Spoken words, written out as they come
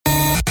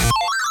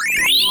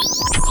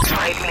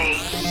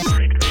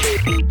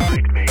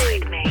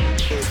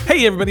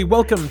Hey everybody,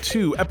 welcome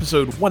to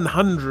episode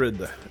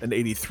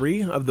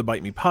 183 of the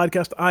Bite Me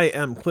podcast. I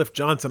am Cliff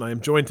Johnson. I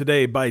am joined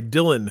today by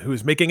Dylan,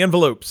 who's making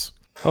envelopes.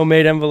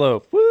 Homemade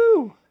envelope.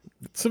 Woo!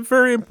 It's a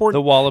very important...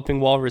 The Walloping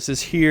Walrus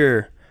is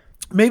here.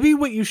 Maybe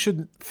what you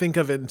should think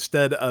of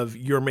instead of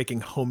you're making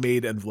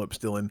homemade envelopes,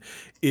 Dylan,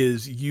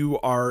 is you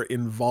are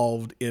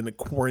involved in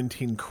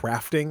quarantine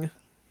crafting.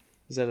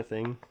 Is that a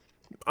thing?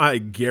 I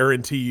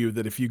guarantee you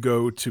that if you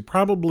go to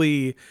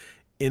probably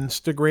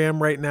Instagram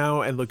right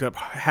now and look up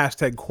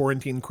hashtag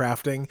quarantine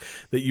crafting,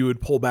 that you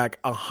would pull back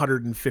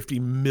 150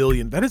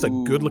 million. That is a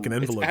good looking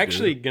envelope.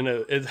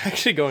 It's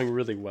actually going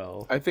really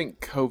well. I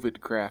think COVID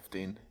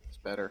crafting is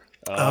better.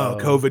 Oh,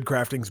 COVID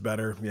crafting's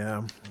better.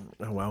 Yeah.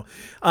 Oh well.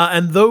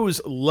 And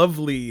those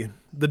lovely,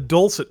 the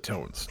dulcet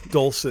tones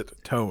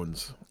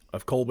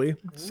of Colby.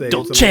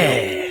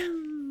 Dolce.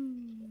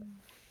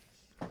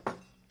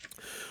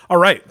 All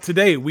right.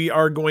 Today we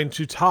are going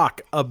to talk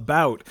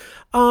about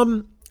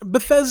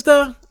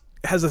Bethesda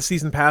has a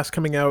season pass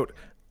coming out.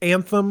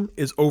 Anthem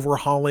is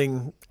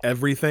overhauling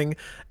everything.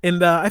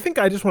 And I think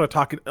I just want to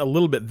talk a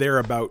little bit there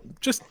about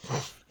just,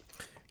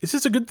 is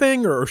this a good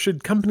thing or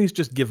should companies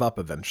just give up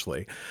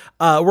eventually?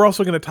 We're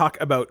also going to talk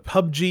about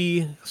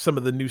PUBG, some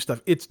of the new stuff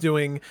it's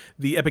doing.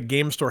 The Epic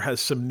Game Store has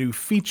some new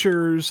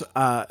features.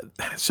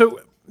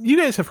 So you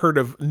guys have heard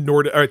of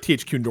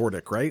THQ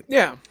Nordic, right?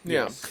 Yeah.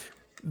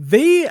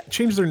 They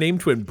changed their name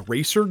to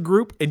Embracer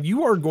Group, and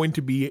you are going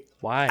to be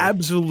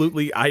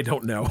absolutely, I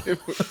don't know.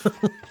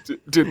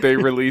 Did they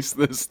release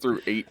this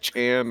through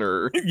 8chan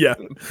or? Yeah.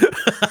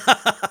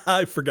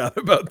 I forgot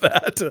about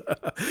that.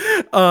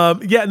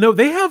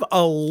 They have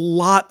a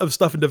lot of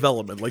stuff in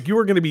development. Like, you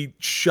are going to be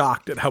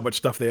shocked at how much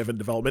stuff they have in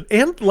development.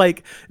 And,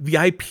 like, the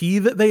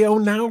IP that they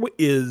own now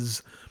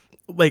is,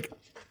 like,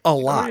 a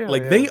lot.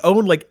 They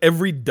own, like,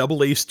 every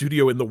AA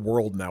studio in the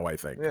world now, I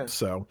think. Yeah.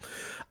 So...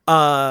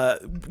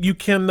 you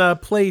can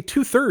play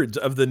 2/3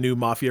 of the new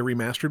Mafia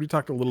Remastered. We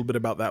talked a little bit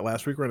about that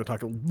last week. We're going to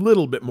talk a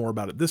little bit more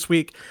about it this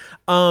week.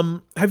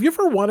 Have you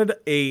ever wanted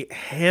a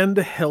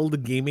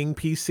handheld gaming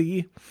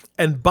PC?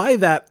 And by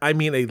that, I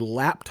mean a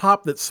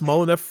laptop that's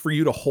small enough for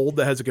you to hold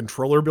that has a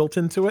controller built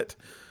into it?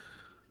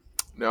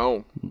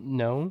 No.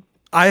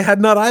 I had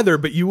not either,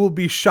 but you will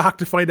be shocked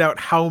to find out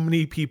how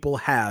many people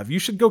have. You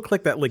should go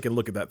click that link and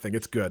look at that thing.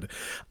 It's good.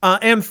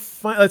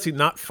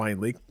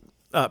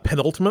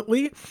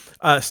 Penultimately,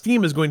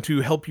 Steam is going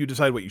to help you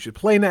decide what you should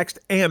play next.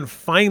 And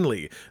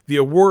finally, the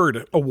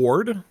award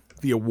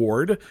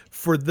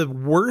for the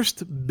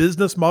worst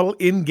business model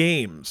in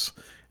games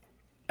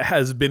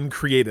has been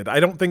created. I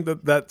don't think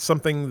that that's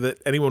something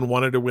that anyone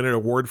wanted to win an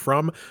award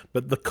from,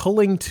 but The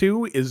Culling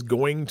 2 is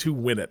going to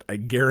win it. I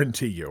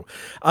guarantee you.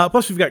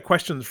 Plus, we've got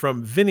questions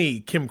from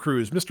Vinny, Kim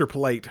Cruz, Mr.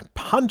 Polite,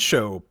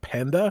 Pancho,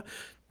 Panda.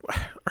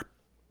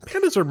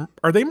 Pandas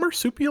are they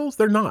marsupials?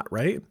 They're not,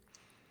 right?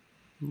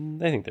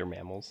 I think they're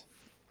mammals.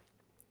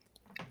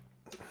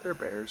 They're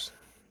bears.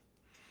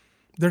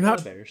 They're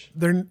not bears.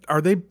 They're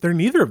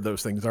neither of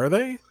those things, are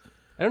they?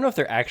 I don't know if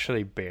they're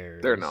actually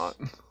bears. They're not.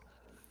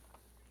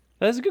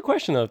 That's a good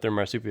question, though, if they're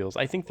marsupials.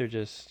 I think they're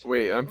just...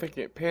 Wait, I'm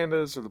thinking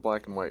pandas are the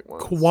black and white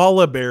ones.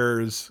 Koala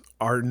bears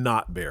are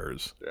not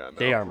bears. Yeah, no.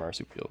 They are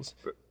marsupials.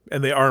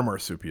 And they are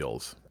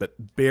marsupials. But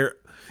bear...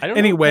 I don't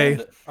anyway,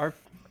 know.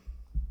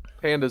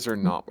 Pandas are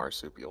not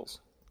marsupials.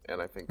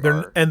 And I think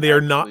are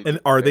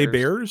they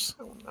bears?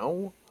 I don't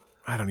know.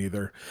 I don't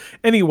either.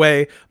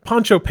 Anyway,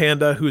 Pancho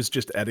Panda, who is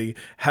just Eddie,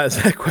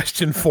 has a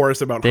question for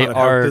us about they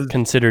are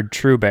considered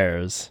true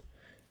bears.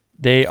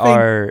 They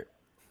are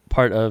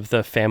part of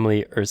the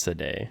family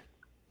Ursidae,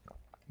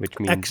 which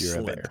means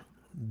you're a bear.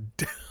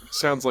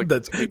 Sounds like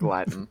that's big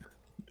Latin.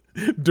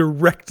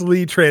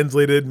 Directly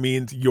translated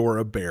means you're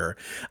a bear.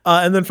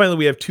 And then finally,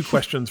 we have two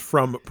questions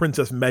from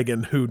Princess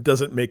Megan, who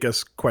doesn't make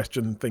us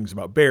question things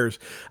about bears.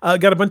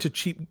 Got a bunch of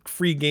cheap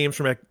free games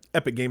from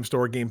Epic Game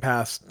Store, Game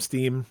Pass,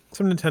 Steam,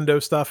 some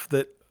Nintendo stuff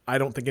that I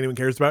don't think anyone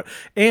cares about,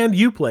 and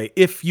Uplay,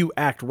 if you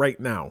act right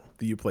now,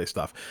 the Uplay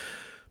stuff.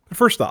 But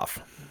first off,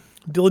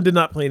 Dylan did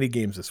not play any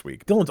games this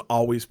week. Dylan's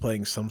always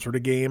playing some sort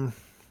of game,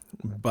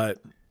 but...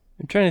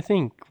 I'm trying to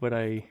think what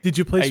I... Did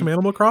you play some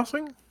Animal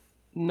Crossing?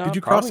 No, did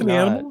you cross any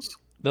animals?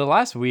 The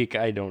last week,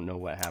 I don't know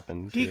what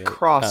happened. He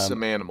crossed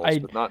some animals,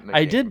 but not in the game.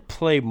 I did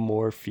play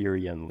more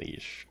Fury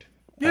Unleashed.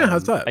 Yeah,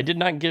 how's that? I did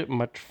not get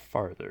much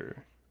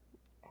farther.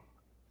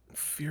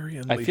 Fury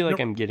Unleashed. I feel like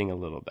I'm getting a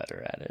little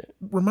better at it.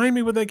 Remind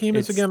me what that game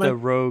is again. It's the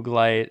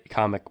roguelite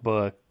comic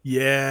book.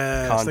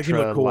 Yeah,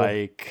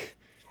 Contra-like.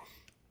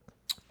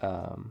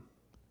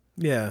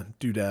 Yeah,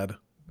 doodad.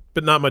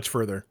 But not much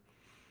further.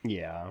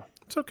 Yeah.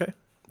 It's okay.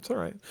 It's all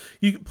right.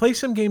 You can play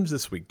some games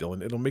this week,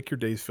 Dylan. It'll make your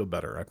days feel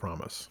better, I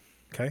promise.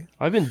 Okay?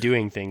 I've been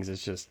doing things.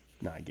 It's just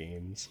not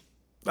games.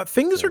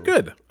 Things are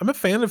good. I'm a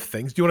fan of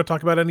things. Do you want to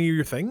talk about any of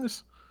your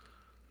things?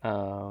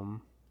 No.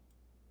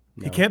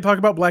 You can't talk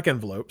about black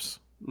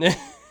envelopes.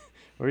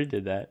 Already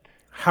did that.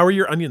 How are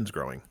your onions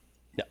growing?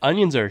 The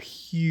onions are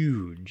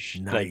huge.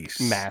 Nice.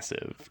 Like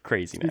massive.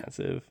 Crazy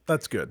massive.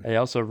 That's good. I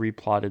also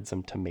replotted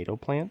some tomato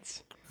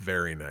plants.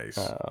 Very nice.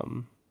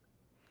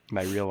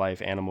 my real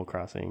life Animal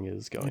Crossing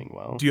is going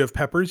well. Do you have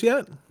peppers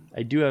yet?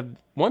 I do have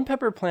one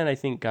pepper plant. I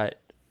think got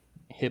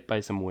hit by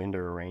some wind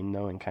or rain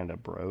though and kind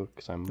of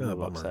broke. So I'm a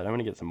little upset. I'm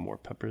gonna get some more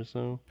peppers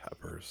though.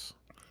 Peppers,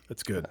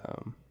 that's good.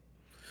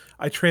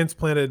 I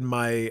transplanted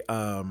my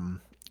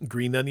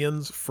green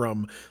onions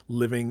from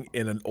living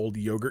in an old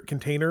yogurt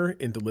container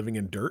into living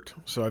in dirt.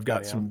 So I've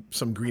got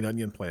some green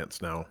onion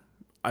plants now.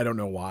 I don't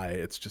know why.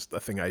 It's just a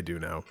thing I do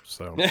now.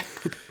 So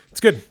it's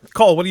good.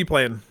 Cole, what are you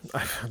playing?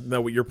 I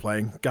know what you're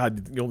playing.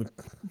 God, you only.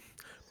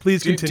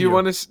 Please continue.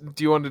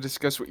 Do you want to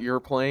discuss what you're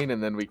playing,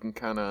 and then we can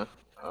kind of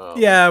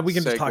we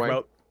can just talk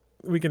about.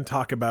 We can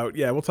talk about.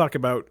 Yeah, we'll talk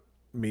about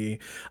me.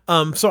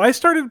 So I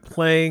started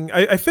playing.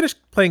 I finished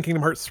playing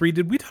Kingdom Hearts 3.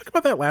 Did we talk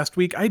about that last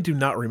week? I do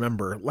not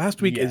remember. Last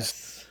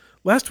week's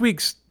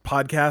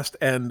podcast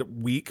and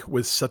week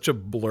was such a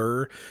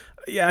blur.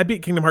 Yeah, I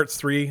beat Kingdom Hearts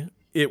 3.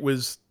 It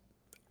was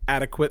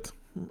adequate.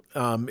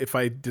 If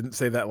I didn't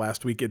say that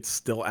last week, it's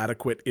still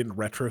adequate in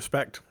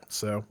retrospect.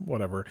 So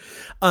whatever.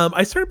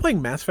 I started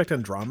playing Mass Effect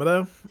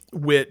Andromeda,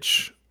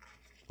 which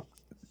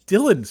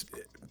Dylan's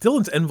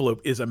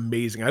envelope is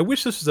amazing. I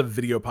wish this was a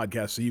video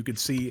podcast so you could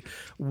see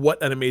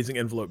what an amazing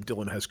envelope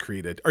Dylan has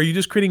created. Are you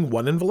just creating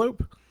one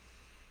envelope?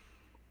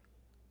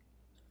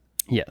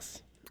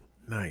 Yes.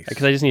 Nice.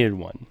 Because I just needed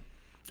one.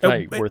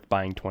 It's worth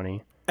buying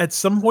 20. At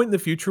some point in the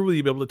future, will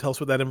you be able to tell us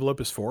what that envelope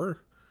is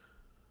for?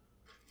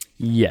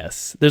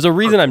 Yes. There's a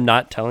reason I'm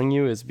not telling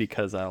you is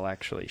because I'll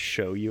actually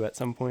show you at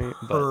some point,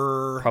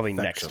 but probably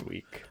next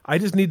week. I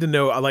just need to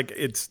know, like,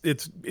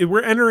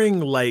 we're entering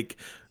like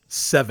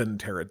 7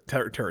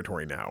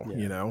 territory now,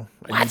 you know?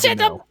 What's in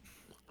the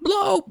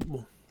blow?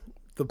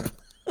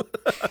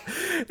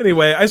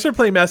 Anyway, I started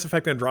playing Mass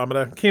Effect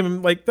Andromeda.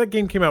 That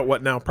game came out,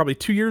 what now? Probably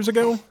 2 years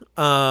ago?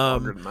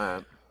 Longer than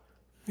that.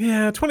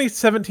 Yeah,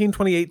 2017,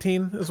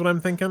 2018 is what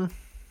I'm thinking.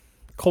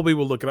 Colby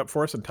will look it up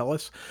for us and tell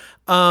us.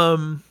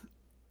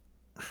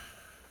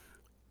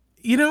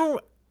 You know,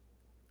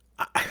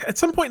 at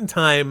some point in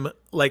time,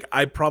 like,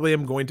 I probably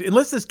am going to,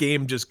 unless this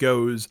game just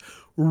goes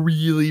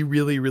really,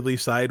 really, really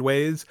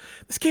sideways,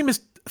 this game is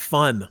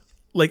fun.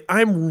 Like,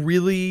 I'm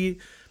really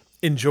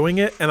enjoying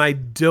it, and I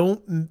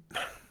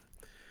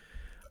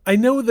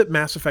know that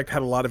Mass Effect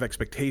had a lot of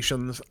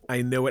expectations.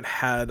 I know it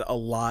had a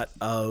lot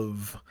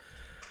of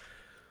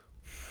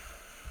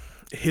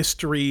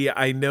history.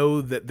 I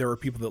know that there are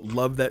people that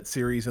love that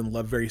series and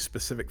love very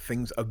specific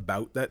things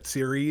about that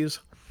series,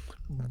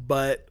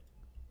 but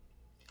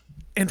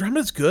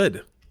Andromeda's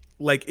good.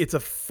 Like, it's a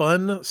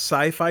fun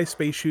sci-fi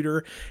space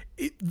shooter.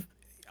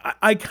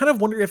 I kind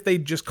of wonder if they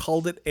just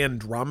called it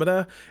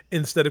Andromeda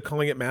instead of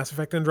calling it Mass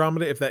Effect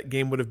Andromeda, if that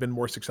game would have been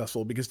more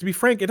successful. Because to be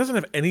frank, it doesn't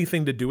have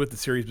anything to do with the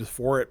series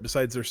before it,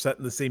 besides they're set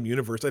in the same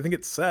universe. I think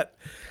it's set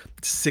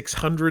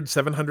 600,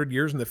 700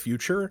 years in the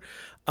future.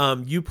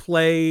 You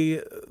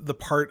play the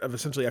part of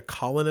essentially a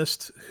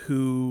colonist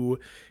who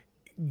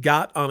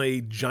got on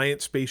a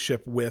giant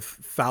spaceship with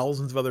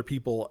thousands of other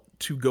people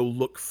to go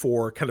look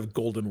for kind of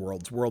golden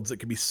worlds that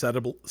could be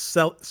settleable,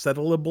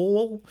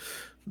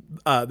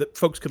 that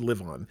folks could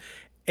live on.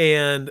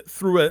 And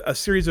through a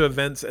series of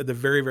events at the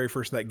very, very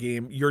first of that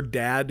game, your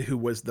dad, who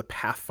was the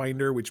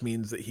Pathfinder, which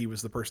means that he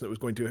was the person that was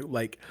going to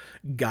like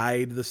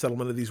guide the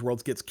settlement of these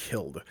worlds, gets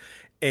killed.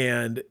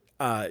 And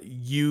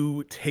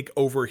you take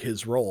over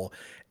his role.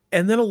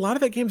 And then a lot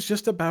of that game's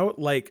just about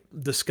like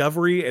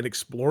discovery and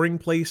exploring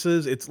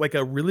places. It's like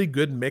a really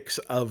good mix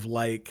of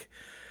like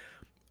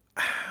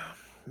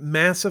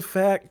Mass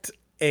Effect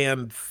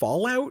and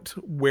Fallout,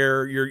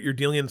 where you're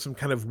dealing in some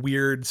kind of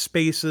weird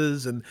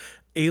spaces and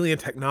alien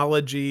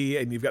technology,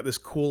 and you've got this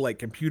cool like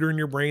computer in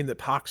your brain that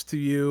talks to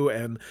you,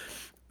 and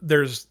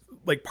there's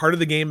like part of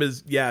the game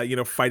is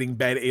fighting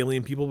bad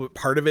alien people, but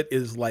part of it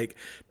is like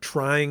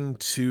trying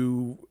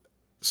to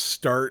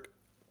start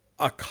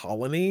a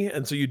colony,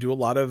 and so you do a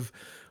lot of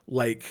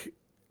like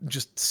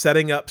just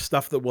setting up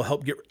stuff that will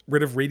help get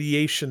rid of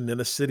radiation in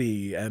a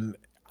city, and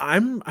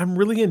I'm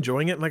really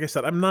enjoying it. And like I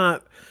said, I'm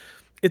going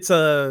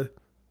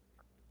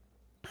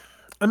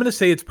to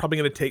say it's probably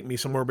going to take me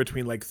somewhere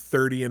between like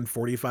 30 and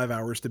 45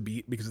 hours to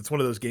beat, because it's one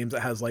of those games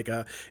that has like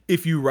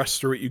if you rush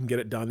through it, you can get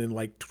it done in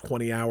like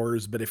 20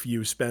 hours. But if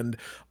you spend,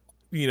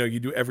 you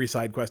do every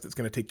side quest, it's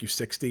going to take you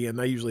 60. And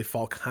I usually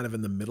fall kind of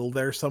in the middle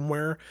there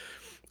somewhere.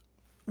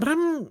 But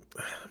I'm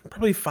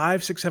probably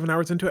 5, 6, 7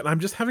 hours into it, and I'm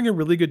just having a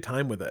really good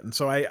time with it. And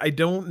so I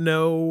don't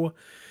know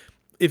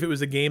if it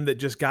was a game that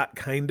just got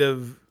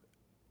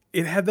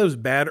it had those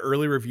bad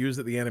early reviews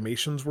that the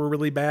animations were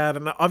really bad.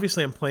 And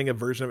obviously I'm playing a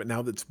version of it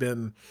now that's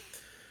been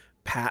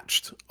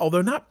patched,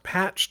 although not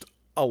patched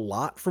a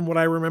lot from what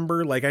I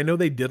remember. Like, I know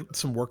they did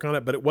some work on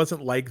it, but it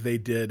wasn't like they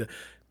did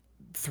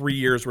 3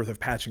 years worth of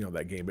patching on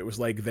that game. It was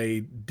like they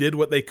did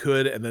what they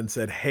could and then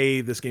said,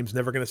 hey, this game's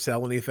never going to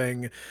sell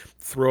anything.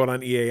 Throw it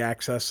on EA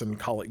Access and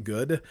call it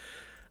good.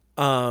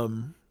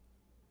 And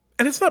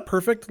it's not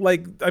perfect.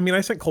 Like, I mean,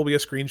 I sent Colby a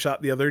screenshot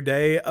the other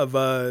day of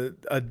a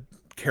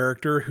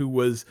character who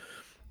was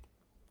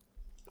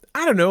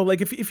I don't know,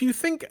 like if you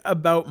think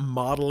about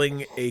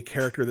modeling a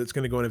character that's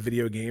going to go in a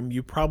video game,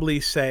 you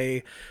probably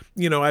say,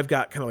 I've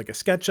got kind of like a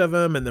sketch of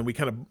him, and then we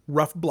kind of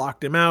rough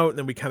blocked him out, and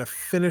then we kind of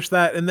finish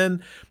that, and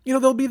then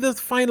there'll be the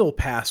final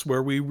pass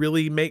where we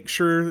really make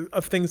sure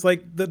of things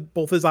like that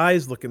both his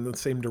eyes look in the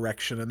same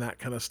direction and that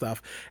kind of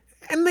stuff.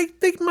 And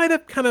they might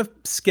have kind of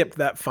skipped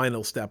that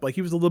final step. Like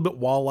he was a little bit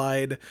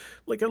wall-eyed,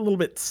 like a little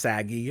bit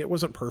saggy. It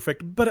wasn't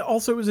perfect, but it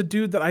also was a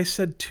dude that I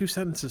said 2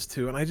 sentences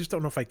to, and I just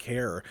don't know if I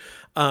care.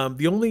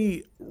 The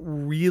only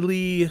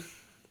really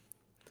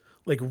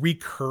like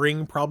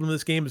recurring problem in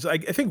this game is I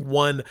think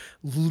one,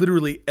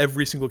 literally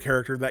every single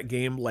character in that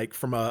game, like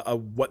from a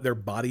what their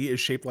body is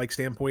shaped like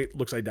standpoint,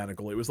 looks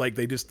identical. It was like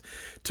they just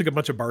took a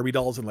bunch of Barbie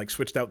dolls and like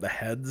switched out the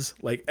heads.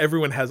 Like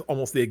everyone has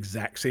almost the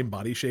exact same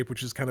body shape,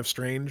 which is kind of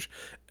strange.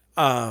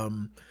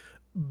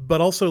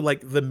 But also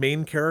like the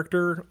main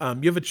character,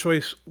 you have a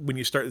choice when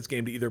you start this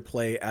game to either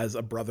play as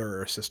a brother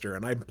or a sister,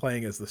 and I'm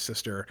playing as the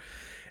sister,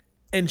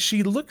 and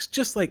she looks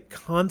just like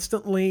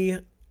constantly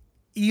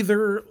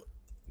either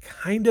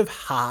kind of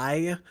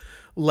high,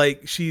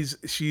 like she's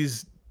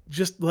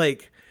just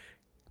like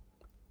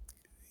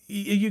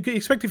you could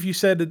expect if you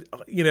said,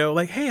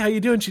 like, hey, how you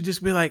doing, she'd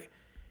just be like,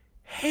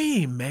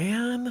 hey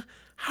man,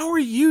 how are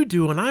you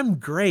doing? I'm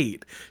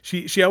great.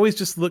 She always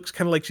just looks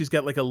kind of like she's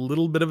got like a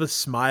little bit of a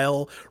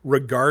smile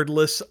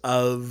regardless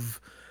of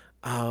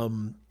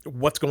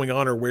what's going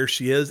on or where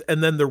she is.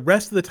 And then the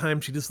rest of the time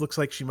she just looks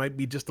like she might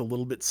be just a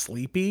little bit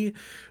sleepy,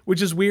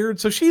 which is weird.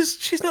 So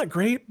she's not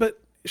great,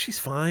 but she's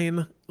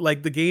fine.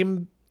 Like the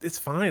game, it's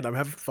fine. I'm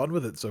having fun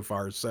with it so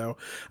far. So,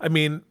 I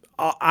mean,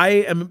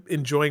 I am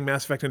enjoying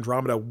Mass Effect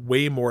Andromeda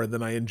way more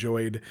than I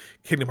enjoyed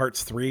Kingdom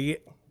Hearts 3.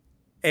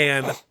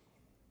 And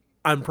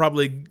I'm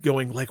probably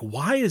going like,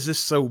 why is this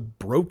so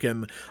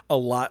broken a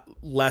lot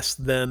less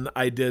than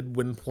I did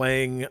when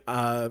playing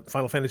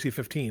Final Fantasy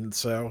 15?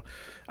 So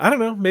I don't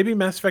know. Maybe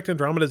Mass Effect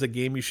Andromeda is a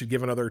game you should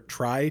give another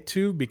try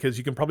to, because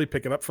you can probably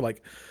pick it up for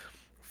like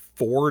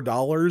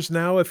 $4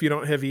 now if you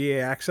don't have EA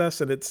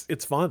access, and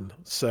it's fun.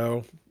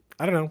 So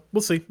I don't know.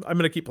 We'll see. I'm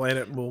going to keep playing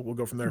it, and we'll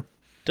go from there.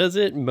 Does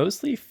it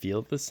mostly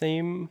feel the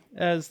same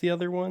as the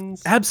other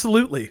ones?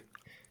 Absolutely.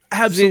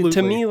 Absolutely.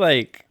 To me,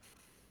 like,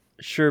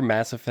 sure,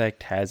 Mass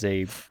Effect has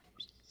a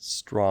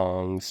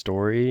strong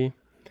story.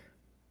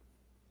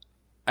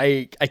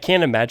 I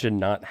can't imagine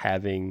not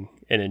having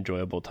an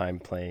enjoyable time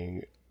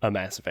playing a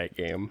Mass Effect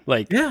game.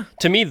 Like, yeah.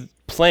 To me,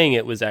 playing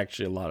it was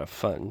actually a lot of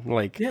fun.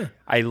 Like, yeah.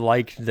 I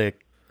liked the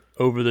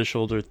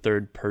over-the-shoulder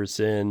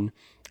third-person,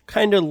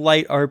 kind of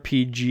light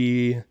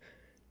RPG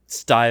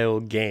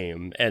style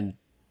game. And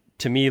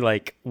to me,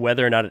 like,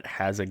 whether or not it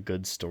has a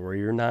good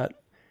story or not,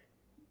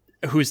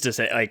 who's to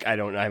say? Like, I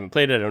haven't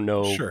played it. I don't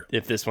know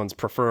if this one's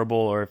preferable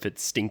or if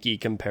it's stinky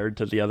compared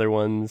to the other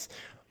ones,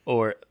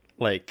 or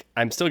like,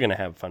 I'm still going to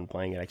have fun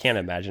playing it. I can't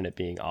imagine it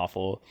being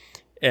awful.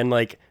 And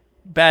like,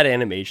 bad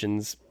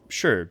animations,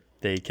 sure,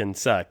 they can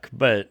suck,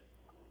 but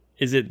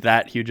is it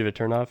that huge of a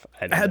turnoff?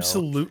 I don't know.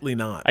 Absolutely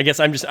not. I guess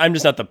I'm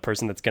just not the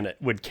person that's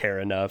would care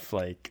enough.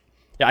 Like,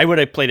 yeah, I would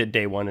have played it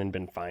day one and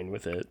been fine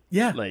with it.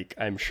 Yeah. Like,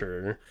 I'm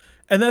sure.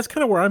 And that's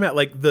kind of where I'm at.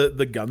 Like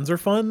the guns are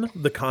fun,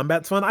 the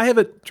combat's fun. I have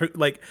it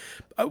like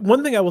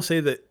one thing I will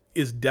say that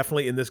is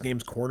definitely in this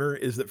game's corner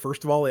is that,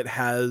 first of all, it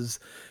has,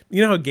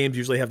 how games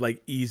usually have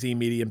like easy,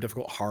 medium,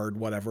 difficult, hard,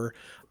 whatever.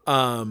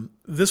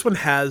 This one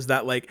has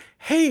that, like,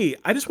 hey,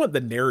 I just want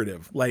the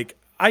narrative. Like,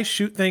 I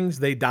shoot things,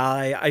 they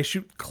die. I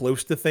shoot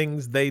close to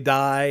things, they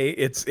die.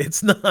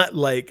 It's not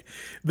like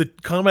the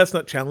combat's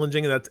not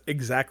challenging, and that's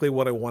exactly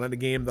what I want in a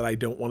game that I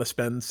don't want to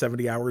spend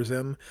 70 hours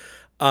in.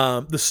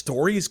 The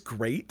story is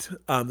great.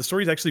 The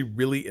story is actually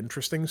really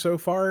interesting so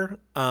far.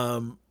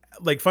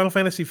 Like Final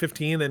Fantasy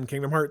 15 and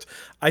Kingdom Hearts,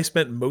 I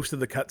spent most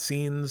of the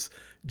cutscenes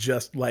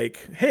just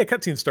like, hey, a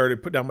cutscene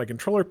started, put down my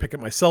controller, pick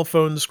up my cell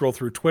phone, scroll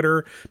through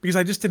Twitter, because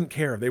I just didn't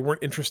care. They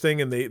weren't interesting,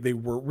 and they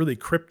were really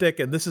cryptic.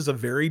 And this is a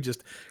very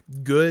just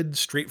good,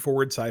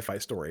 straightforward sci-fi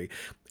story.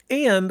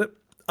 And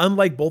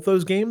unlike both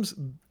those games,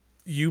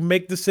 you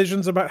make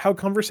decisions about how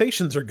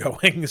conversations are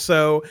going.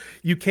 So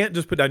you can't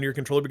just put down your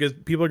controller, because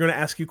people are going to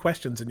ask you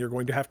questions and you're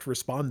going to have to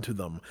respond to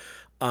them,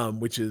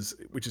 which is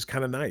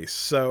kind of nice.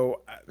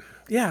 So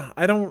yeah,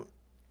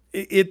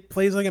 it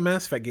plays like a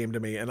Mass Effect game to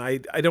me. And I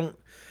don't,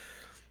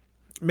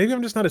 maybe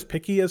I'm just not as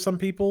picky as some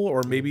people,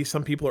 or maybe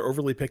some people are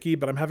overly picky,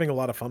 but I'm having a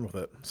lot of fun with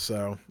it.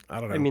 So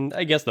I don't know. I mean,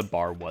 I guess the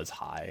bar was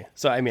high.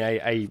 So, I mean,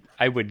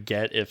 I would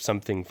get if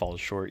something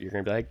falls short, you're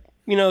going to be like,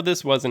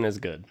 this wasn't as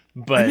good.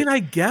 But I mean, I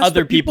guess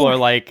other people are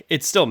like,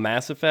 it's still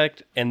Mass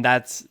Effect, and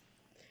that's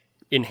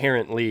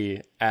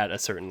inherently at a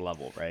certain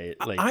level, right?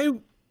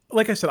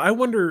 Like I said, I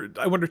wonder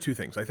two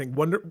things. I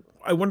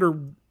wonder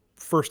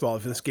first of all,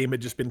 if this game had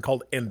just been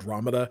called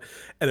Andromeda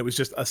and it was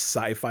just a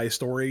sci-fi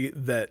story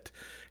that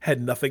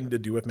had nothing to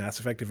do with Mass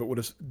Effect, if it would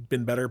have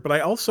been better. But I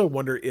also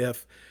wonder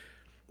if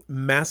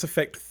Mass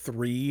Effect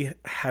 3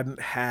 hadn't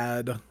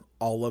had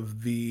all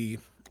of the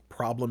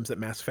problems that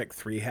Mass Effect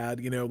 3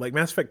 had, like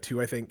Mass Effect 2,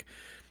 I think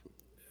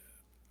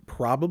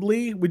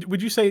probably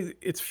would you say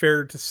it's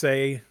fair to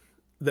say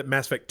that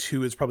Mass Effect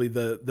 2 is probably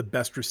the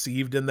best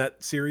received in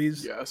that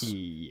series. Yes.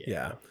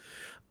 Yeah.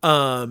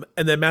 And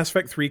then Mass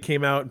Effect 3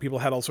 came out and people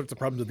had all sorts of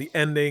problems with the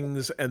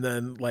endings. And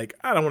then, like,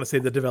 I don't want to say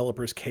the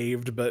developers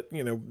caved, but,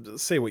 you know,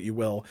 say what you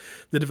will.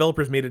 The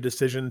developers made a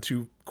decision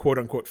to quote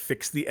unquote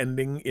fix the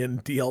ending in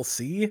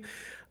DLC.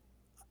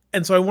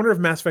 And so I wonder if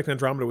Mass Effect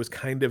Andromeda was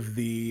kind of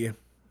the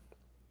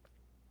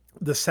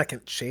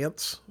second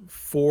chance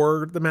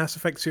for the Mass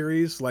Effect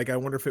series. Like, I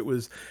wonder if it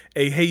was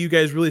hey, you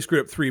guys really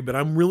screwed up 3, but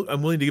I'm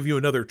willing to give you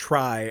another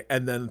try.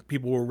 And then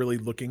people were really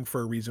looking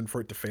for a reason for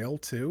it to fail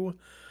too.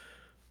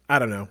 I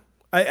don't know.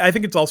 I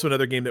think it's also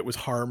another game that was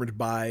harmed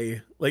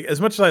by, like,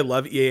 as much as I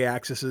love EA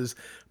Access's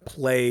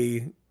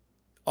play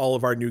all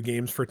of our new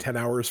games for 10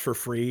 hours for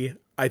free,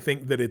 I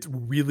think that it's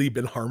really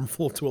been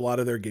harmful to a lot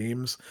of their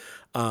games.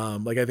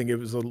 Like, I think it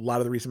was a lot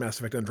of the reason Mass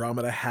Effect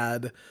Andromeda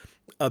had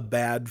a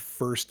bad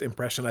first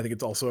impression. I think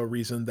it's also a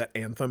reason that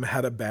Anthem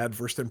had a bad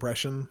first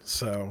impression.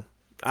 So,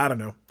 I don't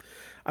know.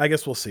 I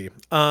guess we'll see.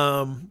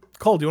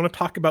 Cole, do you want to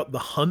talk about The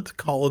Hunt,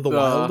 Call of the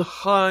Wild? The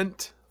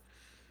Hunt.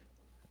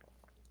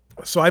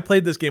 So I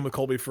played this game with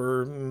Colby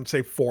for,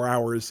 say, 4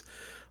 hours.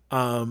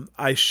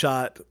 I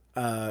shot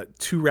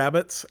 2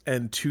 rabbits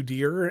and 2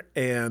 deer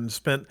and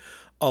spent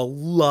a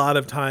lot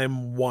of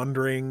time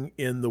wandering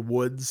in the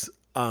woods,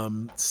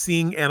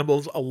 seeing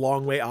animals a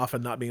long way off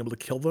and not being able to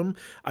kill them.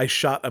 I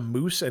shot a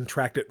moose and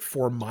tracked it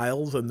 4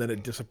 miles, and then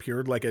it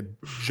disappeared like a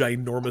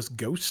ginormous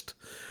ghost.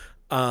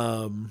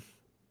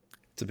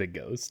 It's a big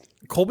ghost.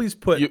 Colby's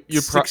put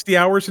 60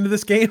 hours into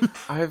this game.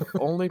 I've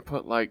only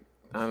put, like,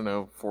 I don't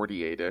know,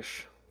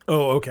 48-ish.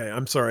 Oh, okay.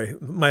 I'm sorry.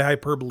 My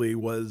hyperbole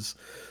was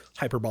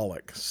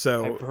hyperbolic.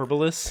 So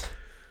Hyperbolus?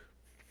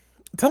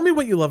 Tell me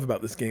what you love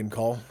about this game,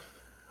 Cole.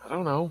 I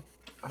don't know.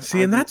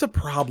 See, and that's a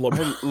problem.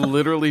 I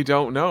literally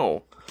don't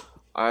know.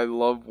 I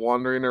love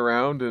wandering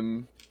around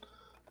and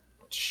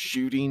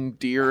shooting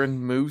deer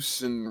and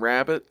moose and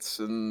rabbits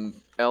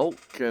and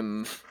elk,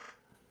 and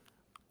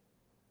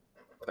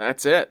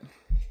that's it.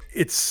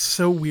 It's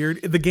so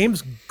weird. The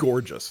game's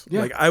gorgeous.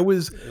 Yeah. Like, I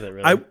was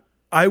Really?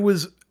 I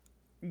was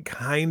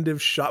kind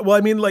of shocked. Well,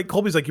 I mean, like,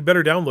 Colby's like, you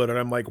better download it.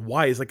 I'm like,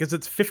 why? He's like, because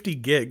it's 50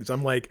 gigs.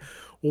 I'm like,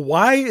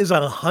 why is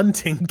a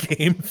hunting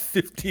game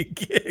 50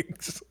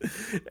 gigs?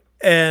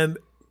 And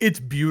it's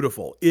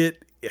beautiful.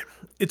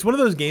 It's one of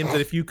those games that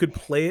if you could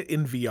play it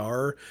in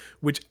VR,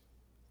 which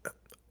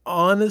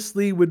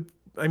honestly would,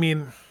 I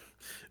mean,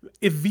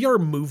 if VR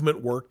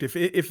movement worked, if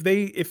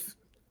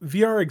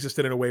VR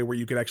existed in a way where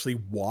you could actually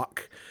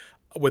walk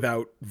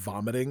without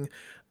vomiting,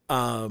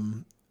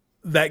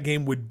 that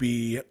game would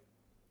be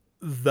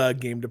the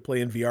game to play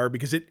in VR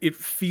because it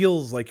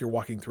feels like you're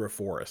walking through a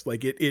forest.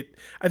 Like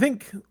I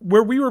think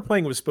where we were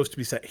playing was supposed to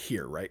be set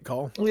here, right,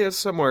 Cole? Yeah,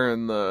 somewhere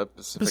in the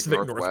Pacific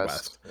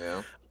Northwest.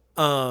 Yeah.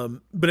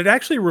 But it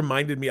actually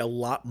reminded me a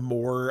lot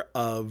more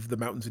of the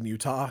mountains in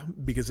Utah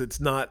because it's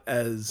not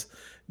as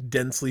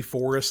densely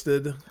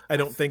forested, I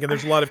don't think, and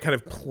there's a lot of kind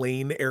of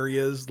plain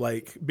areas,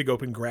 like big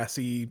open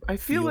grassy I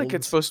feel like it's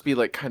fields. supposed to be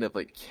like kind of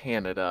like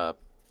Canada,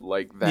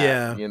 like that,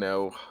 Yeah. you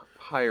know,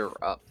 higher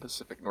up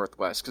Pacific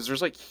Northwest, because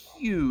there's like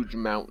huge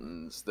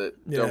mountains that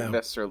Yeah. don't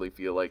necessarily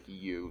feel like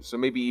you. So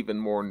maybe even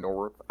more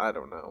north. I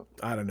don't know.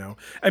 I don't know.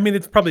 I mean,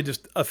 it's probably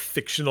just a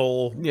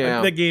fictional.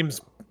 Yeah. That game's.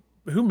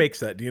 Who makes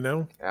that? Do you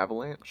know?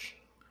 Avalanche.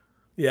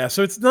 Yeah,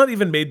 so it's not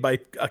even made by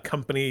a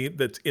company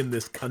that's in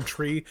this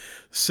country.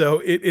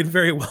 So it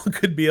very well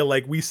could be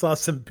like, we saw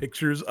some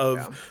pictures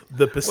of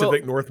the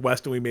Pacific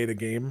Northwest and we made a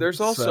game.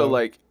 There's also So-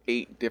 like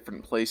 8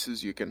 different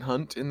places you can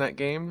hunt in that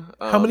game.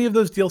 How many of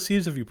those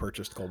DLCs have you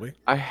purchased, Colby?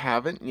 I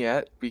haven't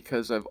yet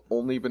because I've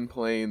only been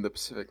playing the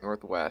Pacific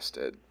Northwest.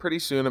 Pretty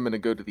soon I'm going to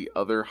go to the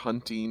other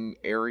hunting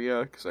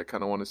area because I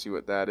kind of want to see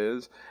what that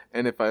is.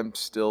 And if I'm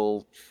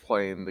still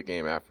playing the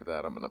game after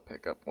that, I'm going to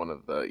pick up one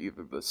of the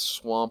either the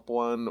swamp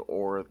one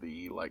or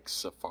the like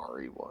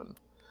safari one.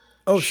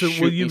 Oh, so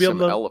Shoot will you me be some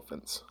able to?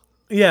 elephants?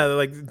 Yeah,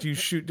 like, do you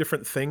shoot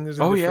different things?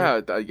 in Oh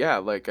different- yeah, yeah.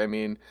 Like I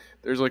mean,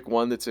 there's like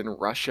one that's in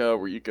Russia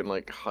where you can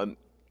like hunt.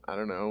 I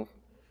don't know,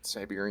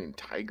 Siberian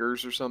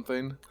tigers or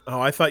something.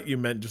 Oh, I thought you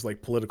meant just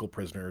like political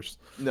prisoners.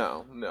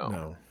 No.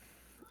 No.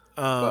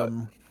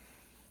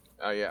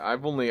 Yeah,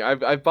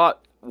 I've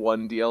bought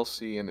one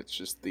DLC and it's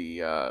just the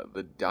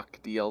duck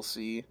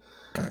DLC,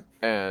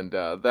 and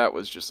that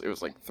was just, it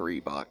was like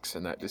 $3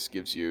 and that just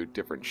gives you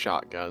different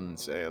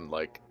shotguns and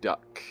like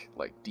duck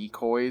like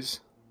decoys.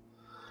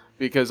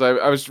 Because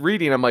I was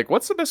reading, I'm like,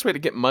 what's the best way to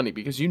get money?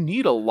 Because you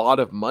need a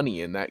lot of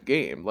money in that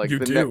game. Like You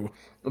do.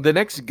 the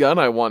next gun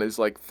I want is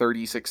like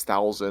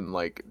 $36,000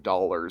 like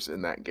dollars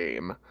in that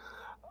game,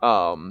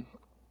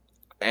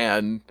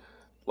 and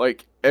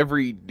like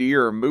every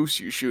deer or moose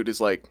you shoot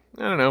is like,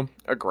 I don't know,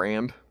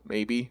 $1,000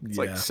 maybe. It's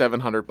Yeah. like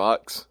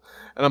 $700,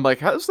 and I'm like,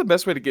 how's the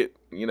best way to get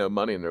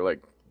money? And they're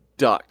like,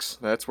 ducks.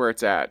 That's where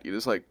it's at. You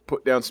just like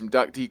put down some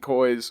duck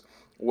decoys,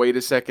 wait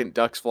a second,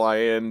 ducks fly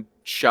in,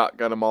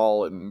 shotgun them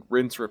all, and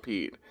rinse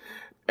repeat.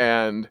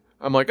 And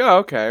I'm like, oh,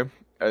 okay.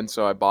 And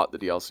so I bought the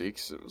DLC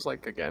because it was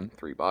like, again,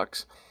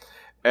 $3,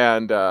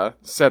 and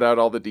set out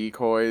all the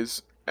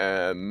decoys.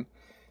 And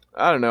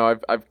I don't know.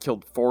 I've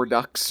killed 4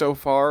 ducks so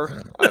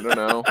far. I don't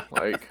know.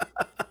 Like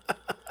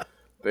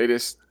they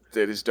just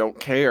don't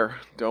care.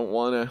 Don't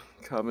want to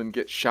come and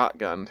get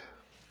shotgunned.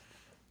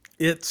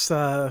 It's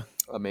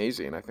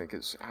Amazing, I think,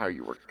 is how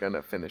you were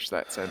gonna finish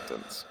that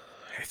sentence.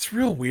 it's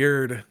real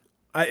weird.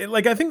 I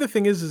think the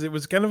thing is it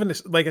was kind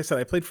of like I said,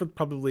 I played for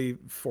probably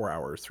 4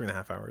 hours,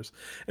 3.5 hours.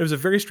 It was a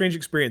very strange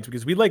experience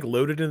because we like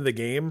loaded into the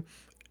game,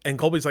 and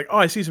Colby's like, "Oh,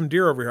 I see some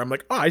deer over here." I'm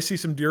like, "Oh, I see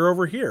some deer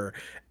over here,"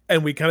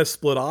 and we kind of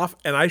split off.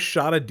 And I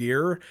shot a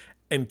deer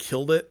and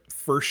killed it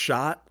first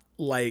shot,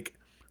 like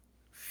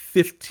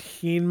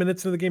 15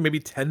 minutes into the game, maybe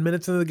 10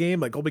 minutes into the game.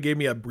 Like Colby gave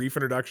me a brief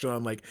introduction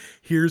on like,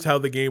 here's how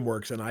the game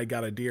works, and I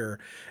got a deer,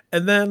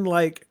 and then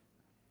like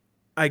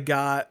I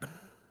got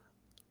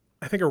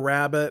I think a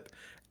rabbit,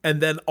 and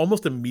then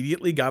almost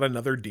immediately got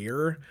another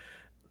deer,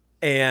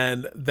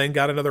 and then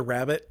got another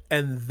rabbit,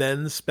 and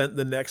then spent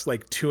the next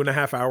like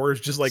 2.5 hours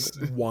just like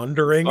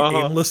wandering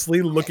Uh-huh.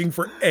 aimlessly looking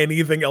for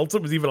anything else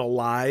that was even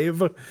alive.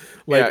 Like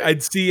Yeah,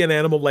 I'd see an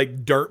animal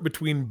like dart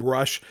between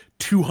brush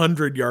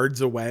 200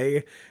 yards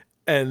away,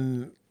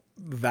 and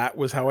that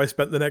was how I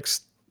spent the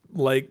next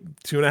like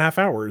 2.5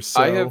 hours.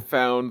 I have So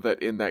found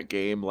that in that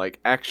game, like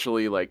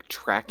actually like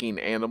tracking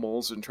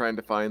animals and trying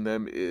to find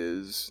them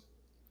is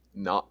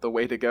not the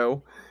way to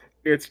go.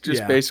 It's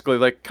just yeah. basically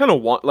like kind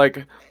of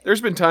like there's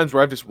been times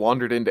where I've just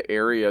wandered into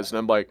areas and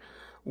I'm like,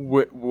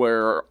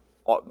 where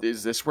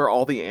is this where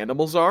all the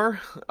animals are?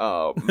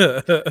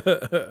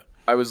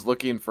 I was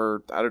looking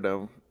for, I don't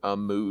know, a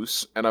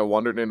moose, and I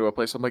wandered into a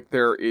place. I'm like,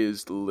 there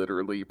is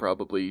literally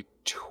probably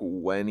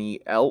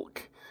 20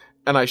 elk,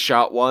 and I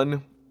shot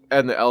one,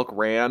 and the elk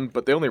ran,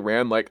 but they only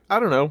ran like, I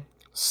don't know,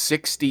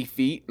 60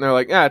 feet, and they're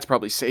like, it's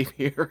probably safe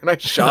here. And I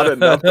shot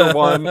another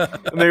one,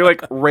 and they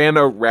like ran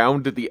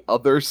around to the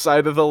other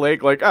side of the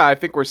lake, like, I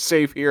think we're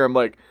safe here. I'm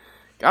like,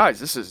 guys,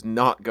 this is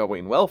not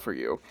going well for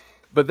you.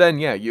 But then,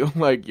 yeah,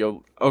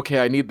 okay,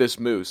 I need this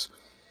moose.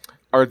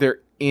 Are there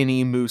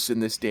any moose in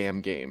this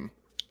damn game?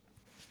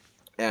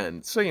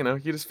 And so, you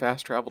just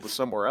fast travel to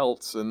somewhere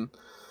else and,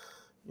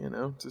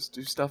 just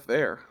do stuff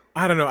there.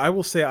 I don't know. I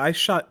will say I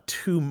shot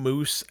 2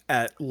 moose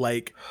at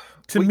like,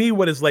 to Wait, me,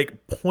 what is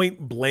like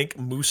point blank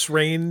moose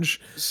range.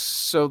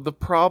 so the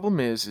problem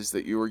is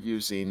that you were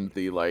using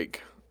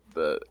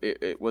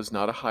it was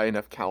not a high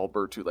enough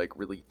caliber to like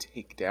really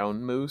take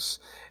down moose,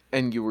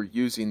 and you were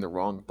using the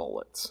wrong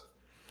bullets.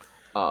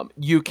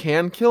 You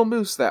can kill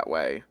moose that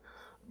way,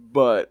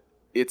 but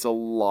it's a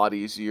lot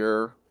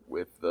easier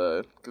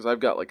because I've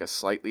got like a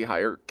slightly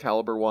higher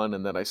caliber one,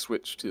 and then I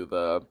switched to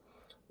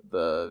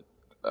the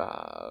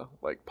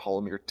like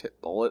polymer tip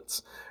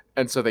bullets,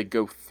 and so they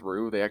go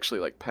through. They actually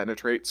like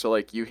penetrate. So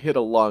like you hit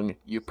a lung,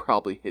 you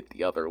probably hit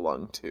the other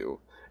lung too.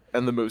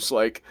 And the moose,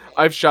 like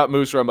I've shot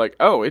moose where I'm like,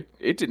 oh, it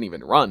didn't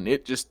even run.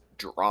 It just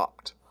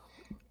dropped.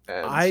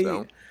 And I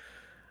so,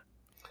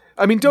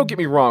 I mean, don't get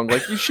me wrong.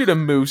 Like you shoot a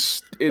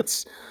moose,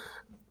 it's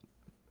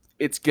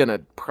gonna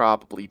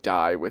probably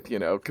die with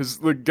because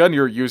the gun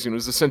you're using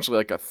was essentially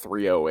like a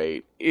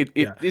 308.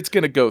 yeah. It's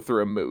gonna go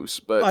through a moose,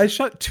 but I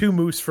shot 2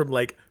 moose from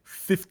like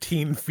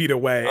 15 feet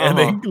away, and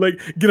they uh-huh. like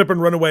get up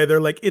and run away.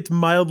 They're like, it's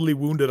mildly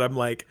wounded. I'm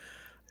like,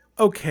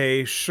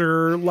 okay,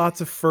 sure,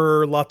 lots of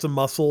fur, lots of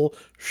muscle,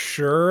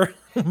 sure,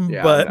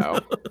 Yeah, but no.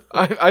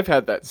 I've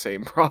had that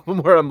same problem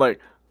where I'm like,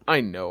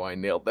 I know I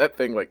nailed that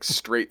thing like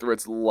straight through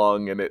its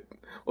lung, and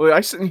well,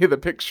 I sent you the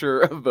picture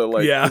of the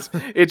like, yeah, 'cause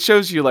it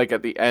shows you like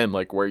at the end,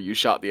 like where you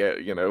shot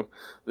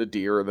the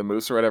deer or the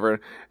moose or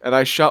whatever, and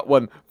I shot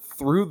one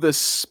through the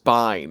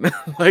spine,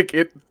 like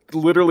it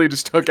literally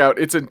just took out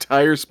its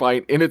entire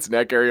spine in its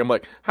neck area. I'm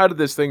like, how did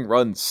this thing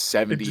run it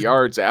 70 just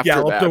yards after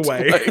galloped that?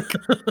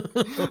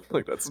 away.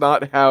 Like that's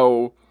not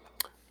how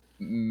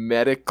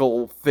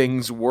medical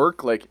things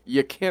work. Like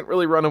you can't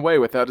really run away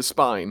without a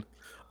spine.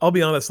 I'll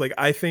be honest, like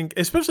I think,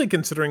 especially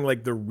considering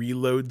like the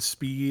reload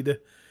speed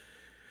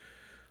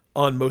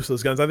on most of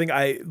those guns, I think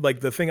I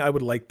like the thing I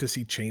would like to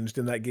see changed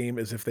in that game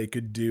is if they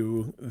could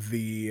do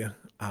the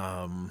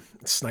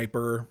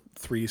sniper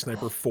 3,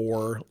 sniper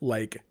 4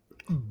 like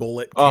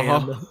bullet Uh-huh.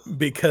 cam,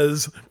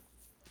 because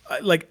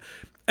like,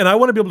 and I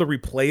want to be able to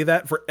replay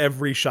that for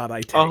every shot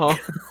I take. Uh-huh.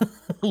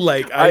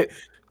 Like I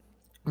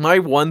My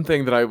one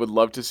thing that I would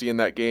love to see in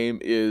that game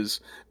is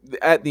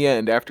at the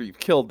end, after you've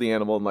killed the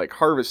animal and like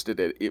harvested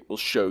it, it will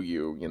show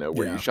you,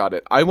 where you Yeah. shot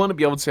it. I want to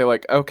be able to say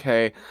like,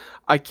 okay,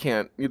 I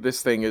can't.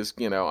 This thing is,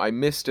 I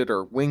missed it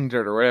or winged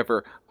it or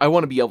whatever. I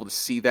want to be able to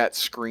see that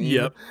screen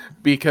Yep.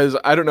 because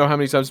I don't know how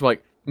many times I'm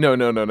like, no,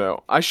 no, no,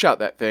 no. I shot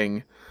that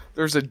thing.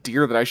 There's a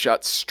deer that I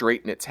shot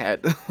straight in its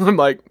head. I'm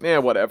like,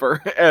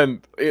 whatever.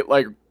 And it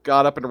like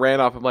got up and ran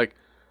off. I'm like,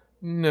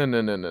 no,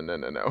 no, no, no, no,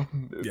 no, no.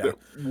 Yeah.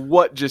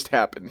 What just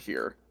happened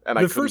here? And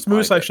I The couldn't first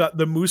moose find I it. shot,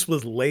 the moose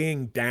was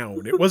laying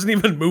down. It wasn't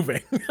even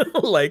moving.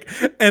 Like,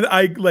 and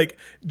I like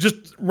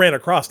just ran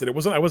across it. I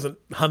wasn't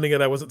hunting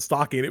it. I wasn't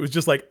stalking it. It was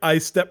just like I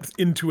stepped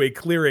into a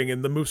clearing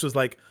and the moose was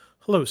like,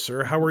 "Hello,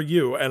 sir. How are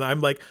you?" And I'm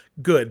like,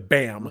 "Good."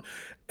 Bam.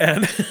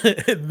 And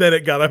then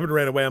it got up and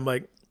ran away. I'm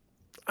like,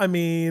 I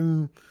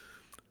mean,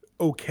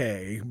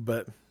 okay,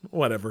 but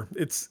whatever.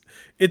 It's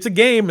a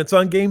game. It's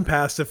on Game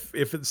Pass.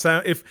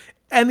 If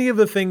any of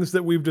the things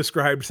that we've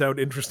described sound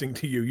interesting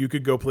to you, you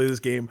could go play this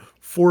game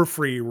for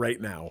free right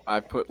now. I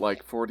put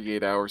like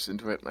 48 hours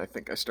into it, and I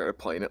think I started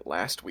playing it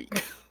last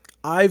week.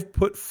 I've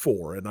put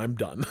 4 and I'm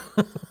done.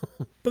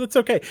 But it's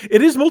okay.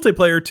 It is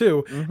multiplayer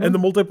too, and the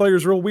multiplayer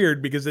is real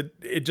weird because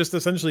it just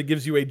essentially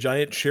gives you a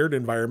giant shared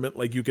environment,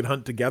 like you can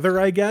hunt together,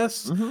 I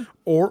guess.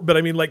 But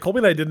I mean, like Colby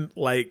and I didn't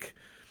like.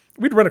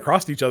 We'd run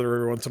across each other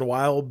every once in a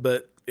while,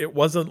 but it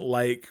wasn't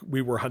like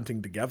we were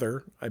hunting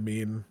together. I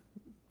mean,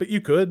 but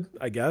you could,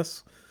 I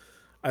guess.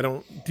 I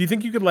don't. Do you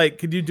think you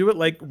could you do it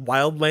like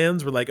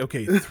Wildlands? We're like,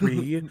 okay,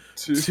 3,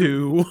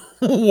 2,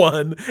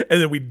 1,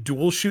 and then we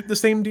dual shoot the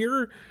same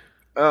deer.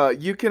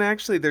 You can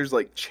actually, there's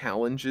like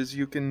challenges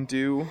you can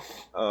do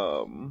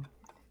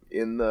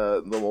in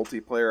the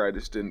multiplayer. I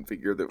just didn't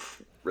figure that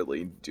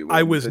really doing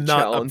I was the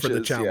not up for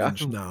the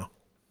challenge. No,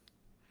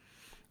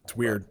 it's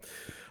weird.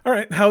 All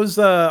right, how's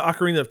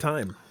Ocarina of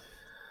Time?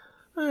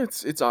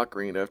 It's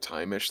Ocarina of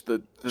Time-ish.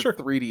 The Sure.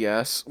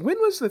 3DS. When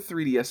was the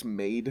 3DS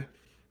made?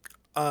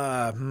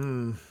 Uh,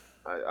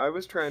 I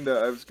was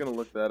gonna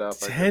look that up.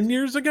 10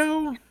 years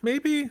ago,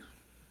 maybe.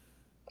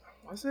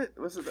 Was it?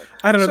 That?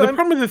 I don't know. So The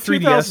problem with the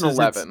 3DS is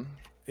 2011.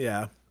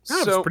 yeah,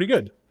 So- it's pretty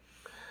good.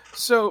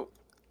 So,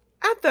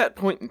 at that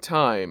point in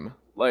time,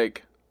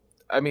 like,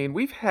 I mean,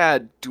 we've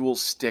had dual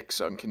sticks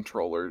on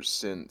controllers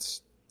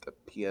since the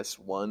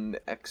PS1,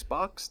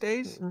 Xbox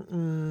days.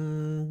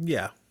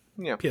 Yeah,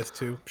 Yeah.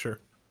 PS2, sure.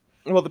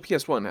 Well, the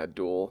PS1 had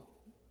dual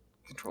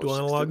controller Dual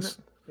sticks, analogs?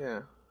 didn't it?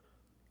 Yeah.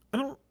 I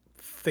don't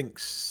think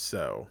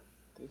so.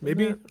 Didn't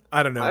Maybe it?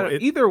 I don't know.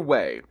 Either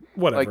way,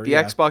 Whatever. like the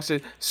yeah. Xbox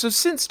did. So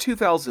since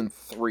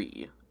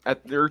 2003,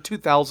 or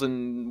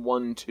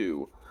 2001,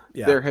 2,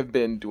 Yeah. there have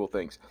been dual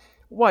things.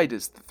 Why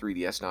does the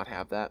 3DS not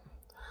have that?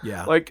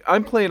 Yeah. Like,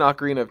 I'm playing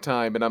Ocarina of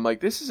Time, and I'm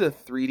like, this is a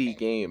 3D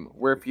game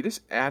where if you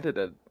just added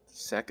a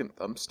second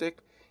thumbstick,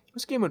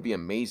 this game would be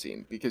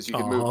amazing because you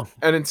can move.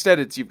 And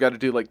instead, you've got to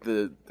do like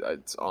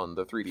it's on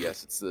the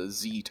 3DS. It's the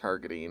Z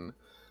targeting.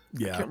 I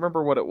yeah. can't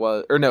remember what it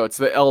was, or no, it's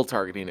the L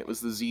targeting. It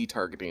was the Z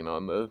targeting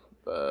on the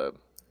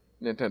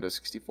Nintendo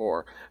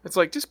 64. It's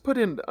like just put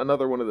in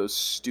another one of those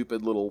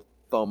stupid little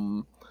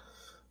thumb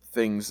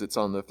things that's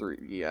on the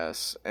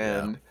 3DS,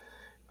 and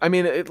I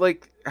mean,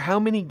 how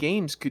many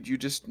games could you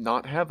just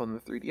not have on the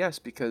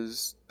 3DS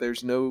because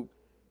there's no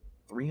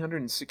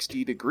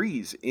 360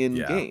 degrees in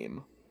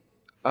game?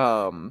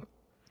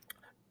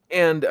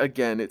 And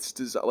again,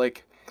 it's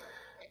like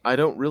I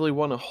don't really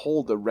want to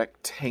hold a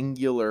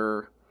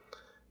rectangular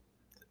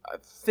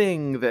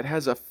thing that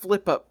has a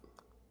flip up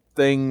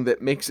thing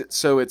that makes it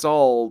so it's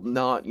all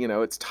not,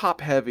 it's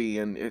top heavy,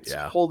 and it's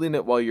holding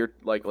it while you're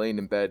like laying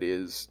in bed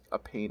is a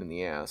pain in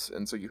the ass,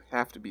 and so you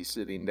have to be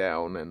sitting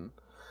down. And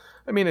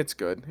I mean, it's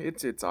good.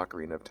 It's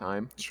Ocarina of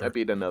Time. Sure. I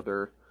beat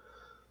another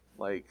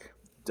like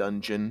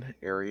dungeon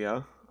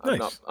area.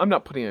 Nice. I'm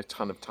not putting a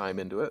ton of time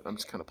into it. I'm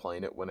just kind of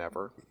playing it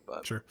whenever,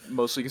 but Sure.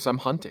 mostly because I'm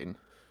hunting.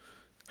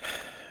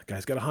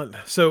 Guys got to hunt.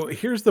 So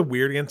here's the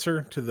weird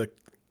answer to the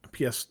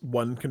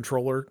PS1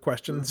 controller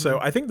question. So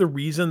I think the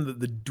reason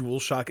that the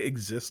DualShock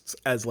exists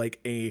as like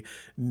a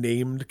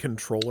named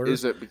controller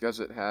Is it because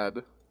it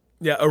had?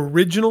 Yeah,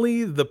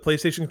 originally the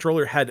PlayStation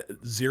controller had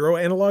 0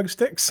 analog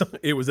sticks.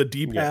 It was a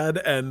D-pad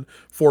and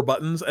 4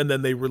 buttons, and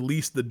then they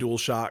released the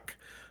DualShock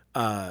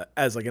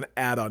as like an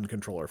add-on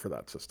controller for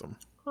that system.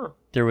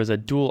 There was a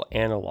dual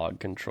analog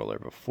controller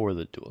before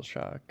the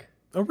DualShock.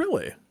 Oh,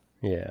 really?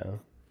 Yeah.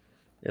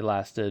 It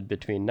lasted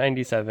between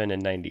 97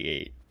 and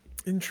 98.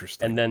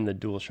 Interesting. And then the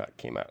DualShock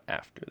came out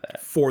after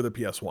that. For the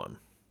PS1.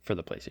 For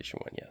the PlayStation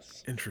 1,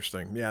 yes.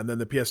 Interesting. Yeah, and then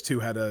the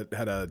PS2 had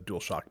a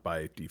DualShock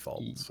by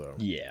default. So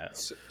Yeah.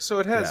 So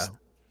it has.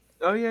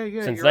 Oh yeah.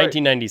 Since you're right.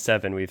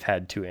 1997, we've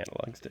had 2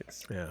 analog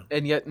sticks. yeah,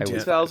 And yet in I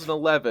was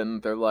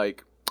 2011, they're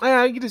like,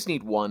 you just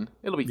need one.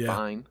 It'll be Yeah.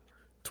 fine.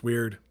 it's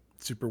weird.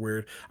 Super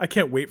weird. I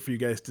can't wait for you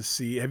guys to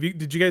see.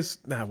 Did you guys?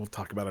 We'll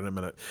talk about it in a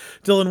minute.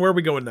 Dylan, where are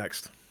we going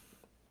next?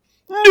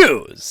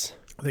 News!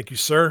 Thank you,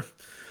 sir.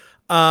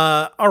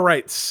 All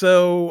right,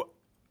 so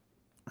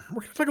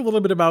we're going to talk a little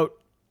bit about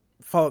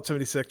Fallout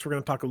 76. We're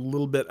going to talk a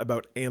little bit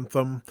about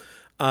Anthem.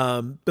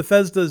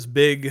 Bethesda's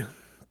big,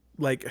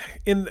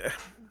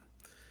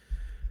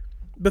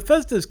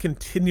 Bethesda's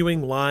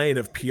continuing line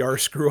of PR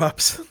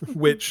screw-ups,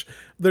 which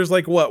there's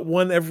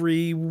one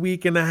every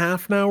week and a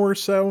half now or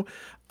so.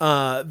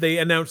 They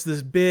announced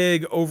this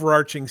big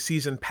overarching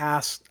season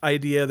pass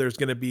idea. There's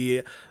going to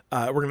be,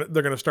 they're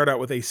going to start out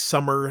with a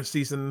summer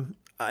season,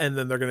 and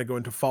then they're going to go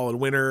into fall and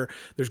winter.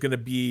 There's going to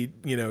be,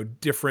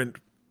 different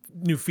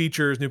new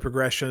features, new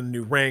progression,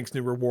 new ranks,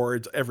 new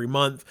rewards every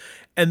month.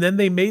 And then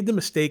they made the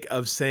mistake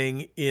of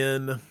saying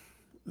in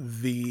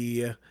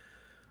the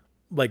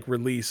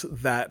release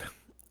that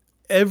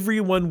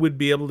everyone would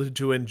be able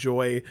to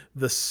enjoy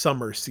the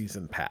summer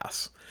season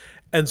pass.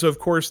 And so, of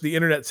course, the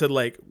internet said,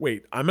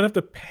 wait, I'm going to have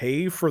to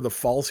pay for the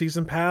fall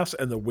season pass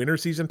and the winter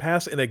season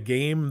pass in a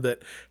game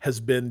that has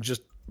been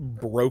just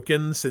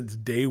broken since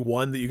day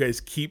one that you guys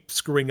keep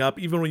screwing up.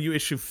 Even when you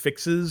issue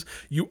fixes,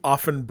 you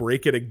often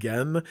break it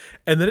again.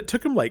 And then it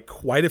took them like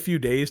quite a few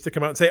days to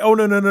come out and say, oh,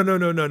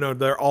 no,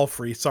 they're all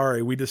free.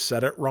 Sorry, we just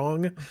said it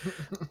wrong.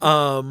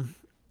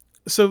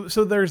 So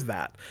there's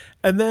that.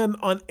 And then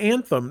on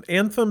Anthem,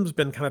 Anthem's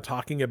been kind of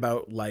talking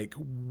about like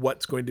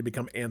what's going to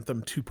become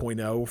Anthem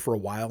 2.0 for a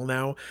while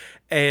now.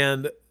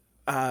 And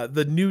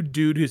the new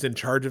dude who's in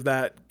charge of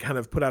that kind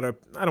of put out I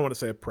don't want to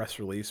say a press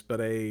release,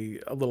 but a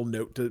little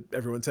note to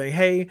everyone saying,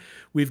 hey,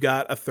 we've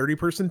got a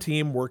 30-person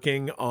team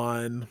working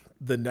on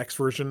the next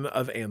version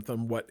of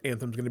Anthem, what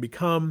Anthem's going to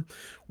become.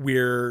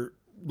 We're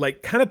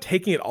like kind of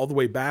taking it all the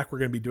way back. We're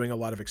going to be doing a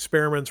lot of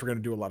experiments. We're going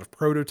to do a lot of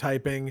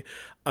prototyping.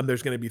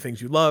 There's going to be things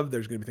you love.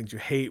 There's going to be things you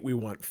hate. We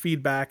want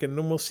feedback, and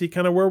then we'll see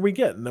kind of where we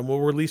get, and then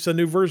we'll release a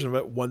new version of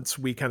it once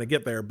we kind of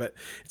get there. But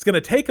it's going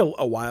to take a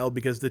while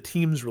because the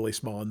team's really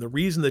small. And the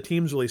reason the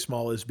team's really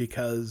small is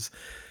because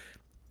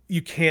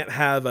you can't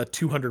have a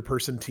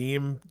 200-person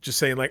team just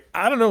saying like,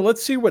 I don't know,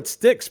 let's see what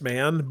sticks,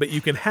 man. But you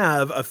can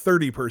have a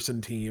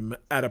 30-person team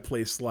at a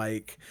place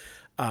like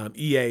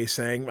EA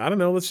saying, I don't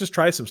know, let's just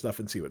try some stuff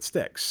and see what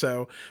sticks.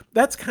 So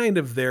that's kind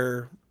of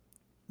their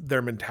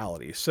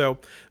mentality. So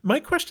my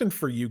question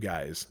for you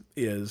guys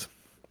is,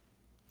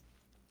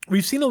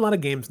 we've seen a lot of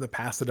games in the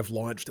past that have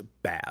launched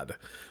bad,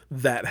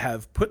 that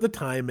have put the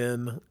time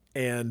in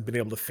and been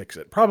able to fix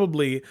it.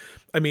 Probably,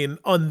 I mean,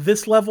 on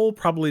this level,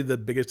 probably the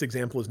biggest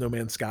example is No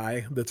Man's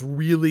Sky that's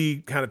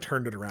really kind of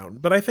turned it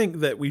around. But I think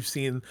that we've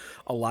seen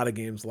a lot of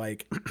games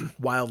like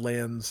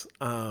Wildlands,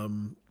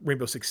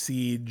 Rainbow Six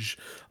Siege,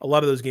 a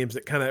lot of those games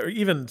that kind of, or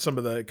even some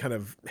of the kind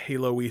of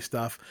Halo-y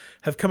stuff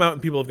have come out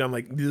and people have gone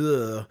like,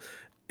 ugh.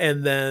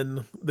 And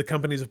then the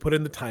companies have put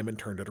in the time and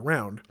turned it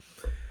around.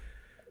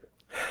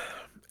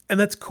 And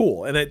that's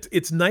cool. And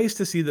it's nice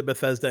to see that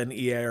Bethesda and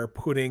EA are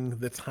putting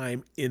the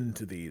time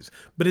into these.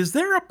 But is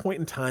there a point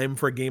in time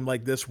for a game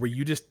like this where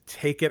you just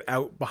take it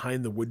out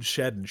behind the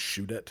woodshed and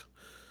shoot it?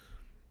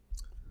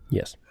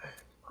 Yes.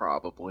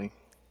 Probably.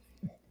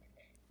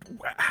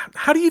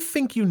 How do you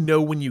think you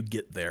know when you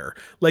get there?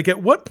 Like,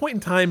 at what point in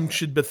time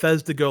should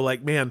Bethesda go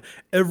like, man,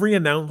 every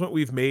announcement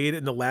we've made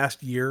in the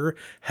last year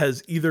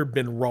has either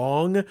been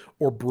wrong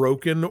or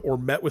broken or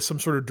met with some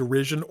sort of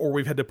derision, or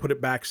we've had to put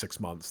it back 6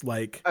 months?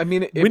 Like, I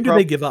mean, when do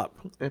they give up?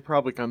 It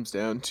probably comes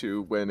down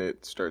to when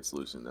it starts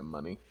losing them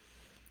money.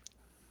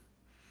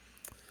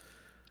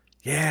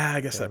 Yeah,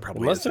 I guess that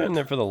probably must is have it. been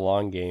there for the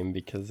long game,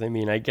 because I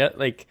mean, I get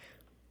like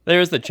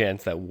there's the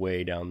chance that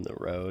way down the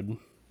road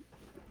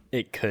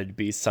it could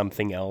be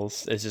something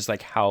else. It's just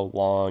like, how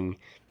long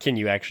can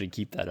you actually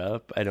keep that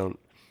up? I don't.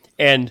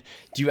 And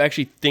do you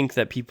actually think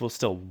that people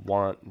still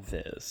want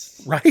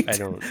this? Right. I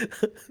don't.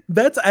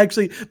 That's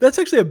actually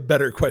a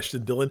better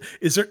question, Dylan.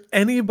 Is there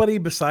anybody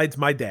besides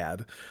my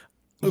dad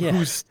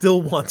who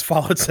still wants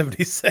Fallout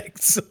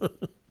 76?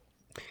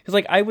 Because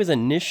like I was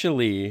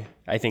initially,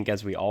 I think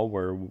as we all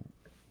were,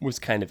 was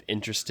kind of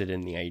interested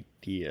in the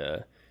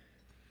idea,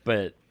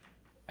 but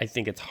I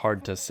think it's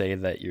hard to say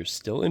that you're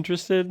still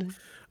interested.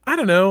 I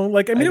don't know.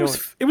 Like, I mean,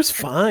 it was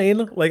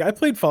fine. Like, I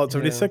played Fallout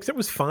 76. It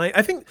was fine.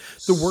 I think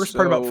the worst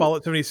part about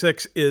Fallout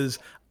 76 is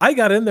I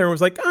got in there and was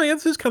like, oh yeah,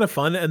 this is kind of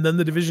fun. And then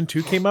the Division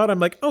 2 came out. I'm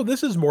like, oh,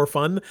 this is more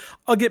fun.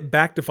 I'll get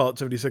back to Fallout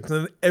 76.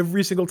 And then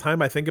every single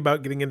time I think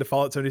about getting into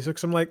Fallout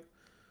 76, I'm like,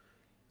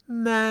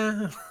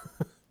 nah.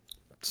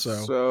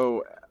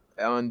 So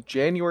on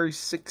January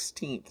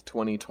 16th,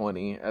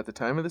 2020, at the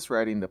time of this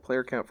writing, the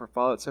player count for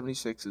Fallout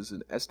 76 is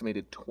an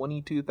estimated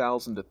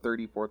 22,000 to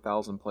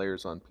 34,000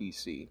 players on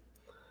PC.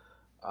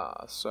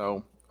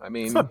 So, I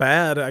mean... It's not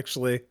bad,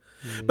 actually.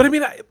 But, I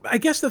mean, I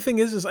guess the thing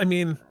is, I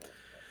mean,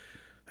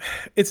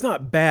 it's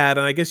not bad,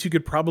 and I guess you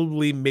could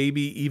probably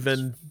maybe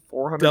even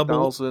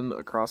 400,000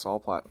 across all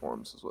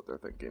platforms is what they're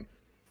thinking.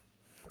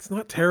 It's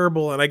not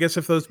terrible, and I guess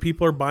if those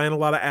people are buying a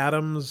lot of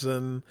atoms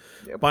and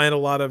buying a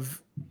lot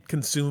of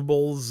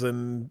consumables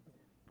and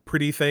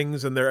pretty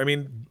things, and I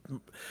mean,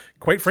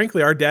 quite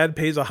frankly, our dad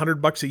pays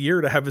 $100 a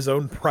year to have his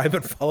own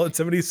private Fallout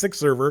 76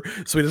 server,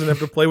 so he doesn't have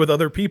to play with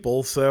other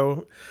people.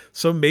 So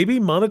maybe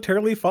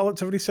monetarily, Fallout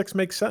 76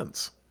 makes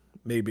sense.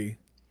 Maybe.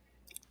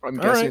 I'm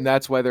guessing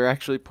that's why they're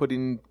actually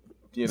putting,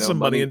 some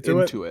money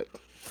into it.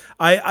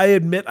 I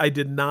admit I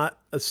did not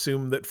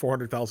assume that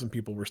 400,000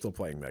 people were still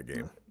playing that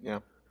game. Yeah.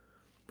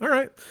 All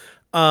right.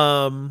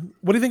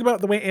 What do you think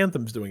about the way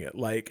Anthem's doing it?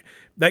 Like,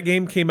 that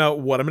game came out,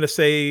 I'm going to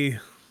say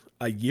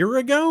a year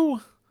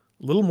ago?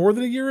 A little more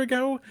than a year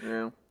ago?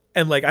 Yeah.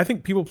 And, like, I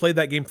think people played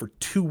that game for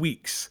 2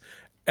 weeks,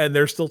 and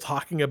they're still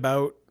talking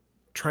about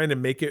trying to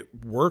make it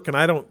work, and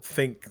I don't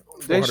think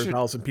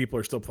 400,000 people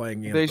are still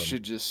playing Anthem. They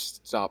should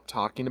just stop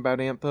talking about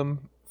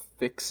Anthem,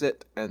 fix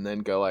it, and then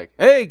go like,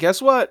 hey,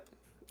 guess what?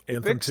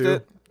 Anthem Fixed 2.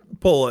 it.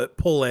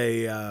 Pull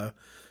a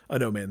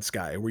No Man's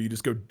Sky, where you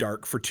just go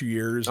dark for 2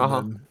 years, and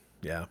then,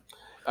 yeah.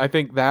 I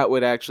think that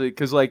would actually,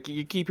 because like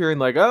you keep hearing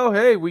like, oh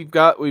hey, we've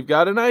got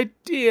an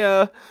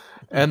idea,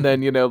 and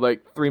then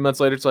like 3 months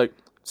later it's like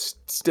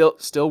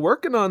still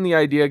working on the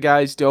idea,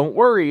 guys. Don't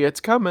worry, it's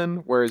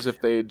coming. Whereas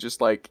if they just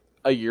like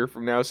a year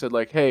from now said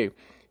like, hey,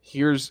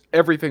 here's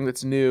everything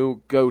that's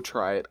new, go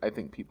try it, I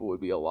think people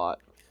would be a lot.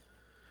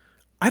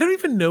 I don't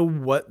even know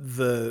what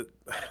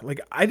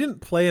I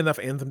didn't play enough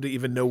Anthem to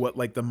even know what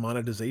like the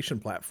monetization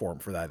platform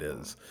for that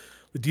is.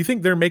 Do you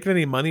think they're making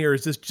any money, or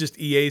is this just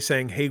EA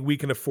saying, hey, we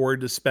can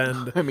afford to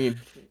spend? I mean,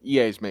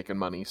 EA's making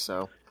money,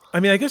 so. I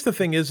mean, I guess the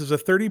thing is a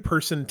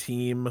 30-person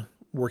team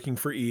working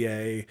for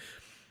EA.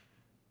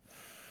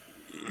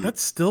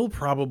 That's still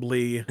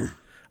probably,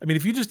 I mean,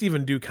 if you just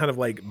even do kind of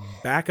like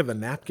back of the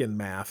napkin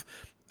math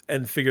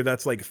and figure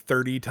that's like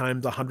 30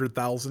 times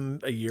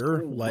 100,000 a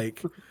year,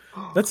 like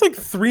that's like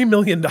 $3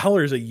 million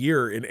a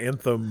year in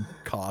Anthem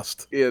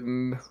cost.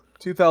 In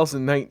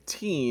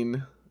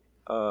 2019,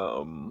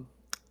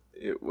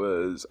 it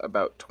was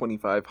about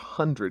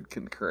 2,500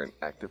 concurrent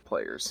active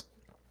players.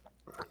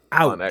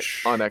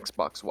 Ouch. On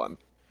Xbox One.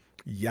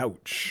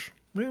 Youch.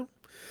 Well,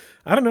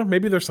 I don't know.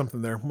 Maybe there's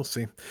something there. We'll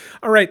see.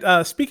 All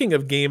right. Speaking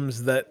of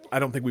games that I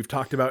don't think we've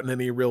talked about in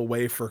any real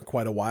way for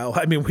quite a while.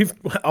 I mean,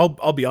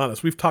 I'll be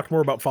honest. We've talked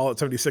more about Fallout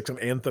 76 and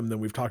Anthem than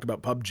we've talked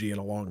about PUBG in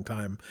a long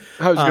time.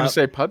 I was going to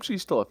say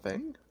PUBG's still a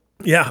thing.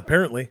 Yeah,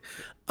 apparently.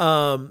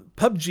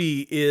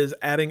 PUBG is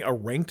adding a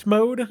ranked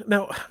mode.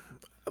 Now,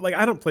 like,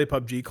 I don't play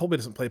PUBG. Colby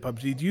doesn't play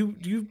PUBG. Do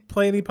you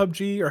play any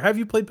PUBG, or have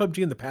you played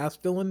PUBG in the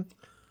past, Dylan?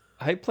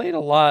 I played a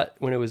lot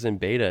when it was in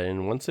beta,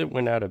 and once it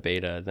went out of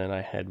beta, then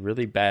I had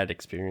really bad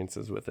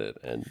experiences with it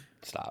and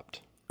stopped.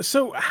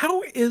 So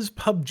how is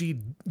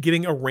PUBG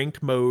getting a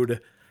ranked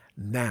mode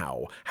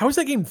now? How is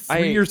that game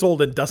 3 years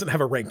old and doesn't have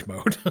a ranked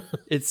mode?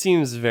 It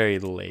seems very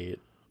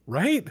late.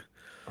 Right?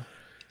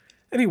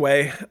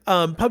 Anyway,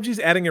 PUBG's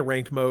adding a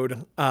ranked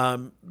mode.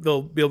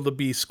 They'll be able to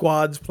be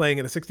squads playing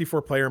in a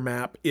 64-player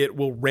map. It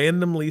will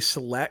randomly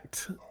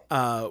select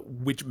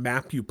which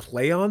map you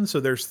play on. So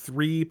there's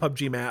 3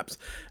 PUBG maps.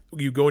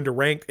 You go into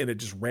ranked, and it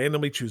just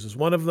randomly chooses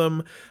one of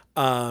them.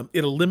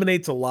 It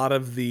eliminates a lot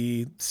of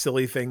the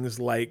silly things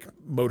like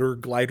motor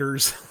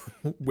gliders,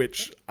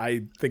 which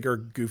I think are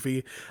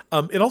goofy.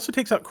 It also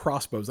takes out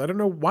crossbows. I don't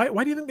know why.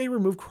 Why do you think they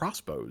remove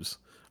crossbows?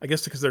 I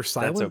guess because they're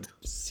silent.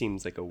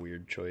 Seems like a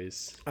weird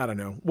choice. I don't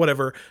know.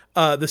 Whatever.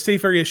 The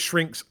safe area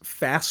shrinks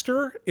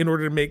faster in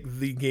order to make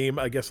the game,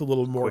 I guess, a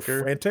little more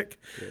quicker. Frantic.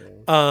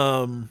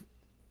 Yeah.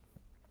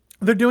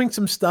 They're doing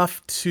some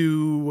stuff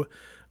to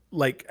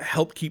like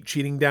help keep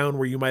cheating down,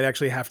 where you might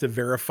actually have to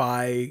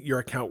verify your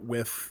account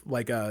with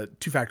like a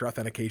 2-factor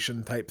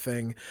authentication type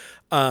thing.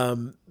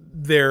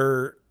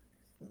 They're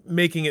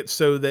making it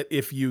so that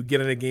if you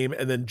get in a game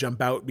and then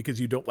jump out because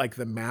you don't like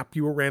the map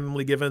you were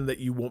randomly given, that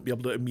you won't be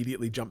able to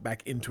immediately jump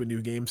back into a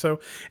new game.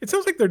 So it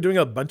sounds like they're doing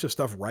a bunch of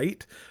stuff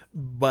right,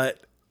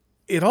 but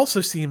it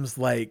also seems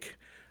like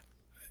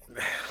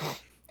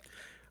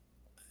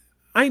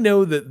I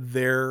know that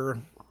there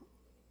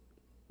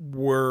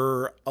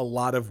were a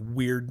lot of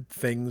weird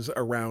things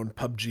around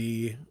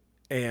PUBG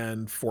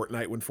and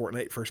Fortnite when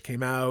Fortnite first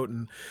came out,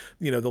 and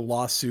the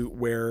lawsuit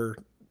where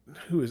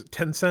who is it,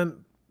 Tencent?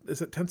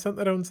 Is it Tencent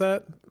that owns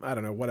that? I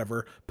don't know,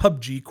 whatever.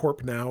 PUBG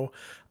Corp now,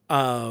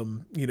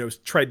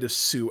 tried to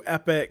sue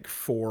Epic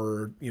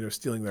for,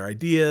 stealing their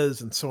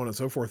ideas and so on and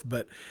so forth.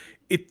 But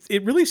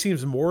it really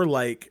seems more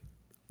like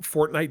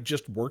Fortnite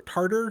just worked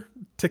harder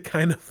to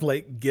kind of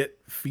like get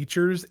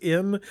features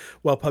in,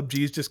 while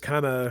PUBG's just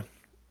kind of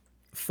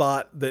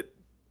thought that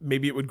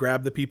maybe it would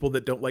grab the people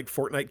that don't like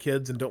Fortnite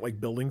kids and don't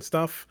like building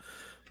stuff.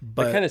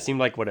 But it kind of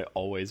seemed like what it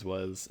always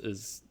was,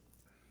 is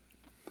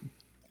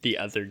the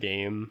other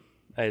game.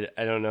 I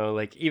don't know,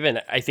 like even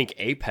I think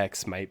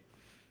Apex might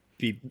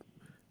be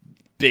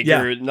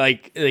bigger. Yeah.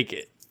 Like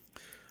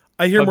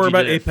I hear PUBG more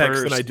about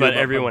Apex than I do, but about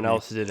everyone PUBG.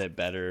 else did it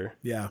better.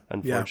 Yeah,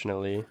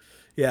 unfortunately.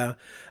 Yeah.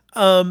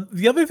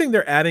 The other thing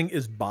they're adding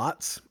is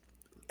bots.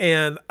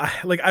 And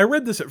I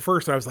read this at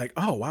first and I was like,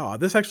 oh wow,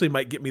 this actually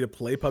might get me to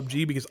play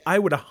PUBG, because I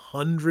would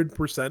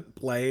 100%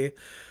 play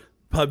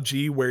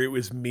PUBG where it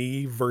was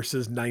me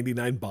versus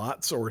 99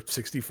 bots or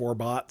 64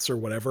 bots or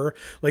whatever.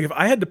 Like if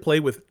I had to play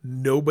with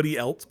nobody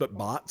else but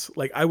bots,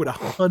 like I would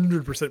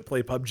 100%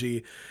 play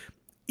PUBG,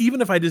 even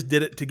if I just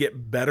did it to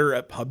get better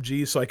at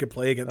PUBG so I could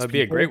play against That'd people.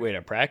 be a great way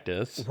to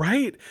practice.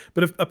 Right.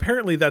 But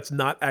apparently that's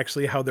not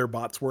actually how their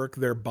bots work.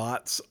 Their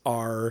bots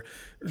are,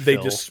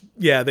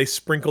 they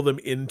sprinkle them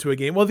into a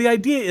game. Well, the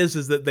idea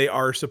is that they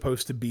are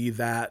supposed to be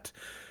that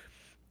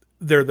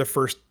they're the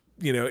first,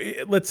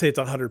 let's say it's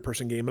a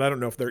 100-person game, and I don't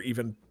know if they're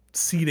even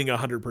seeding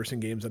 100-person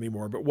games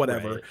anymore, but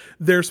whatever. Right.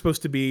 They're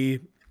supposed to be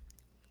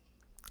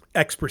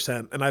X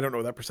percent, and I don't know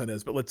what that percent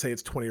is, but let's say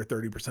it's 20 or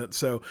 30%.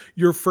 So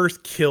your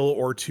first kill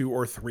or 2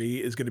 or 3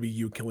 is going to be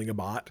you killing a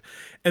bot.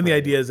 And the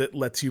idea is it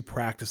lets you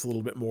practice a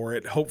little bit more.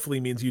 It hopefully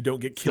means you don't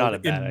get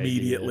killed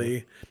immediately.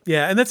 Idea.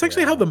 Yeah, and that's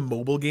actually how the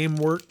mobile game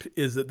worked,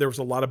 is that there was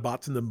a lot of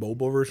bots in the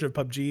mobile version of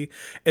PUBG,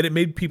 and it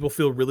made people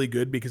feel really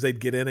good because they'd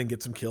get in and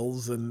get some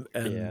kills and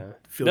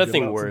feel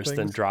nothing good about worse some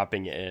than things.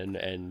 dropping in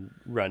and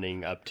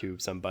running up to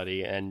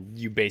somebody and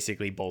you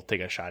basically both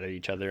take a shot at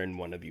each other and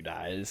one of you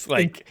dies.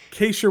 Like, in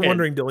case you're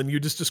wondering, Dylan, you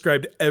just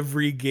described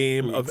every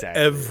game of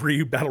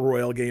every battle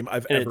royale game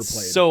I've ever played.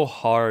 It's so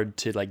hard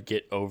to like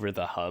get over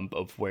the hump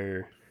of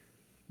where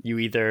you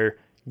either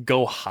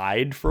go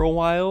hide for a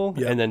while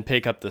Yeah. and then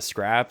pick up the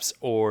scraps,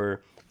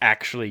 or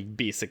actually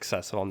be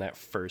successful in that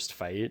first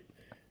fight.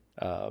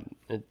 And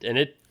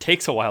it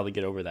takes a while to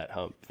get over that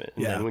hump. And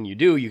Yeah. then when you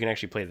do, you can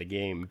actually play the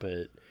game.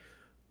 But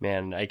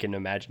man, I can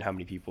imagine how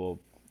many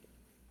people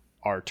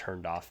are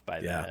turned off by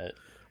Yeah. that.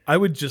 I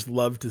would just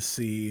love to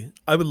see.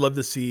 I would love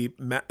to see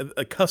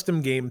a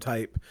custom game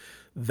type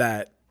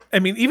that. I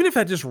mean, even if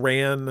that just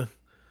ran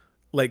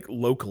like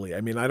locally.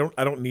 I mean, I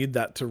don't need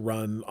that to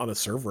run on a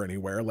server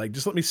anywhere. Like,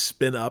 just let me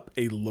spin up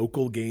a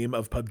local game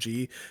of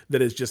PUBG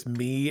that is just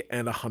me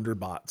and 100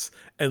 bots,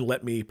 and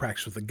let me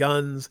practice with the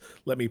guns.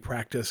 Let me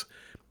practice,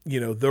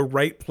 the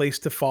right place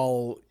to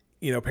fall.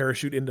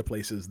 Parachute into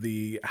places.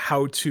 The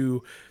how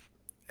to.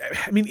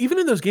 I mean, even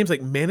in those games,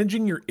 like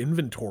managing your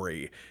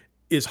inventory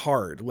is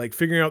hard. Like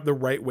figuring out the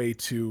right way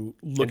to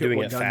look And at doing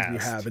what it guns you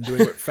fast. have and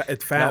doing it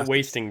it's fast. Not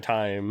wasting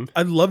time.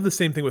 I love the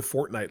same thing with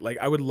Fortnite. Like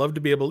I would love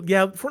to be able,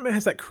 yeah, Fortnite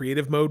has that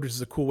creative mode, which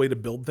is a cool way to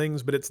build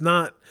things, but it's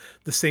not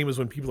the same as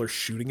when people are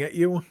shooting at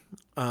you.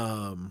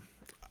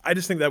 I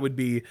just think that would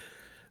be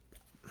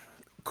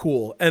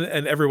cool. And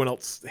everyone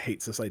else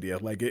hates this idea.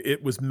 Like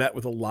it was met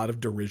with a lot of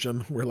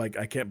derision. Where like,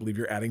 I can't believe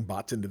you're adding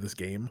bots into this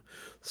game.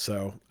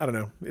 So I don't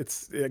know.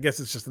 I guess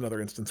it's just another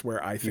instance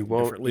where I You think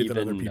won't differently than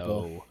other even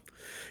people. know.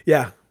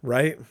 Yeah,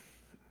 right.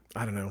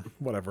 I don't know.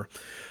 Whatever.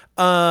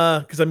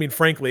 Because I mean,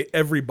 frankly,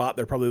 every bot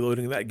they're probably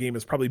loading in that game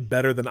is probably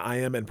better than I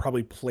am and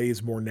probably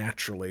plays more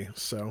naturally.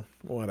 So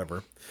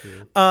whatever.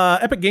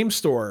 Epic Game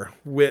Store,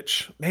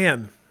 which,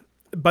 man,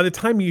 by the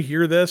time you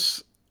hear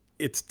this,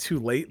 it's too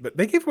late. But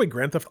they gave away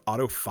Grand Theft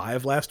Auto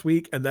 5 last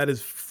week, and that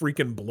is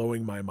freaking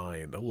blowing my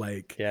mind.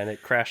 Like, Yeah, and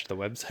it crashed the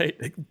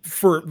website.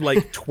 for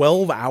like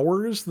 12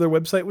 hours, their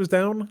website was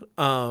down.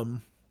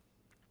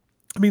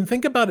 I mean,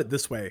 think about it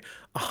this way: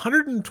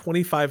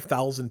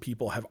 125,000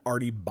 people have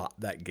already bought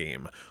that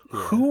game.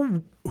 Yeah.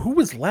 Who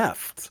was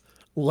left?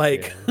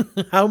 Like,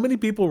 how many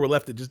people were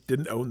left that just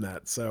didn't own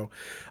that? So,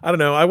 I don't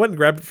know. I went and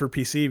grabbed it for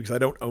PC because I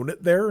don't own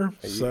it there.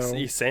 So,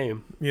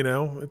 Same.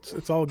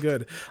 it's all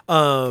good.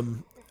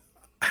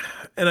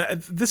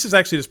 This is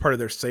actually just part of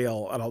their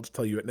sale, and I'll just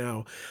tell you it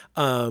now.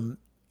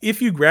 If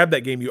you grab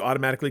that game, you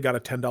automatically got a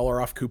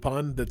 $10 off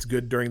coupon that's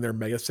good during their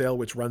mega sale,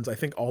 which runs, I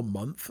think, all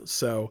month.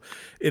 So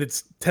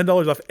it's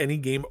 $10 off any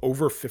game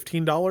over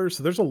 $15.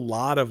 So there's a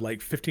lot of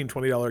like $15,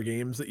 $20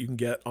 games that you can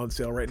get on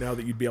sale right now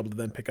that you'd be able to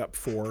then pick up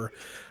for,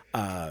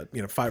 $5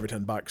 or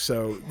 $10.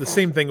 So the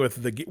same thing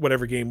with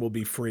whatever game will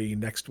be free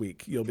next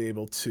week. You'll be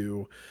able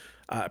to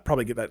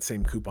probably get that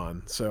same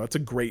coupon. So it's a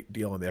great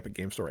deal on the Epic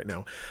Game Store right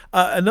now.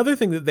 Another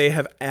thing that they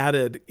have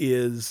added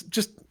is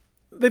just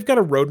they've got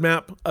a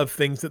roadmap of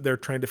things that they're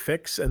trying to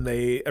fix, and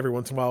they every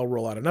once in a while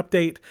roll out an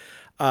update.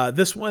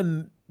 This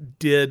one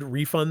did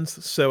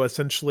refunds, so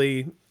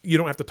essentially you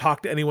don't have to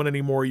talk to anyone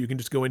anymore. You can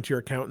just go into your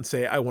account and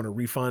say, I want a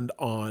refund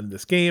on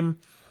this game.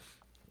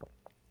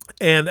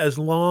 And as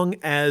long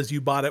as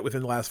you bought it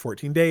within the last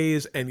 14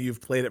 days and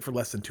you've played it for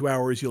less than 2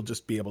 hours, you'll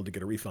just be able to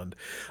get a refund.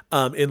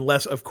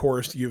 Unless, of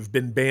course, you've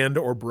been banned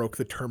or broke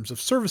the terms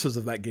of services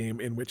of that game,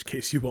 in which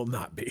case you will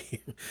not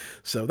be.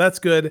 So that's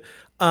good.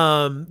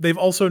 They've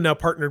also now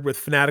partnered with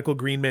Fanatical,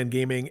 Green Man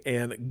Gaming,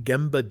 and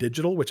Gemba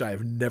Digital, which I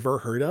have never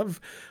heard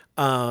of.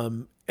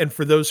 And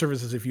for those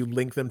services, if you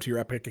link them to your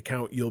Epic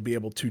account, you'll be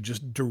able to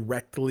just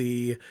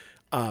directly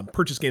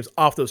purchase games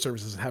off those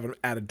services and have them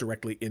added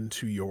directly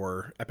into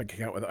your Epic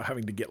account without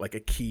having to get like a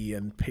key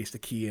and paste a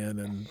key in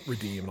and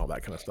redeem and all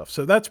that kind of stuff.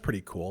 So that's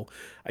pretty cool,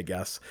 I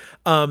guess.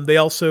 They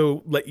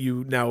also let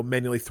you now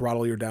manually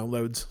throttle your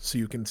downloads. So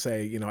you can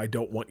say, I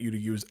don't want you to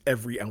use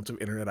every ounce of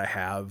internet I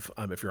have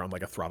if you're on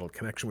like a throttled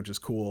connection, which is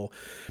cool.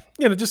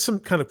 Just some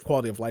kind of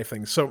quality of life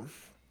things. So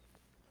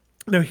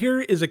now here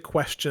is a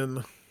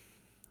question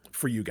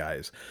for you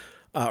guys,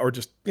 or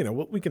just,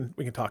 we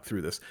can talk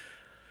through this.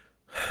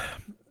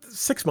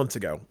 6 months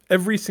ago,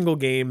 every single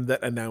game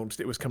that announced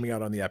it was coming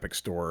out on the Epic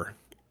Store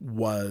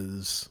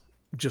was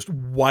just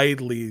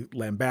widely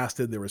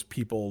lambasted. There was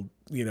people,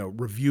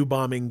 review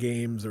bombing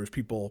games. There was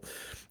people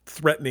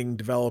threatening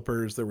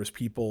developers. There was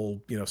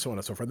people, so on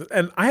and so forth.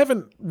 And I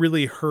haven't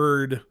really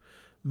heard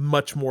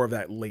much more of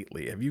that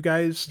lately. Have you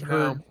guys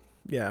heard? No.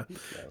 Yeah.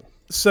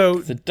 So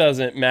It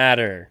doesn't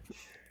matter.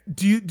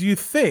 do you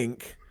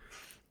think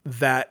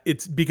that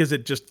it's because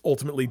it just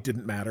ultimately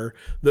didn't matter,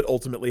 that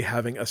ultimately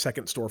having a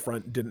second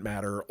storefront didn't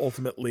matter,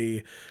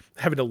 ultimately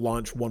having to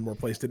launch one more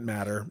place didn't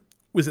matter?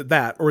 Was it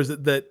that, or is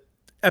it that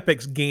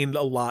Epic's gained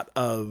a lot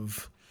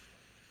of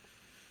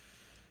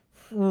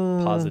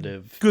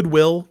Positive.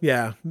 goodwill,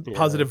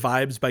 positive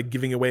vibes by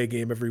giving away a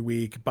game every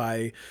week,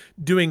 by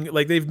doing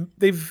like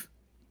they've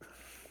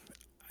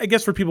I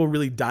guess for people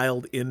really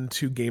dialed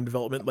into game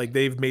development, like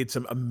they've made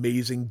some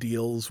amazing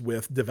deals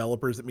with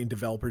developers that mean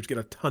developers get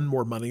a ton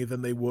more money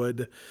than they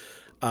would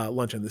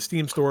launch in the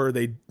Steam store.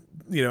 They,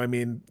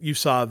 you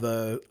saw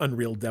the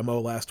Unreal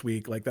demo last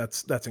week. Like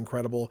that's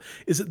incredible.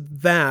 Is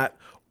it that,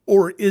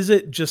 or is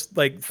it just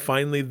like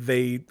finally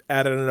they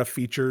added enough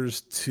features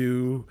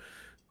to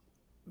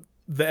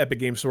the Epic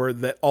Game Store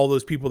that all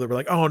those people that were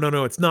like, oh,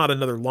 no, it's not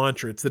another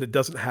launcher. It's that it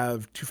doesn't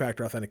have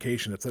two-factor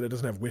authentication. It's that it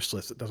doesn't have wish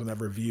lists. It doesn't have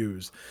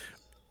reviews.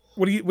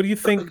 What do you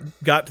think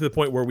got to the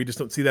point where we just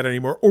don't see that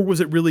anymore? Or was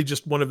it really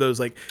just one of those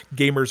like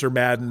gamers are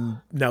mad and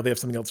now they have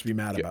something else to be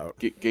mad about?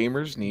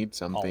 Gamers need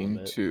something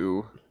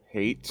to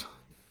hate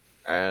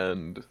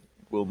and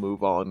will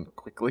move on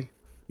quickly.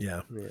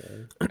 Yeah.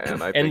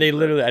 And they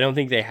literally, I don't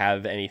think they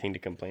have anything to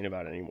complain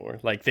about anymore.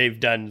 Like they've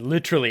done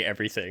literally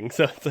everything.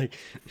 So it's like,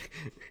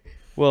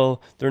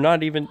 well, they're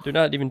not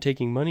even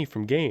taking money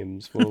from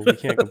games. Well, we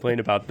can't complain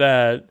about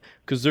that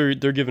because they're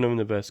giving them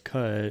the best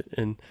cut.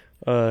 And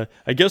I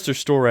guess their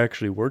store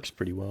actually works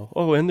pretty well.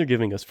 Oh, and they're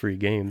giving us free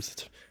games.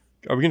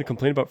 Are we going to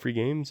complain about free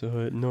games?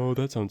 No,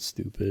 that sounds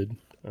stupid.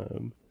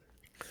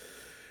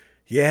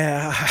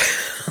 Yeah.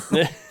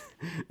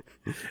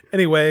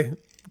 Anyway,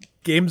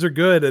 games are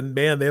good, and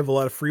man, they have a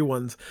lot of free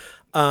ones.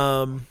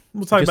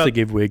 We'll talk about. They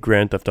gave away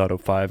Grand Theft Auto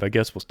 5. I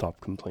guess we'll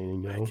stop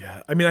complaining now.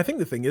 Yeah, I mean, I think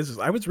the thing is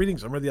I was reading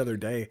somewhere the other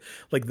day,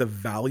 like the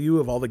value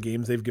of all the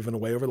games they've given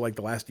away over like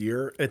the last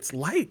year. It's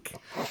like,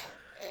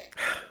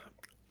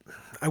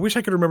 I wish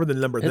I could remember the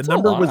number. The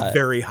number was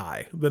very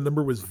high.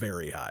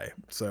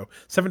 So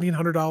 $1,700,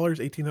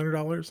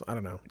 $1,800. I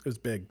don't know. It was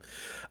big.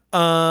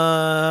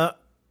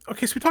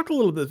 Okay, so we talked a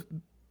little bit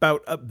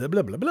about blah,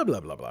 blah, blah, blah, blah,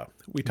 blah, blah.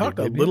 We talked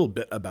a little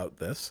bit about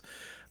this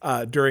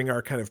during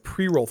our kind of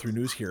pre-roll through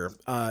news here.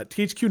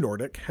 THQ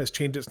Nordic has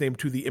changed its name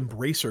to the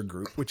Embracer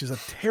Group, which is a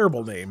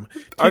terrible name.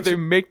 Are they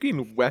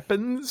making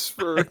weapons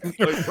for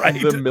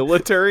the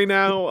military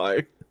now?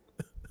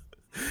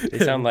 They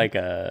sound like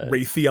a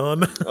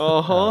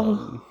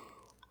Raytheon.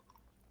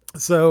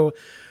 So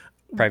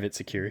private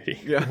security.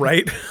 Yeah.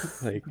 Right?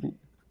 Like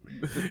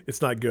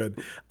it's not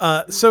good.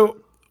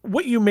 So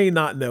what you may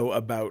not know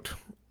about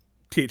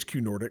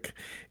THQ Nordic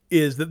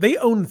is that they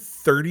own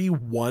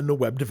 31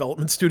 web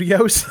development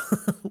studios,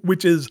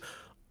 which is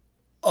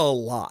a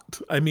lot.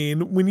 I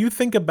mean, when you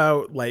think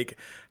about like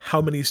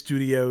how many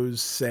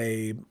studios,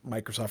 say,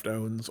 Microsoft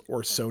owns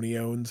or Sony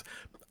owns,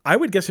 I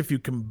would guess if you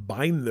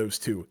combine those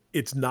two,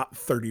 it's not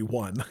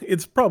 31.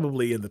 It's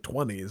probably in the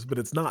 20s, but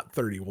it's not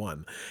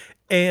 31.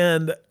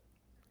 And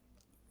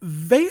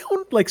they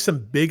own like some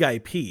big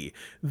IP.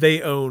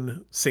 They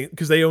own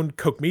because they own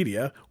Koch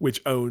Media,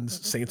 which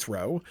owns Saints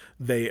Row.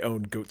 They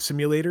own Goat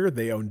Simulator.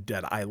 They own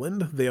Dead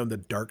Island. They own the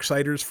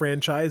Darksiders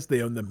franchise.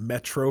 They own the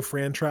Metro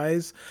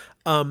franchise.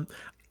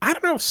 I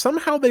don't know.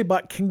 Somehow they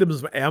bought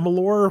Kingdoms of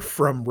Amalur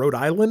from Rhode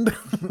Island,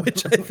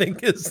 which I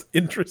think is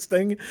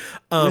interesting.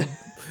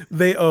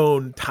 They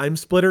own Time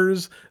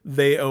Splitters.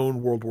 They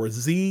own World War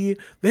Z.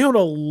 They own a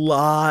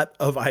lot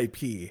of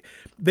IP.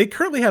 They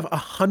currently have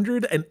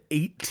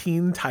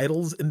 118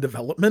 titles in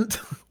development,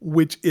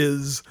 which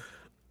is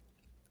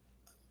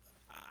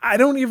I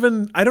don't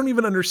even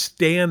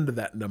understand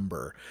that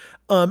number.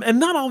 And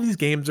not all these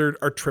games are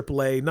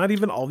AAA. Not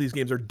even all these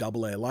games are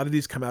AA. A lot of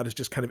these come out as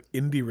just kind of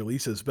indie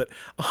releases. But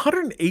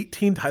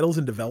 118 titles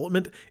in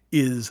development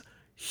is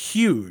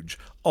huge.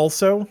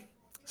 Also,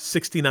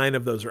 69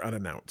 of those are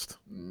unannounced.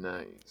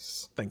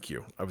 Nice. Thank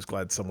you. I was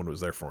glad someone was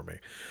there for me.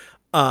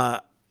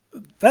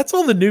 That's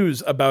all the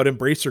news about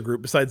Embracer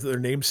Group, besides that their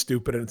name's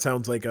stupid and it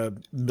sounds like a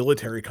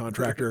military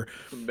contractor.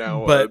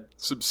 Now a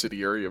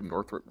subsidiary of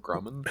Northrop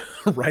Grumman.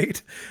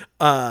 Right?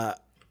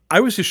 I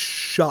was just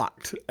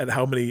shocked at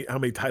how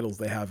many titles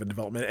they have in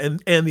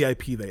development and the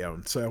IP they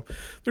own. So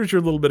there's your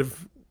little bit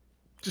of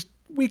just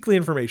weekly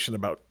information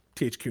about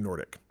THQ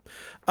Nordic.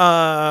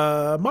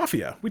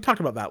 Mafia. We talked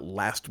about that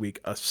last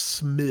week a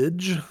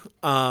smidge.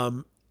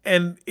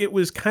 And it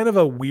was kind of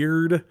a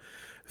weird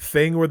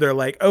thing where they're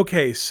like,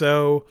 okay,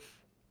 so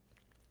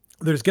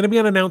there's going to be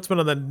an announcement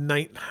on the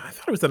 9th. I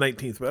thought it was the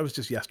 19th, but that was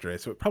just yesterday.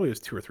 So it probably was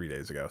 2 or 3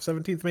 days ago.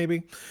 17th,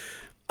 maybe.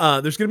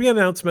 There's going to be an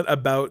announcement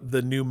about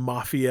the new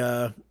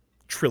Mafia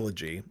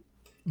trilogy,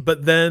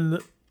 but then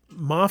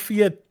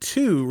Mafia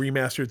 2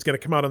 Remastered is going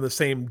to come out on the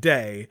same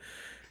day.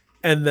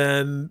 And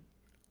then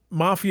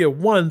Mafia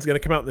 1 is going to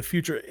come out in the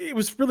future. It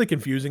was really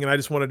confusing. And I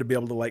just wanted to be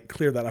able to like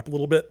clear that up a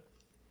little bit.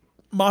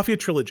 Mafia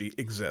trilogy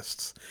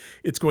exists.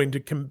 It's going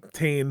to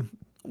contain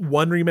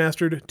 1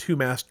 remastered, 2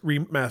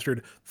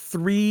 remastered,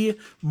 3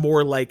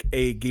 more like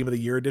a Game of the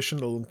Year edition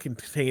that will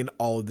contain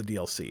all of the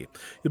DLC.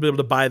 You'll be able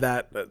to buy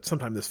that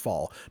sometime this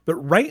fall. But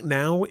right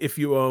now, if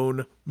you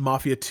own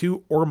Mafia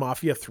 2 or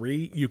Mafia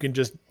 3, you can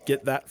just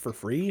get that for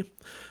free.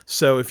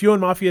 So if you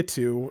own Mafia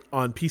 2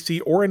 on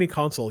PC or any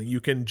console,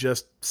 you can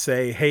just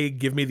say, hey,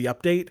 give me the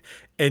update,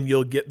 and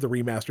you'll get the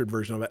remastered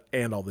version of it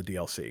and all the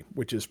DLC,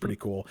 which is pretty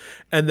cool.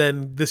 And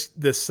then this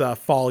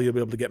fall, you'll be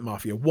able to get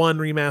Mafia 1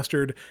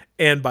 remastered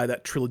and buy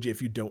that trilogy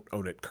if you don't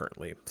own it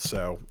currently.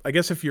 So I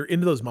guess if you're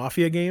into those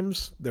Mafia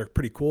games, they're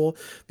pretty cool.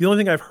 The only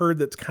thing I've heard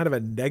that's kind of a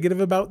negative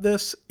about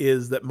this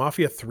is that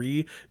Mafia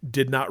 3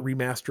 did not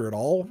remaster at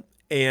all.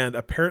 And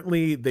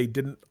apparently they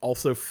didn't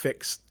also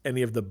fix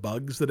any of the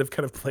bugs that have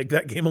kind of plagued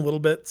that game a little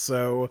bit.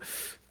 So,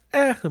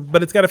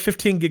 but it's got a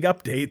 15 gig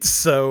update.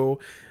 So,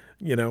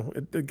 you know,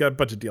 it got a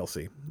bunch of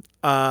DLC.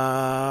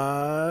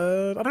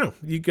 I don't know.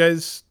 You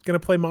guys going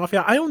to play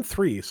Mafia? I own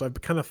 3, so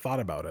I've kind of thought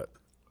about it.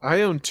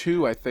 I own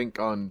two, I think,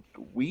 on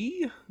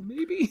Wii,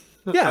 maybe?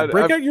 Yeah,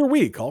 break out your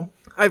Wii, Cole.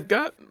 I've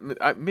got,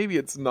 maybe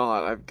it's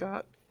not. I've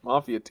got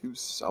Mafia 2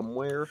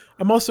 somewhere.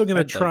 I'm also going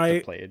to I'd try.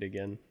 like to play it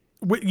again.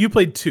 You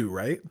played 2,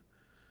 right?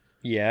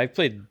 Yeah, I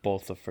played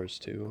both the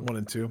first two. 1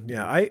 and 2.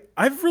 Yeah,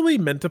 I've really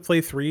meant to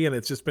play 3, and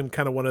it's just been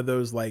kind of one of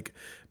those like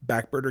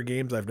backburner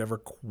games I've never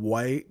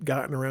quite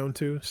gotten around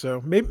to.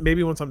 So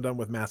maybe once I'm done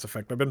with Mass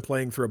Effect, I've been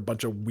playing through a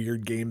bunch of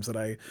weird games that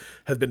I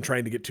have been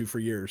trying to get to for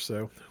years.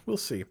 So we'll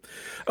see.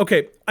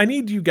 Okay, I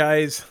need you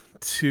guys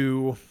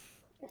to,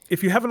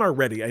 if you haven't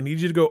already, I need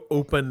you to go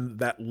open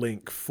that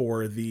link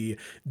for the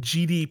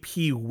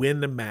GDP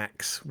Win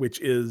Max,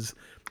 which is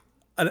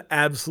an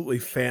absolutely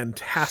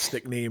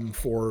fantastic name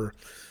for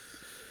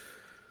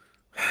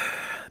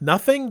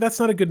nothing. That's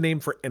not a good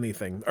name for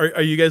anything.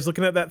 Are you guys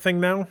looking at that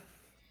thing now?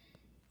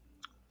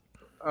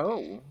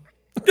 Oh.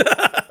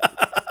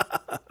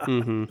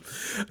 Mm-hmm.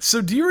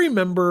 So do you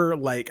remember,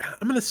 like,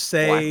 I'm going to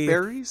say...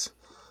 Blackberries?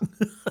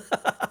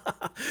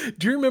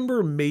 Do you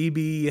remember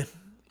maybe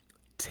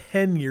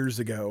 10 years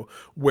ago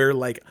where,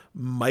 like,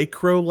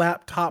 micro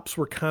laptops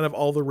were kind of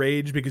all the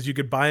rage because you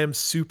could buy them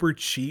super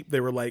cheap?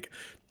 They were, like,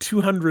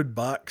 $200,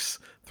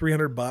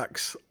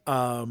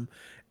 $300.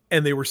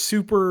 And they were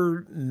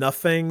super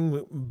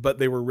nothing, but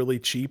they were really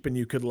cheap, and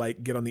you could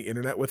like get on the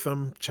internet with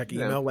them, check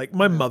email. Yeah. Like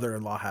my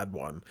mother-in-law had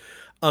one.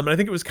 And I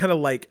think it was kind of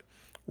like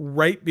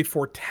right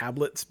before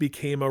tablets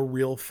became a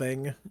real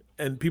thing,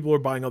 and people were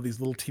buying all these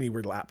little teeny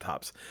weird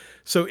laptops.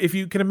 So if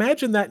you can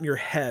imagine that in your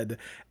head,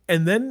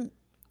 and then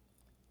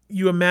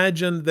you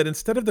imagine that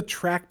instead of the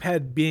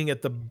trackpad being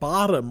at the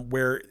bottom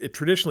where it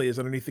traditionally is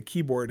underneath the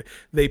keyboard,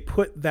 they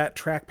put that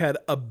trackpad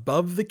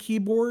above the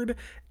keyboard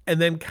and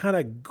then kind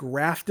of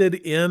grafted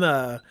in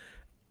a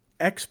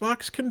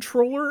Xbox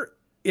controller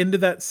into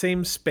that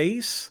same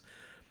space.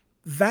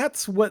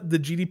 That's what the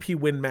GDP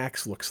Win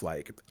Max looks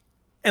like.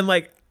 And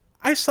like,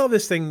 I saw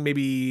this thing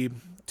maybe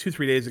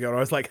 2-3 days ago, and I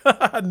was like,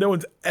 no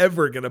one's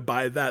ever going to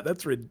buy that.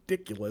 That's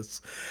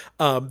ridiculous.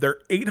 They're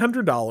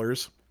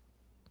 $800.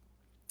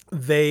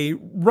 They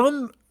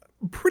run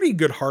pretty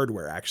good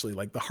hardware, actually.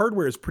 Like the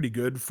hardware is pretty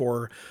good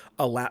for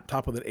a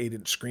laptop with an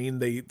 8-inch screen.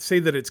 They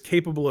say that it's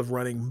capable of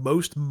running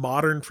most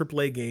modern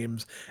AAA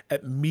games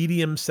at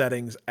medium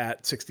settings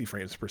at 60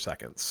 frames per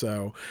second.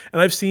 So,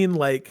 and I've seen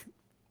like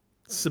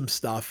some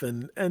stuff,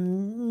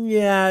 and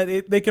yeah,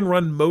 they can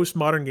run most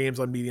modern games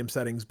on medium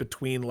settings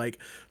between like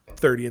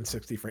 30 and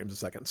 60 frames a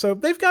second. So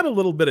they've got a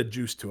little bit of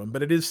juice to them,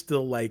 but it is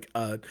still like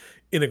a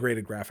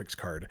integrated graphics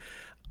card.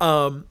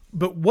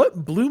 But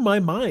what blew my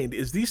mind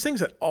is these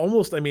things that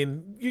almost, I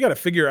mean, you got to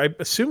figure, I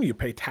assume you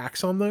pay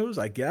tax on those,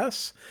 I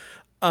guess.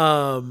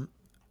 They're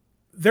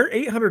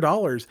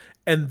 $800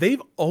 and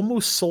they've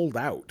almost sold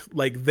out.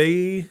 Like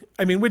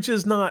which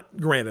is not,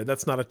 granted,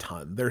 that's not a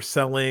ton. They're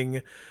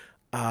selling,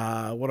 what do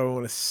I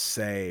want to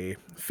say?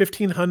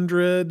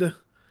 1,500,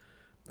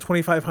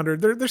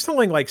 2,500. They're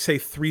selling like, say,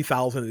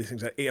 3,000 of these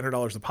things at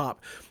 $800 a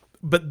pop.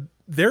 But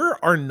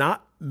there are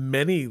not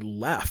many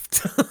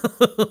left.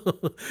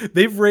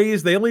 They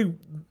only,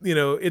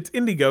 it's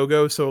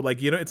Indiegogo. So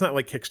like, it's not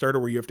like Kickstarter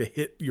where you have to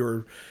hit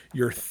your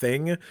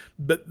thing,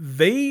 but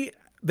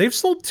they've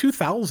sold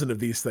 2,000 of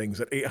these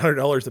things at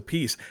 $800 a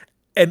piece.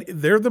 And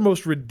they're the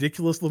most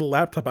ridiculous little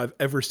laptop I've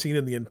ever seen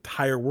in the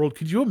entire world.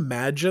 Could you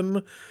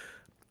imagine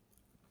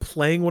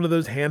playing one of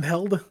those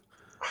handheld?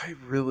 I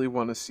really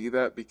want to see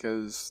that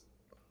because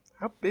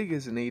how big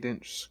is an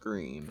 8-inch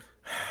screen?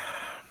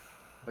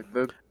 Like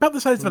about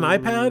the size of an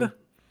iPad.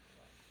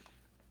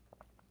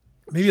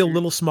 Maybe a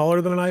little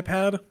smaller than an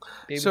iPad.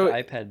 Maybe the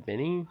iPad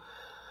Mini.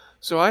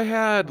 So I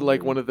had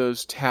like one of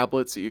those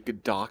tablets that you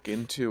could dock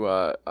into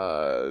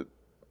a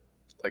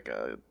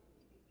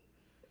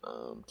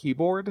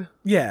keyboard.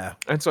 Yeah.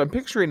 And so I'm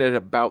picturing it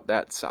about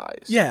that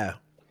size. Yeah.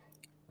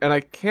 And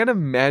I can't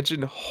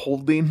imagine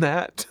holding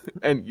that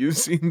and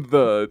using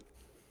the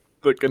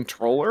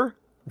controller.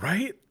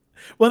 Right?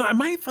 Well,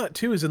 my thought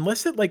too is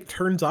unless it like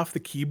turns off the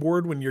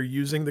keyboard when you're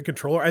using the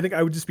controller, I think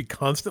I would just be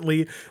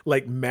constantly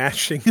like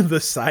mashing the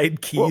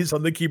side keys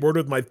on the keyboard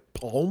with my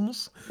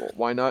palms. Well,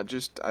 why not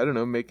just, I don't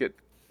know, make it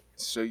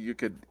so you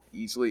could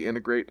easily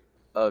integrate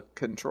a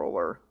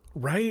controller?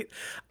 Right?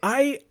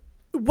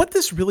 What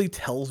this really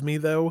tells me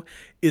though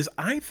is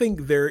I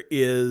think there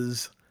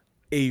is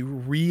a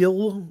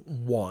real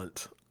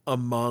want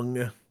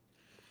among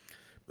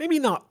maybe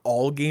not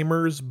all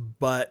gamers,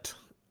 but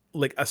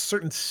like a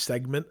certain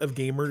segment of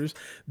gamers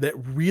that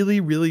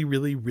really, really,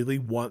 really, really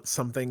want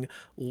something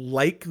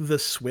like the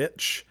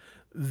Switch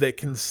that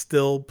can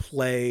still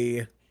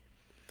play,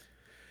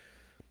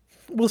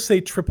 we'll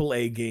say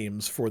AAA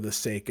games for the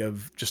sake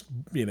of just,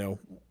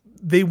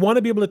 they want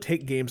to be able to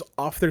take games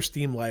off their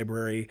Steam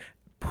library,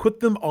 put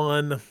them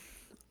on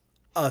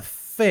a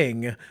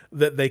thing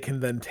that they can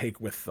then take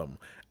with them.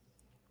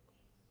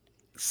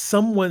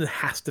 Someone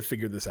has to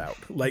figure this out.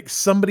 Like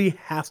somebody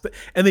has to,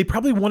 and they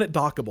probably want it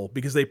dockable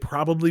because they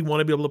probably want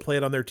to be able to play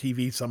it on their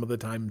TV some of the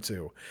time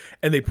too.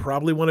 And they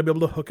probably want to be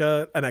able to hook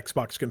an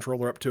Xbox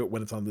controller up to it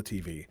when it's on the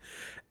TV.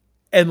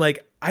 And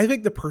like, I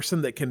think the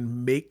person that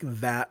can make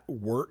that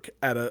work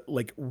at a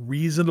like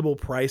reasonable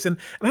price, and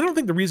I don't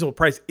think the reasonable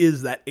price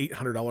is that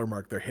 $800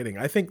 mark they're hitting.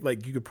 I think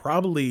like you could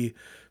probably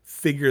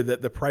figure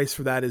that the price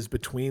for that is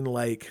between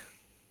like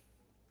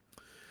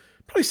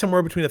probably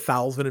somewhere between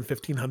 $1,000 and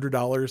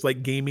 $1,500,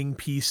 like gaming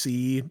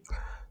PC.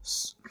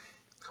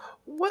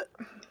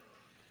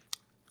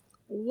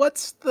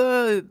 What's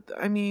the?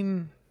 I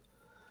mean,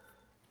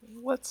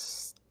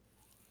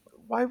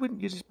 why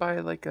wouldn't you just buy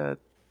like a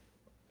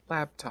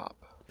laptop?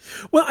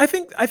 Well, I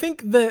think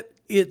that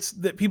it's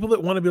that people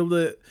that want to be able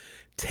to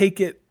take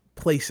it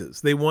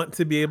places. They want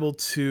to be able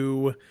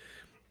to.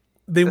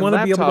 They And want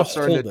to be able to laptops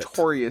are hold it.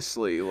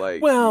 notoriously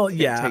like Well, you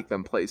can't yeah. take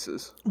them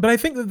places. But I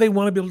think that they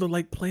want to be able to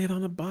like play it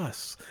on a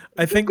bus.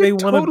 I think You they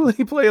could want to.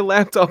 totally play a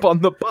laptop on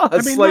the bus.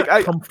 I mean, like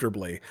not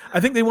comfortably. I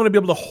think they want to be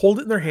able to hold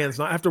it in their hands,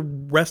 not have to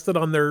rest it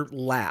on their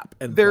lap.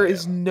 And there play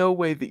is it. no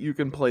way that you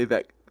can play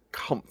that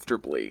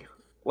comfortably.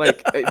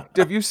 Like,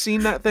 have you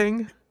seen that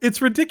thing?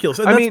 It's ridiculous.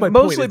 And I that's mean, my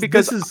mostly point.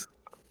 because this is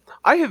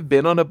I have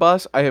been on a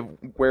bus. I have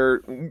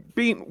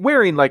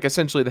wearing like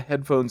essentially the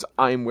headphones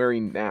I'm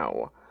wearing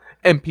now,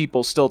 and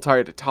people still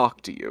try to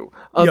talk to you.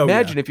 yeah.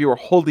 Imagine if you were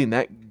holding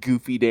that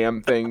goofy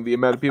damn thing. The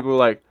amount of people who are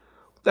like,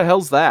 "What the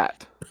hell's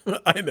that?"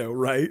 I know,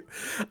 right?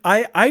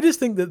 I just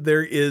think that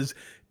there is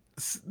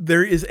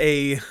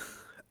a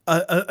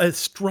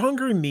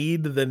stronger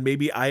need than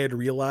maybe I had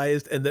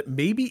realized, and that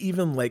maybe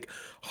even like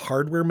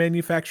hardware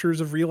manufacturers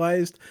have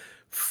realized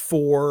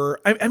for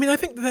I mean, I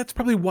think that's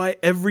probably why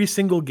every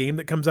single game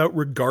that comes out,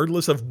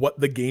 regardless of what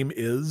the game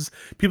is,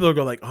 people are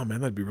going like, oh man,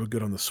 that'd be real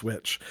good on the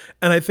Switch.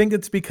 And I think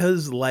it's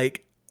because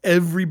like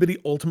everybody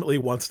ultimately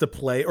wants to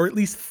play, or at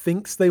least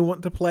thinks they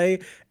want to play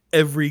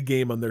every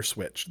game on their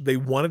Switch. They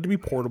want it to be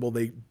portable.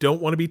 They don't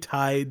want to be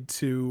tied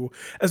to,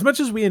 as much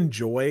as we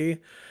enjoy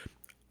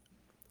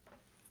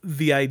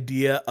the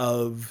idea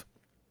of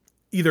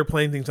either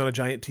playing things on a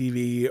giant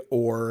TV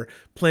or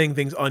playing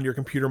things on your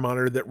computer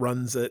monitor that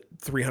runs at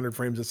 300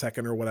 frames a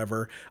second or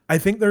whatever. I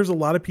think there's a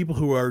lot of people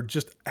who are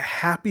just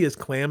happy as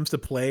clams to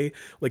play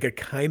like a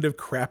kind of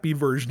crappy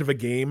version of a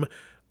game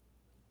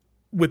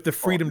with the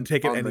freedom to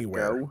take it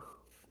anywhere. Go.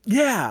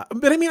 Yeah.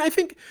 But I mean, I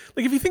think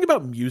like if you think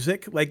about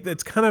music, like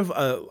it's kind of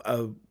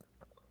a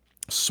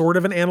sort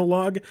of an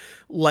analog,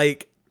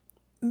 like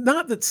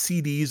not that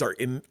CDs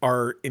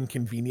are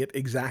inconvenient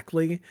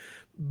exactly,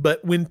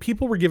 but when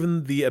people were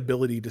given the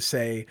ability to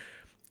say,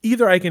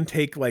 either I can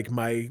take like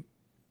my,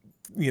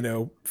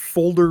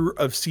 folder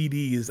of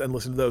CDs and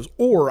listen to those,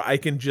 or I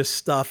can just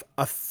stuff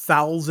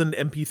 1,000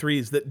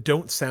 MP3s that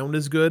don't sound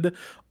as good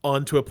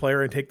onto a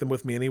player and take them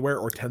with me anywhere,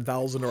 or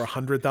 10,000 or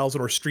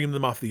 100,000, or stream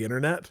them off the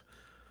internet.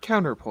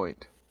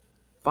 Counterpoint,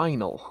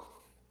 vinyl.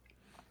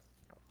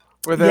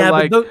 Where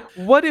they're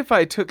what if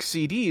I took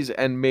CDs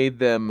and made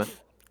them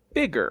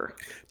bigger?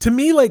 To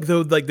me, like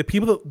though, like the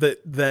people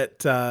that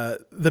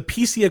the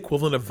PC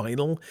equivalent of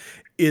vinyl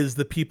is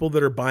the people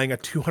that are buying a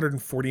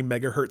 240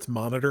 megahertz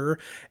monitor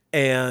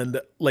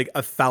and like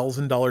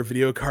 $1,000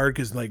 video card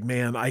because like,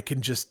 man, I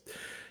can just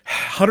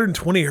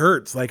 120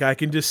 hertz, like I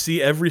can just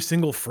see every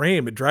single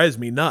frame. It drives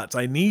me nuts.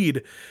 I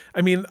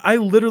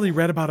literally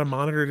read about a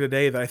monitor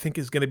today that I think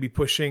is going to be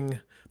pushing.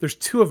 There's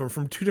two of them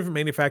from two different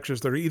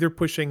manufacturers that are either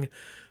pushing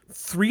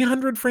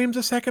 300 frames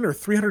a second or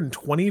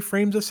 320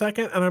 frames a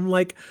second. And I'm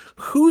like,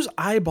 whose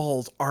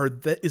eyeballs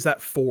is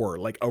that for?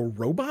 Like a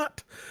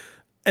robot?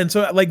 And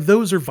so like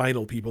those are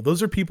vinyl people.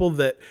 Those are people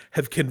that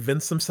have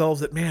convinced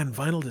themselves that, man,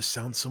 vinyl just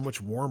sounds so much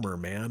warmer,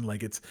 man.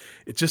 Like it's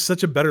just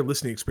such a better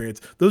listening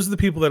experience. Those are the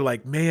people that are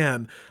like,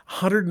 man,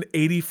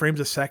 180 frames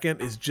a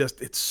second is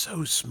just, it's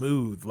so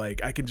smooth.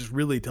 Like I can just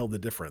really tell the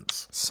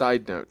difference.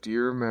 Side note, do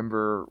you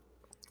remember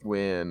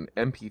when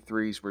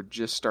MP3s were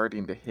just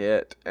starting to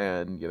hit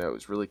and, it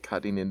was really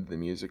cutting into the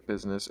music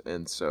business?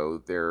 And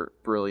so their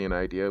brilliant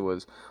idea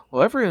was,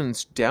 well,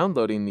 everyone's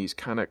downloading these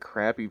kind of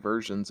crappy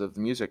versions of the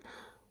music.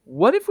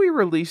 What if we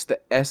release the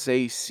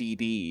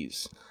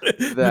SACDs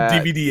that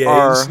the DVDAs,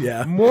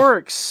 are more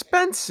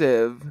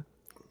expensive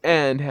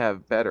and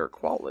have better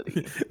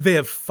quality? They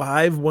have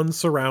 5.1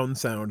 surround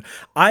sound.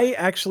 I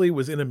actually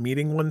was in a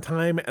meeting one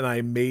time and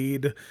I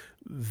made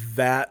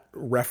that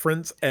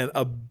reference and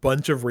a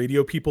bunch of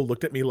radio people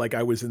looked at me like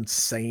I was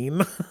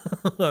insane.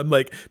 I'm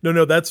like,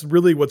 no, that's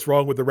really what's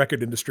wrong with the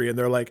record industry. And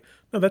they're like,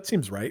 no, that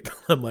seems right.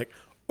 I'm like,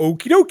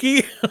 okie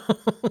dokie.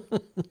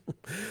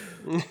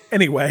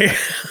 Anyway.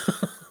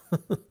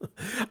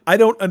 I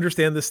don't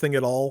understand this thing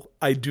at all.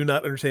 I do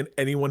not understand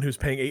anyone who's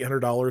paying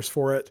 $800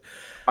 for it.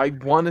 I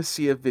want to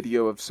see a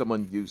video of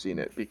someone using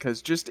it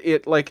because just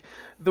it, like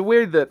the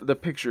way that the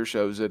picture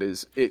shows it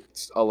is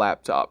it's a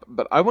laptop,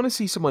 but I want to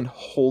see someone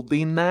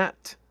holding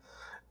that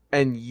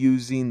and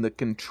using the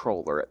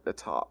controller at the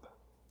top.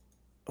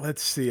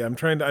 Let's see.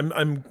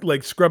 I'm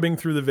like scrubbing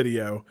through the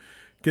video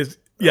because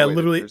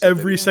literally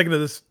every second of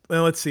this.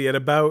 Well, let's see. At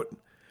about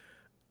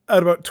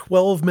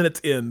 12 minutes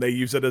in, they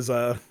use it as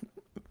a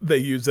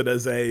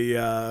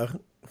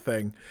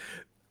thing.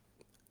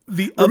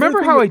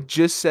 Remember how I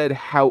just said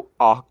how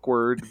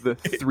awkward the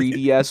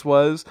 3DS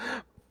was?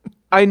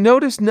 I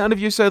noticed none of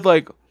you said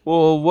like,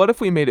 Well, what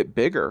if we made it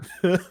bigger?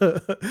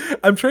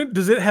 I'm trying.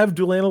 Does it have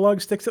dual analog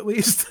sticks at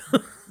least?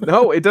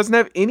 No, it doesn't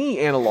have any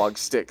analog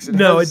sticks.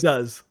 No, has, it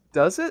does.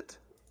 Does it?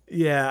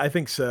 Yeah, I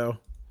think so.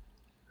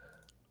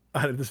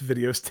 This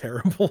video is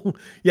terrible.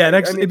 Yeah,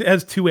 it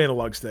has 2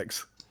 analog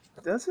sticks.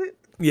 Does it?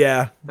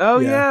 Yeah. Oh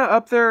yeah,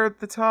 up there at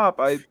the top.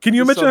 Can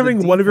you just imagine saw the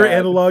having one of your D-pad.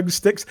 analog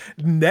sticks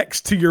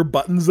next to your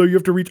buttons, though you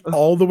have to reach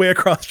all the way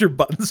across your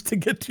buttons to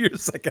get to your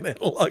second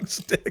analog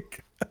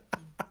stick?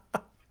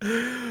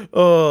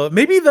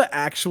 Maybe the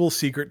actual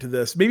secret to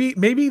this,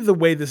 maybe the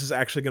way this is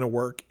actually going to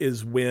work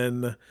is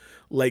when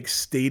like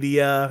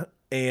Stadia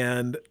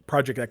and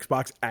Project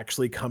Xbox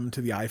actually come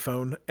to the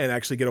iPhone and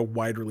actually get a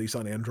wide release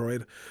on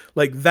Android.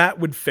 Like that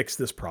would fix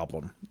this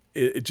problem.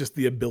 It just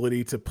the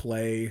ability to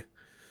play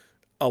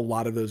a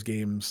lot of those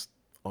games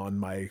on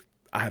my,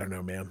 I don't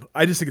know, man.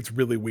 I just think it's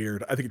really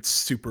weird. I think it's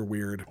super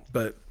weird,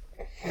 but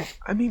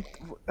I mean,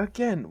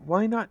 again,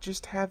 why not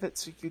just have it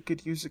so you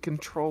could use a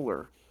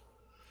controller?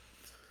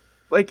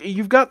 Like,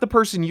 you've got the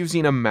person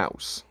using a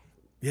mouse.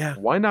 yeah.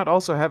 Why not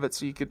also have it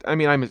so you could? I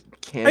mean,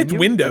 can It's you?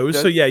 Windows,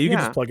 so yeah, you can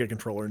yeah. just plug a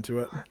controller into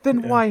it. Then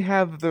yeah. why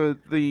have the?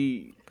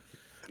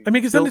 I mean,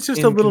 because then it's just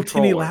a built-in little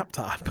teeny controller?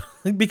 laptop.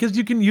 Because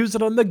you can use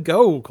it on the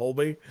go,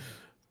 Colby.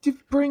 You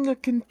bring a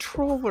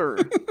controller.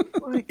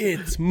 Like,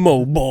 It's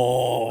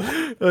mobile.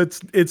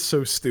 It's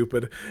so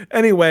stupid.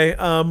 Anyway,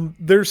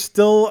 there's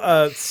still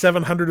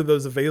 700 of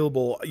those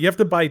available. You have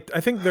to buy.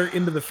 I think they're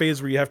into the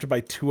phase where you have to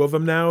buy 2 of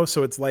them now.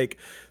 So it's like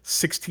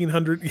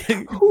 1,600.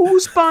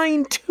 who's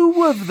buying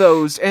 2 of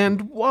those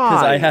and why?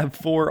 Because I have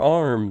 4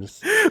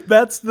 arms.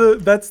 that's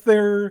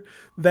their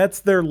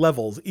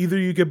levels. Either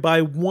you could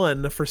buy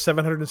 1 for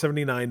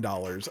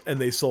 $779, and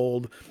they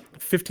sold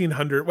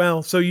 1,500.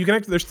 Well, so you can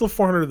actually, there's still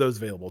 400 of those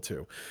available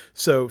too.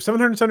 So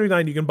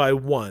 $779, you can buy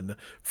 1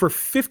 for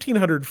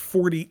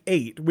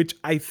 $1,548, which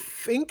I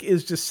think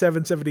is just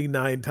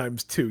 $779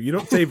 times 2. You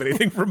don't save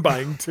anything from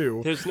buying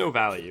 2. There's no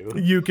value.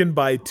 You can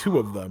buy 2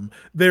 of them.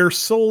 They're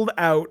sold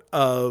out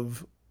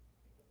of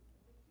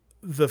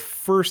the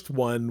first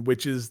one,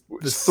 which is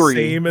the 3.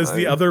 same as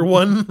the other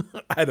one.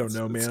 I don't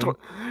know, man.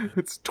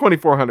 It's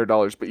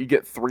 $2,400, but you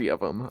get 3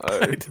 of them.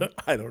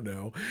 I don't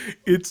know.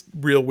 It's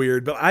real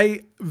weird, but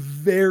I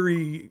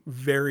very,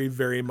 very,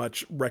 very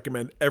much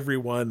recommend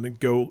everyone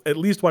go at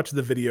least watch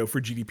the video for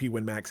GDP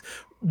WinMax.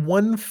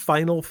 One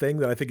final thing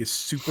that I think is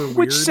super weird.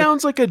 Which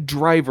sounds like a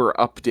driver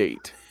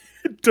update.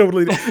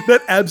 Totally.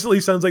 That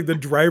absolutely sounds like the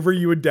driver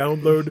you would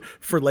download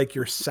for like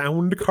your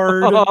sound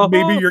card,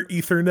 maybe your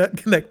Ethernet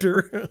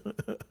connector.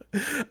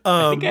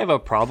 I think I have a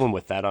problem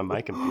with that on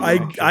my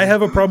computer. I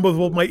have a problem with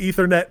both my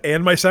Ethernet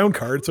and my sound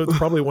card, so it's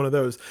probably one of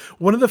those.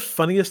 One of the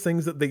funniest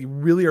things that they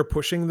really are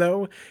pushing,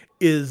 though,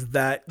 is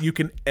that you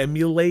can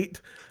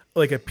emulate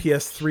like a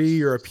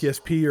PS3 or a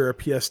PSP or a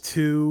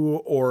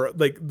PS2, or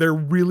like they're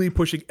really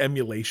pushing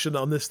emulation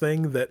on this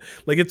thing that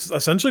like it's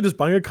essentially just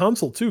buying a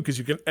console too, because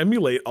you can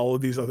emulate all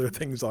of these other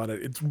things on it.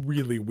 It's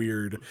really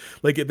weird.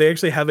 Like they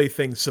actually have a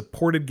thing,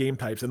 supported game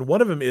types, and one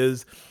of them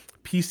is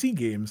PC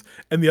games,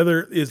 and the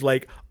other is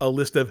like a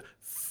list of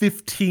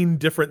 15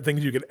 different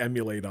things you can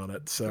emulate on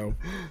it. So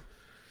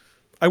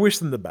I wish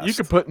them the best. You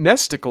could put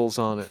nesticles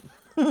on it.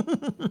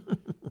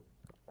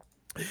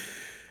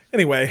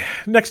 Anyway,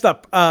 next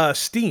up,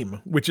 Steam,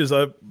 which is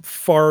a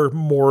far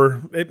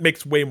more, it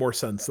makes way more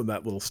sense than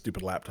that little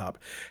stupid laptop,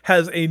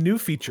 has a new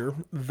feature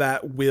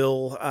that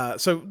will,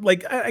 so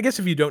like, I guess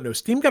if you don't know,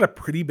 Steam got a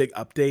pretty big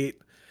update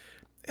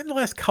in the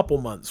last couple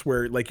months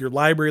where like your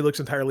library looks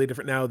entirely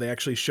different now. They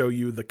actually show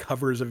you the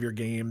covers of your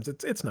games.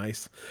 It's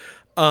nice.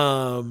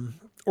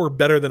 Or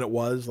better than it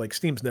was. Like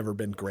Steam's never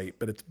been great,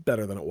 but it's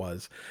better than it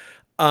was.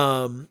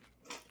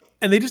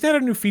 And they just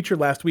added a new feature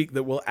last week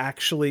that will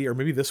actually, or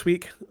maybe this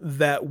week,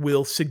 that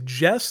will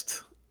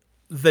suggest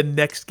the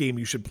next game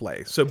you should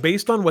play. So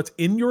based on what's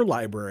in your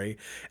library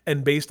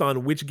and based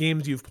on which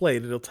games you've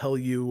played, it'll tell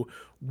you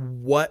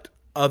what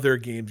other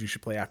games you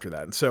should play after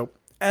that. And so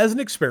as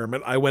an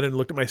experiment, I went and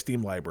looked at my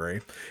Steam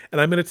library,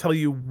 and I'm going to tell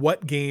you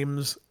what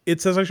games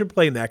it says I should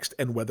play next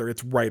and whether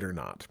it's right or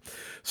not.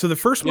 So the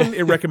first one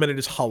it recommended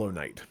is Hollow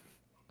Knight.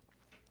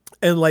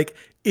 And like,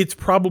 it's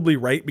probably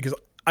right because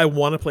I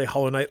want to play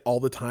Hollow Knight all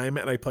the time,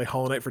 and I play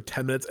Hollow Knight for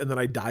 10 minutes, and then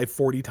I die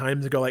 40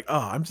 times and go like,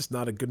 oh, I'm just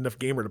not a good enough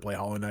gamer to play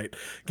Hollow Knight.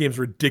 Game's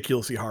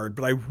ridiculously hard,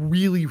 but I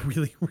really,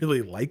 really,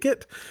 really like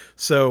it.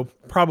 So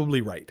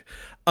probably right.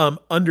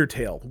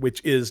 Undertale,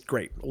 which is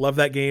great. Love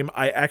that game.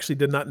 I actually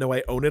did not know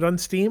I own it on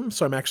Steam,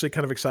 so I'm actually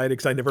kind of excited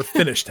because I never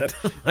finished it.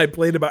 I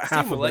played about Steam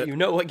half will of let it. you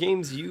know what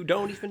games you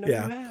don't even know you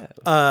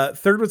have.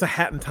 Third was A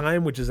Hat in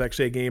Time, which is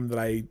actually a game that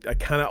I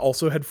kind of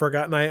also had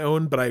forgotten I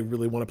owned, but I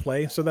really want to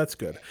play, so that's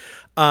good.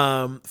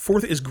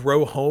 Fourth is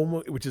Grow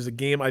Home, which is a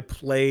game I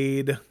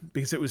played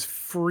because it was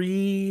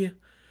free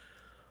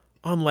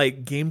on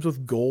like Games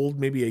with Gold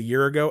maybe a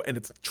year ago, and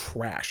it's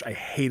trash. I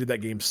hated that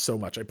game so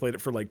much. I played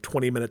it for like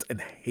 20 minutes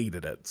and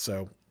hated it.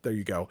 So there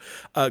you go.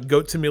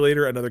 Goat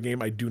Simulator, another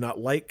game I do not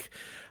like.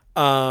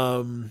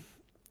 Jackbox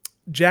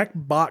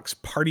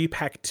Party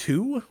Pack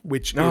 2,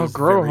 which is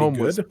Grow very Home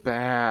good. was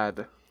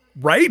bad.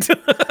 Right?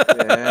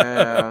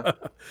 Yeah.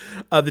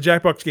 The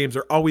Jackbox games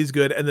are always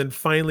good. And then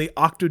finally,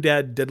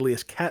 Octodad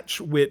Deadliest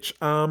Catch, which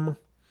the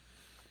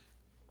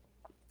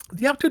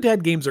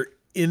Octodad games are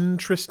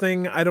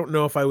interesting. I don't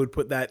know if I would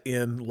put that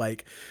in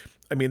like,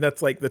 I mean,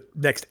 that's like the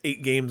next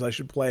 8 games I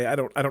should play. I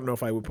don't know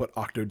if I would put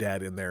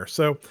Octodad in there.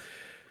 So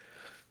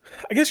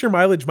I guess your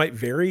mileage might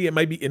vary. It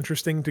might be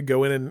interesting to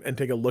go in and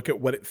take a look at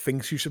what it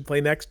thinks you should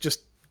play next,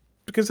 just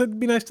because it'd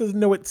be nice to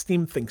know what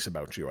Steam thinks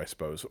about you, I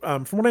suppose.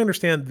 From what I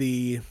understand,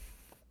 the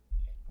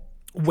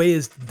way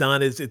it's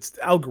done is it's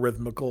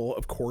algorithmical,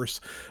 of course,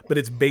 but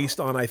it's based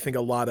on, I think,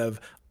 a lot of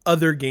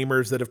other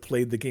gamers that have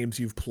played the games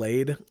you've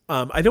played.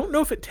 I don't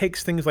know if it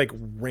takes things like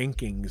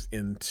rankings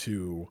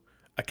into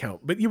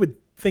account, but you would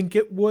think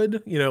it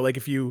would. You know, like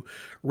if you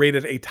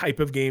rated a type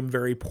of game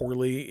very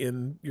poorly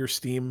in your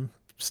Steam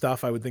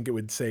stuff, I would think it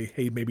would say,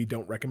 hey, maybe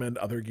don't recommend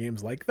other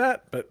games like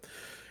that. But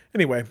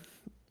anyway,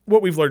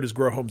 what we've learned is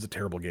Grow Home's a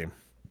terrible game.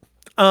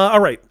 All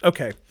right,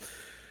 okay.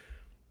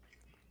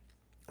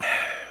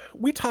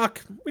 We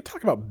talk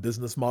about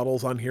business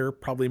models on here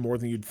probably more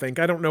than you'd think.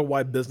 I don't know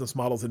why business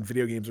models in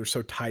video games are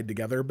so tied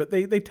together, but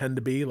they tend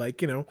to be.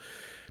 Like, you know,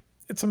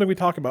 it's something we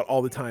talk about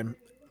all the time.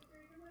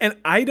 And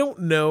I don't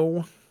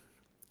know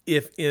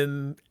if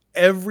in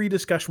every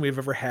discussion we've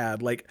ever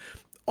had, like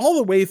all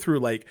the way through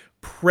like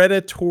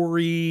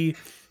predatory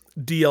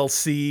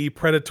DLC,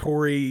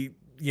 predatory,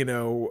 you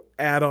know,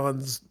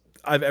 add-ons,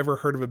 I've ever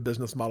heard of a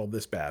business model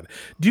this bad.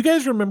 Do you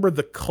guys remember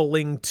the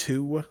Culling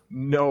 2?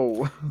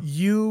 No.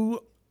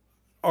 You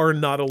are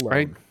not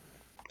alone.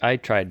 I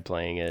tried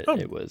playing it. Oh.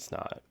 It was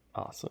not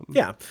awesome.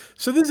 Yeah.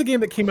 So this is a game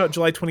that came out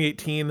July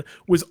 2018,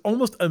 was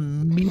almost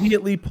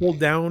immediately pulled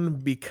down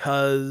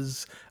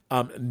because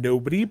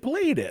nobody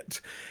played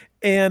it.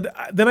 And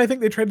then I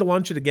think they tried to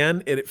launch it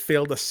again, and it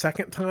failed a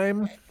second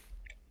time.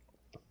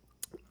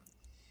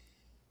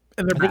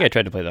 And I think I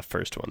tried to play the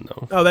first one,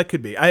 though. Oh, that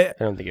could be. I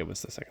don't think it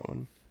was the second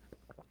one.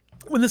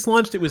 When this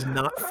launched, it was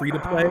not free to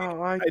play.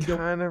 Oh, I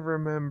kind of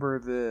remember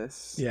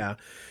this. Yeah.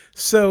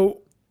 So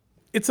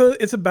it's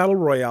a battle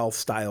royale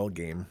style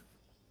game.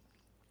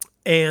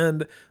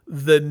 And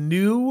the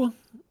new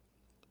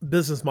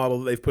business model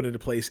that they've put into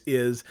place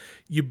is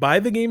you buy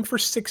the game for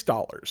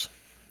 $6.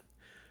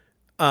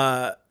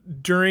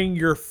 During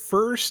your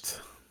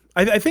first,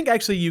 I think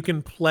actually you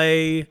can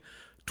play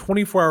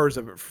 24 hours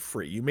of it for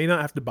free. You may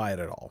not have to buy it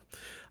at all,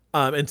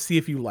 and see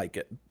if you like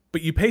it.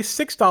 But you pay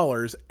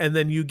 $6 and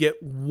then you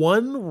get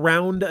 1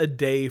 round a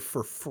day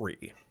for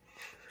free.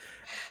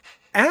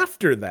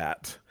 After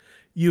that,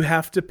 you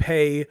have to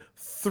pay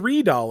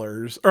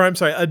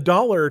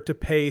 $1 to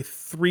pay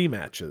 3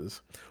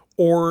 matches,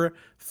 or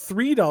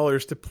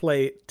 $3 to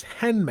play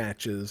 10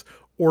 matches,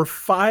 or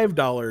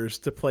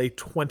 $5 to play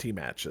 20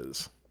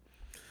 matches.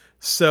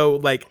 So,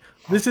 like,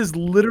 this is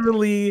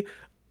literally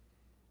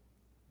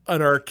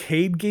an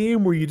arcade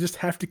game where you just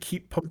have to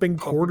keep pumping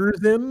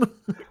quarters in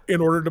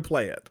order to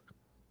play it.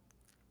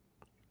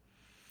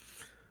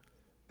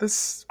 The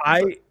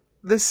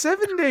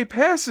 7-day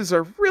pass is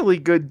a really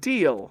good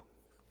deal.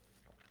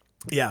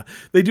 Yeah,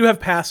 they do have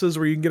passes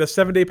where you can get a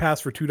 7-day pass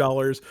for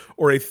 $2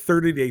 or a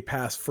 30-day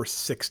pass for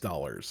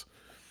 $6.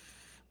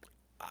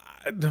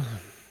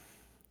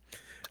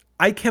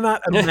 I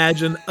cannot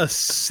imagine a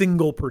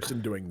single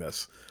person doing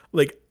this.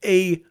 Like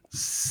a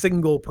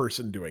single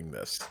person doing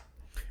this.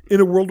 In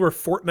a world where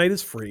Fortnite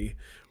is free,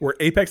 where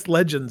Apex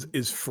Legends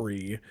is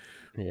free,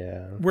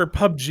 yeah, where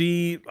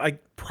PUBG, I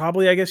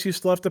guess you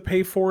still have to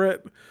pay for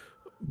it.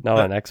 Not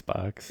on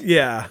Xbox.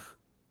 Yeah.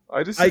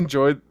 I just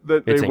enjoyed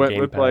that they went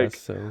with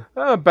Pass,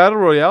 Battle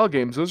Royale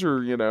games. Those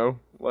are, you know,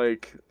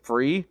 like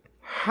free.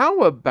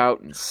 How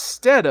about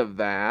instead of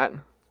that,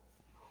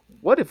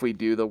 what if we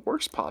do the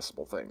worst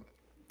possible thing?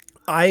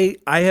 I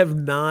have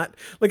not,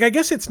 like, I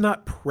guess it's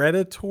not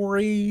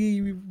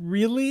predatory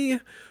really,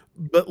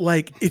 but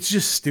like, it's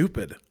just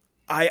stupid.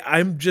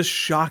 I'm just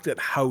shocked at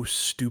how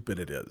stupid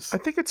it is. I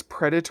think it's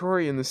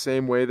predatory in the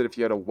same way that if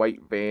you had a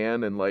white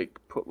van and like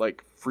put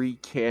like free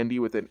candy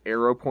with an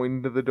arrow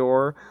pointing to the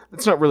door,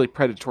 it's not really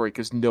predatory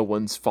because no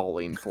one's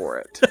falling for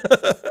it.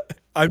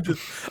 I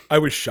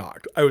was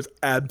shocked. I was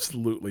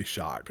absolutely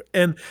shocked.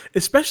 And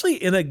especially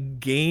in a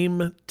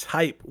game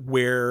type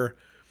where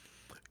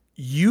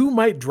you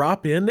might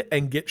drop in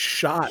and get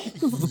shot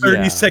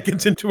 30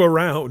 seconds into a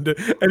round.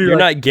 And you're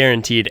like, not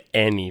guaranteed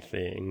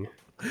anything.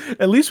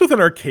 At least with an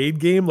arcade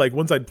game, like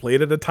once I'd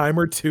played it a time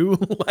or two,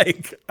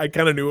 like I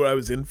kind of knew what I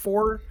was in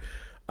for.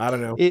 I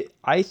don't know.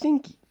 I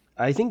think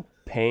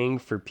paying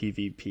for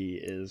PvP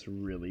is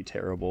really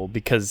terrible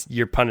because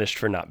you're punished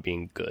for not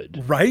being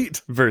good. Right.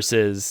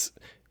 Versus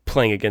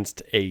playing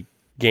against a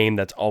game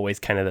that's always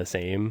kind of the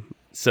same.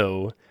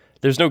 So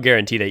there's no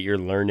guarantee that you're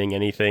learning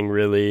anything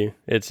really.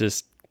 It's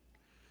just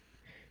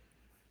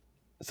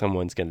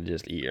someone's going to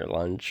just eat your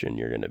lunch and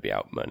you're going to be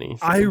out money.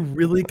 So. I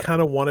really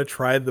kind of want to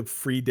try the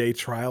free day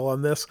trial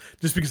on this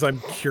just because I'm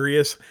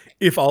curious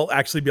if I'll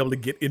actually be able to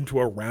get into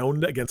a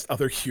round against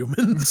other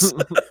humans.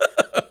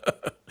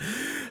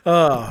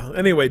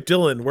 Anyway,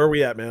 Dylan, where are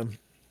we at, man?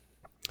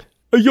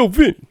 Hey, yo,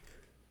 Vin,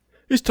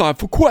 it's time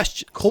for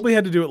questions. Colby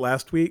had to do it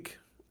last week,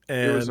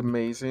 and It was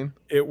amazing.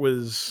 It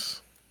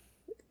was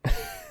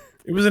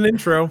an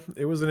intro.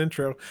 It was an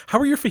intro. How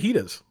were your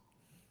fajitas?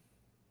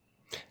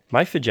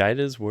 My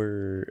fajitas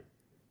were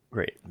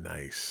great.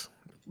 Nice.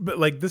 But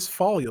like this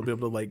fall, you'll be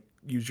able to like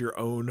use your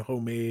own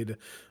homemade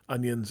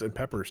onions and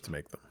peppers to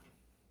make them.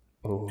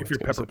 Oh, If it's your gonna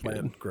be pepper so good.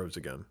 plant grows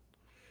again,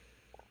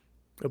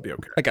 it'll be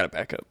okay. I got it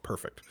back up.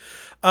 Perfect.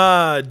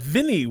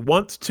 Vinny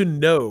wants to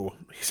know.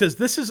 He says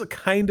this is a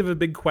kind of a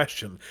big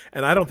question,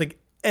 and I don't think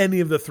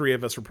any of the three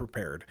of us are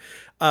prepared.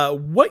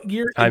 What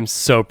year? I'm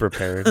so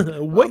prepared.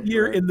 What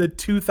year in the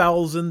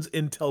 2000s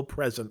until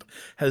present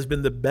has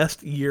been the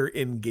best year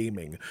in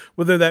gaming?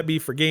 Whether that be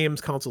for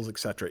games, consoles,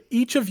 etc.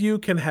 Each of you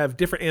can have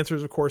different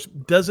answers, of course.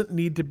 Doesn't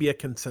need to be a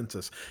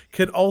consensus.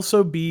 Could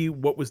also be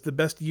what was the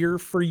best year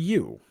for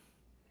you.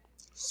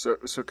 So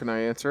can I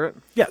answer it?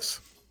 Yes.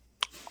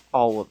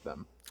 All of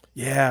them.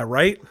 Yeah,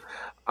 right?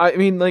 I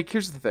mean, like,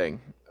 here's the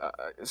thing.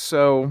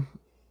 So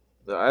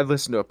I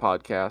listened to a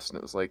podcast, and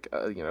it was like,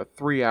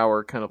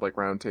 3-hour kind of like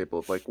roundtable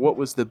of like, what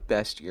was the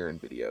best year in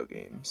video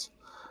games?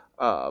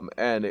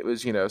 And it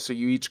was, so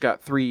you each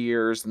got 3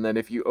 years, and then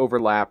if you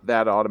overlap,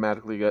 that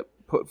automatically got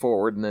put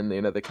forward, and then,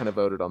 they kind of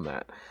voted on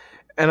that.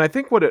 And I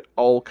think what it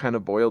all kind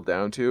of boiled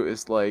down to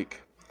is like,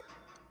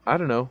 I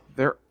don't know,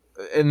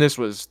 and this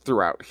was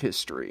throughout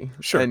history.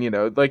 Sure.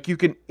 And, like, you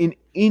can, in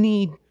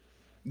any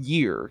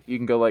year, you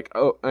can go like,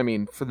 oh, I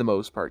mean, for the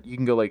most part, you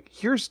can go like,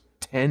 here's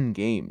 10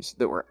 games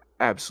that were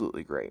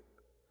absolutely great.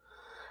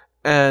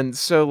 And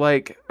so,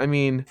 like, I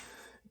mean,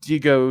 do you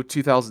go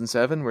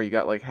 2007 where you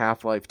got like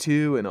Half-Life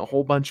 2 and a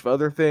whole bunch of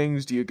other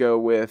things? Do you go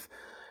with,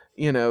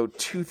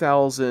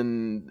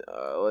 2000,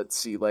 let's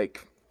see,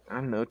 like, I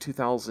don't know,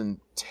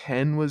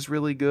 2010 was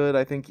really good.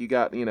 I think you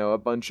got, a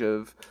bunch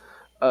of,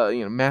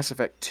 Mass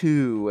Effect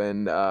 2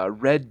 and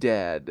Red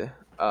Dead,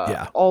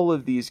 Yeah. all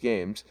of these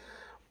games.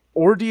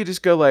 Or do you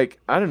just go like,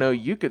 I don't know,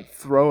 you could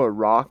throw a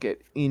rock at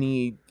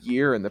any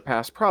year in the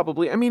past,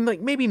 probably. I mean,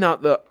 like, maybe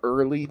not the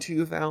early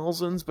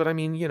 2000s, but I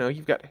mean,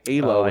 you've got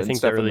Halo I and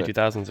think the stuff. early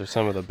 2000s are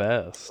some of the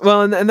best.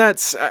 Well, and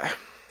that's...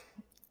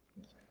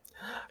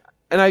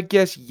 and I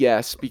guess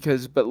yes,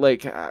 but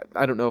like,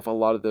 I don't know if a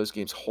lot of those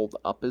games hold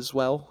up as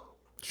well.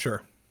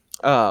 Sure.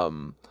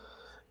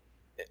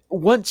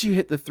 Once you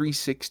hit the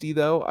 360,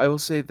 though, I will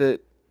say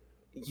that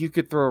you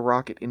could throw a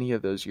rock at any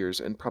of those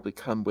years and probably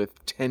come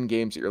with 10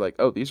 games that you're like,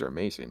 oh, these are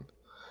amazing.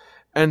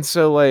 And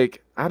so,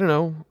 like, I don't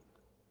know,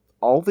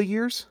 all the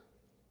years?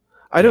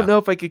 I don't know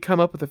if I could come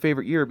up with a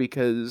favorite year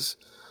because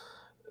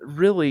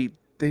really,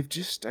 they've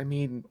just, I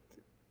mean,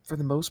 for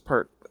the most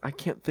part, I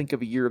can't think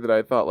of a year that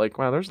I thought, like,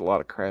 wow, there's a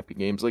lot of crappy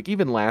games. Like,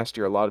 even last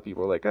year, a lot of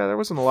people were like, oh, there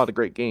wasn't a lot of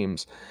great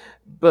games.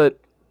 But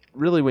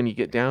really, when you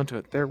get down to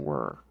it, there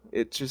were.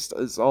 It just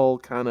is all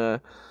kind of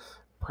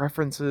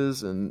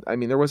preferences, and I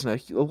mean, there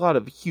wasn't a lot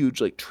of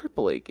huge like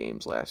AAA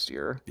games last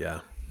year.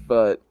 Yeah.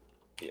 But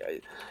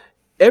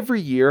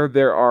every year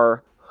there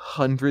are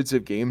hundreds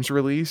of games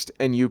released,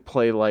 and you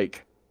play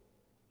like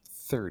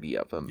 30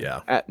 of them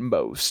at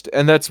most.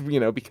 And that's,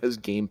 because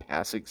Game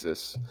Pass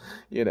exists,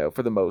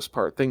 for the most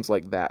part. Things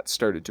like that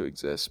started to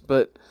exist.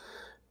 But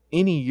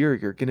any year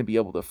you're going to be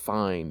able to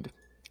find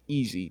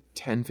easy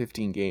 10,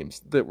 15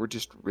 games that were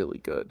just really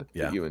good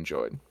that you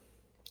enjoyed.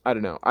 I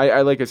don't know.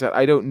 I like I said,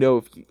 I don't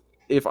know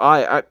if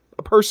I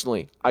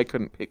personally, I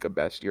couldn't pick a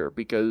best year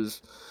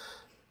because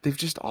they've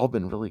just all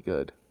been really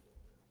good.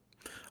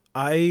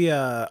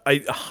 I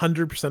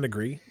 100%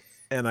 agree,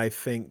 and I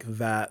think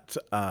that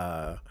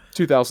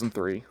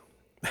 2003.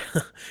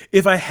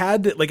 if I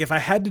had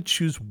to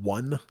choose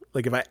one,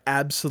 like if I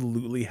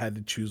absolutely had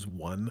to choose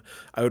one,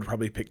 I would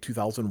probably pick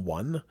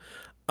 2001.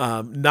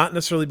 Not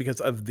necessarily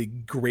because of the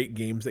great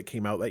games that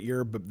came out that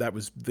year, but that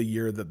was the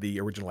year that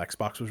the original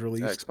Xbox was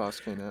released. Xbox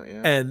came out,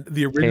 yeah. And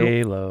the original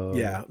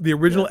Halo. the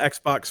original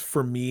Xbox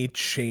for me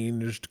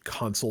changed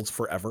consoles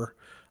forever.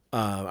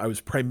 I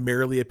was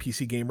primarily a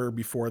PC gamer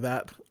before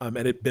that, and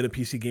had been a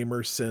PC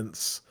gamer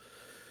since,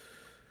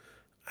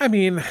 I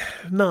mean,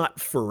 not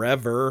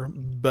forever,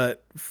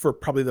 but for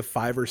probably the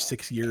 5 or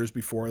 6 years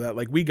before that.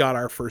 Like, we got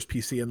our first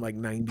PC in like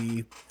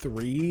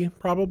 93,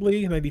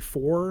 probably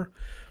 94.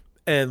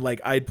 And like,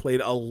 I'd played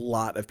a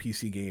lot of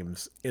PC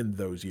games in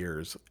those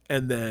years,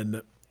 and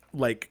then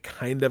like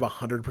kind of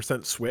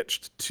 100%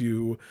 switched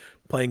to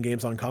playing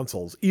games on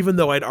consoles, even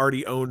though I'd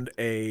already owned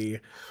a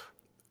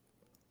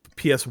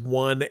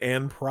PS1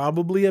 and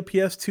probably a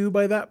PS2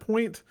 by that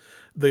point.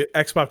 The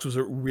Xbox was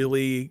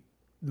really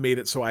made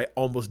it so I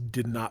almost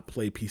did not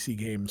play PC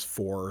games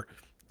for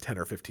 10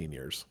 or 15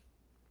 years.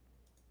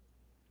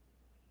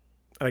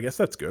 And I guess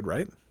that's good,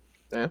 right?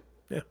 Yeah.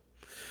 Yeah.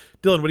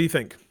 Dylan, what do you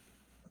think?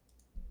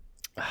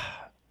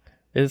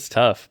 It's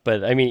tough,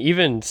 but I mean,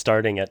 even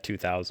starting at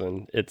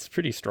 2000, it's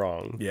pretty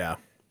strong. Yeah.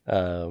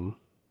 So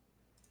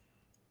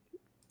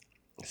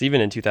even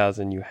in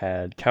 2000, you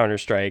had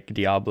Counter-Strike,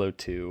 Diablo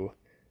 2,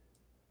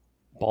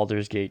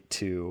 Baldur's Gate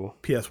 2.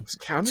 Was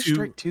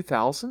Counter-Strike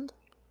 2000?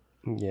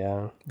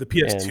 Yeah. The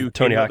PS2 and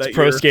Tony Hawk's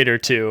Pro year. Skater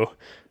 2.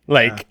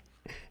 Like,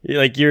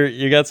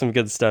 you got some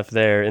good stuff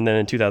there. And then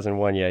in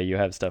 2001, you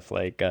have stuff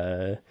like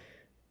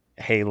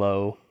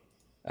Halo,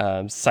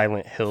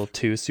 Silent Hill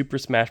 2, Super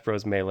Smash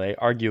Bros. Melee,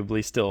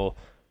 arguably still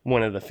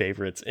one of the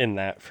favorites in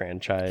that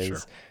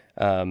franchise.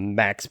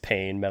 Max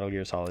Payne, Metal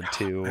Gear Solid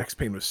 2. Max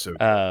Payne was so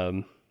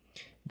good.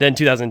 Then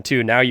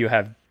 2002, now you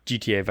have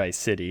GTA Vice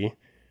City,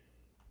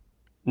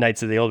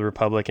 Knights of the Old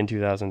Republic in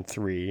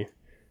 2003.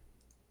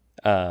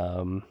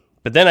 But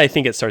then I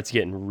think it starts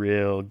getting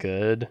real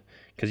good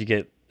because you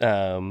get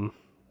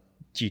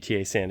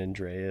GTA San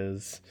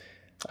Andreas.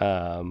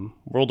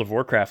 World of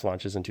Warcraft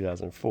launches in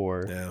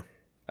 2004. Yeah.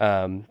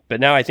 But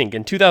now I think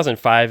in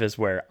 2005 is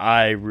where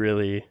I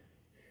really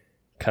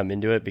come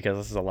into it because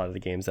this is a lot of the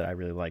games that I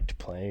really liked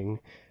playing.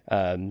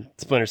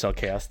 Splinter Cell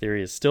Chaos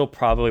Theory is still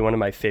probably one of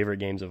my favorite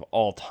games of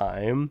all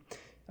time.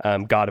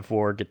 God of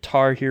War,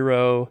 Guitar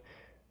Hero,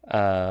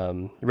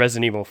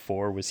 Resident Evil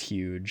 4 was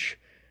huge.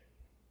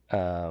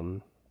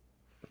 And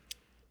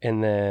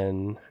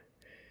then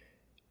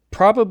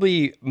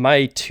probably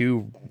my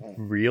two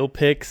real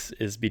picks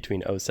is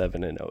between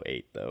 07 and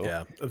 08 though.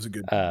 Yeah, that was a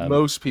good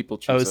Most people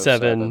choose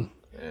 07.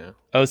 07.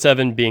 Yeah.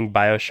 07 being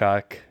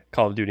BioShock,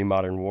 Call of Duty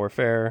Modern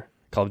Warfare,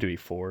 Call of Duty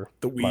 4,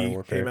 The Modern Wii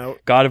Warfare, came out.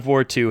 God of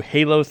War 2,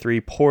 Halo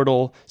 3,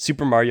 Portal,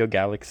 Super Mario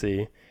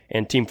Galaxy,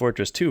 and Team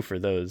Fortress 2 for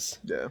those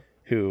Yeah.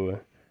 who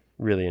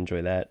really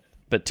enjoy that.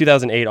 But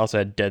 2008 also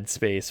had Dead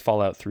Space,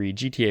 Fallout 3,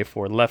 GTA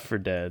 4, Left 4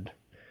 Dead.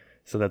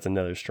 So that's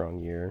another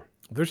strong year.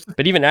 There's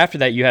But even after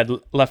that, you had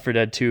Left 4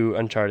 Dead 2,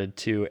 Uncharted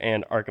 2,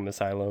 and Arkham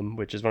Asylum,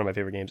 which is one of my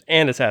favorite games,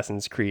 and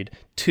Assassin's Creed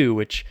 2,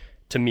 which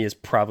to me is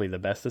probably the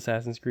best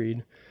Assassin's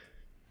Creed.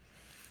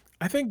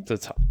 I think So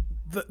it's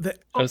the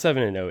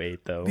 07 and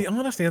 08, though. the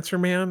honest answer,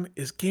 man,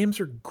 is games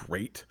are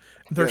great.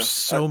 There's Yeah,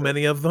 so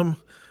many of them.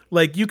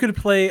 Like you could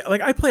play,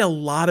 like I play a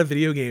lot of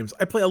video games.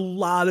 I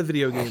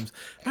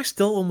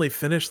still only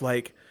finish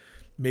like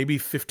maybe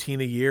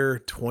 15 a year,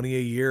 20 a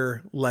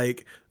year.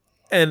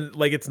 And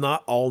it's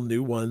not all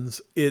new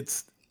ones.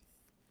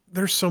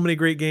 There's so many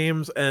great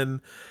games, and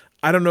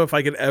I don't know if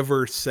I could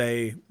ever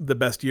say the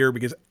best year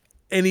because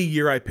any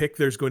year I pick,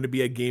 there's going to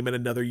be a game in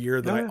another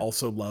year that I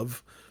also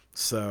love.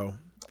 So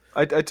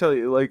I tell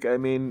you,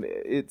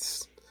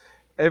 it's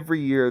every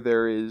year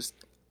there is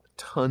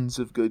tons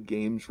of good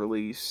games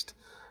released,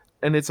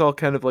 and it's all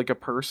kind of like a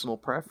personal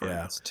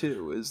preference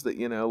too. Is that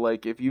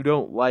if you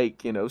don't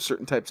like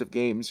certain types of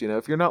games,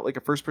 if you're not like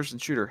a first-person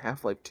shooter,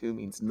 Half-Life 2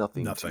 means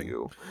nothing to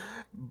you,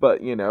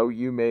 but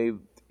you may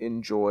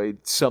enjoy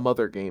some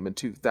other game in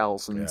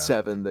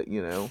 2007 that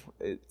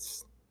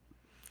it's.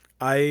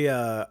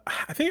 I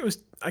think it was,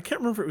 I can't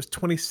remember if it was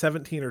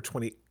 2017 or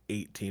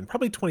 2018.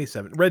 Probably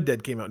 2017. Red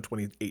Dead came out in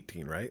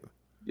 2018, right?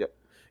 Yep.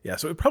 Yeah,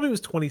 so it probably was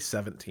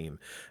 2017.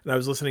 And I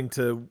was listening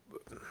to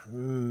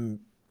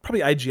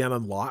probably IGN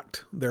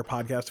Unlocked, their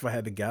podcast, if I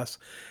had to guess.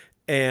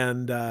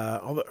 And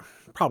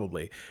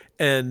probably.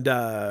 And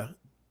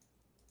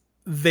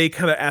they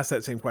kind of asked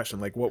that same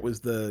question, like what was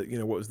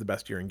the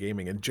best year in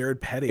gaming? And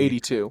Jared Petty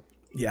 82.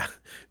 Yeah.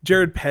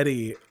 Jared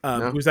Petty,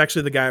 who was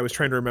actually the guy I was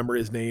trying to remember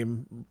his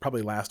name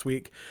probably last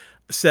week,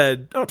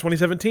 said,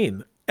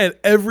 2017. And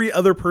every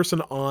other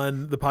person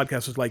on the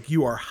podcast was like,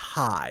 you are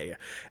high.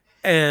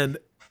 And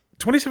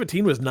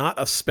 2017 was not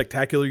a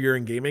spectacular year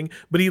in gaming,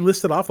 but he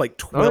listed off like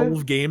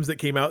 12 games that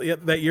came out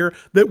that year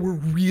that were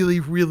really,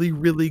 really,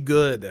 really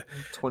good.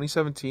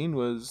 2017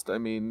 was,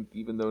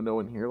 even though no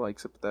one here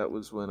likes it, but that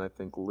was when I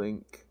think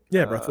Link.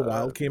 Breath of the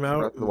Wild came out.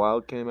 Breath of the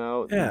Wild came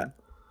out. Yeah.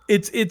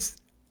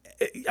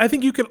 I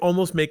think you can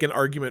almost make an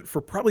argument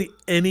for probably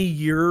any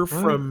year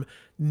from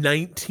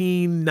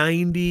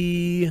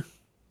 1990.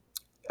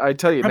 I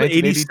tell you,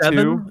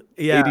 1982.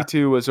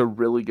 82 was a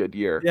really good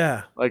year.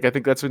 Yeah. I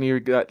think that's when you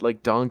got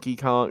like Donkey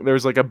Kong.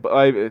 There's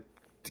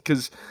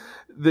because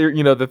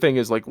there, the thing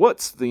is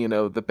what's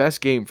the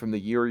best game from the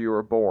year you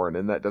were born,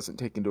 and that doesn't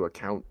take into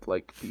account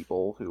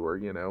people who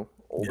are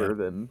older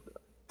than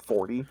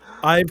 40.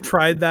 I've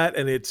tried that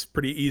and it's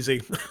pretty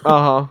easy.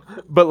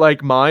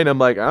 But mine,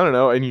 I'm I don't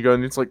know, and you go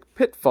and it's like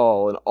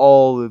Pitfall and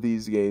all of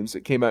these games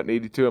that came out in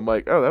 82. I'm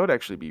like, that would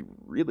actually be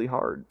really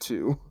hard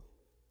too.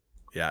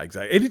 Yeah,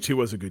 exactly. 82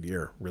 was a good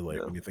year, really,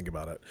 when you think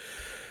about it.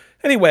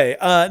 Anyway,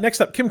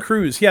 next up, Kim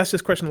Cruz. He asked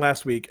this question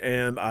last week,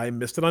 and I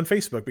missed it on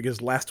Facebook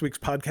because last week's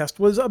podcast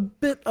was a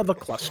bit of a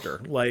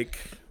cluster.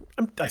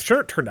 I'm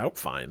sure it turned out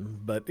fine,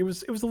 but it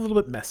was a little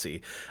bit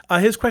messy.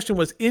 His question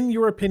was, in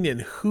your opinion,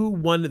 who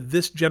won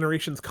this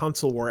generation's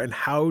console war, and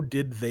how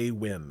did they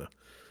win?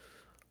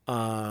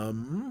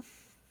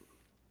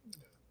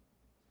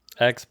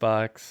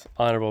 Xbox,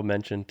 honorable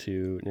mention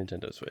to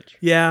Nintendo Switch.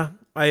 Yeah,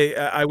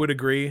 I would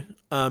agree.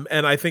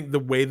 And I think the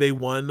way they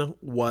won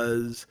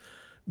was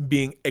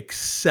being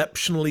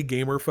exceptionally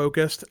gamer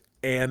focused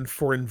and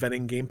for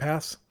inventing Game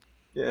Pass.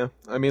 Yeah.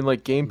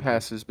 Game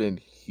Pass has been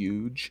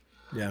huge.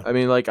 Yeah.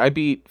 I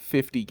beat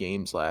 50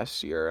 games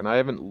last year, and I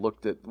haven't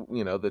looked at,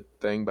 the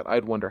thing, but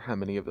I'd wonder how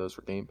many of those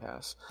were Game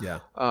Pass. Yeah.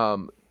 A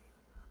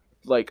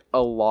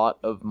lot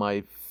of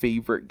my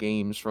favorite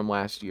games from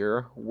last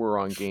year were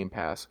on Game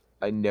Pass.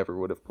 I never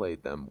would have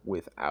played them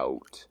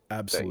without.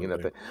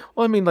 Absolutely.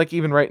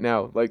 Even right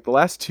now, the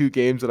last two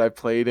games that I've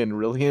played and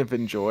really have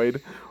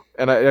enjoyed,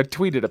 and I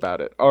tweeted about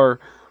it,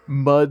 are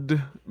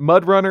Mud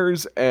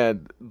Runners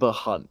and The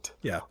Hunt.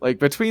 Yeah. Like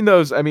between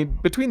those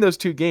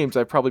two games,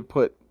 I probably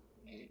put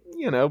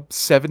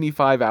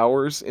 75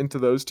 hours into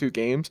those two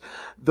games.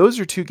 Those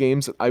are two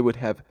games that I would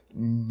have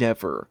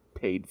never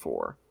paid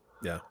for.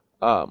 Yeah.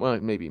 Well,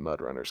 maybe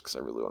Mud Runners because I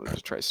really wanted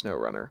to try Snow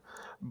Runner.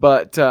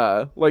 But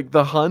like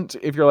The Hunt,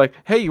 if you're like,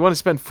 hey, you want to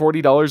spend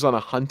 $40 on a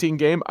hunting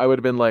game? I would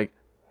have been like,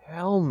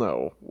 hell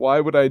no.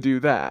 Why would I do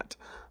that?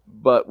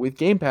 But with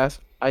Game Pass,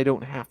 I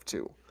don't have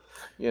to.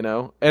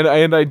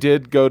 And I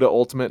did go to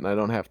Ultimate, and I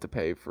don't have to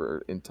pay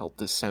for until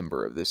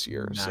December of this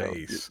year. Nice. So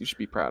you should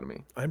be proud of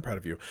me. I'm proud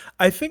of you.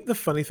 I think the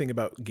funny thing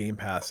about Game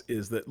Pass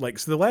is that, like,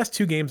 so the last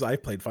two games I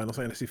played, Final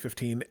Fantasy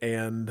 15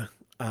 and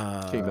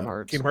Kingdom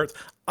Hearts.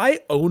 I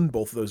own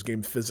both of those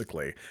games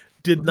physically.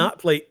 Did not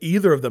play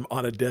either of them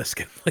on a disc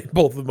and played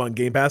both of them on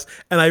Game Pass.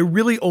 And I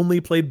really only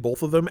played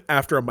both of them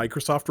after a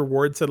Microsoft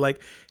reward said, like,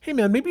 hey,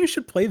 man, maybe you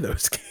should play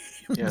those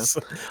games.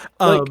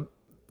 Yeah.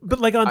 But,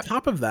 like, on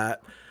top of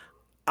that,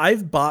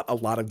 I've bought a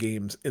lot of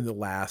games in the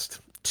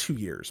last 2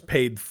 years,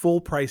 paid full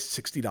price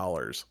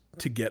 $60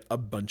 to get a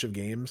bunch of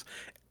games.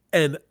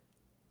 And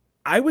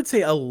I would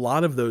say a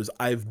lot of those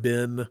I've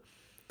been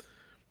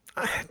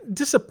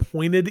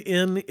disappointed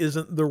in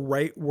isn't the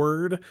right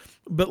word,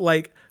 but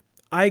like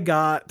I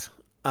got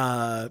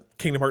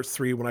Kingdom Hearts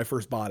 3 when I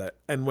first bought it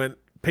and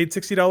paid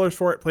 $60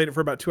 for it, played it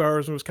for about 2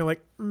 hours and was kind of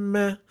like,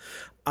 meh.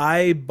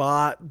 I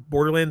bought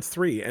Borderlands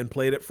 3 and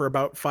played it for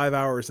about 5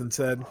 hours and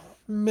said,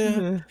 meh.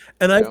 Mm-hmm.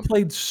 And I've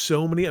played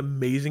so many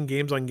amazing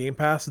games on Game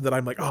Pass that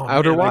I'm like, oh,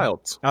 Outer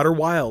Wilds, Outer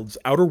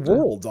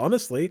Worlds,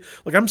 honestly.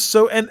 Like I'm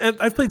so, and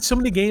I've played so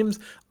many games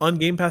on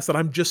Game Pass that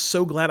I'm just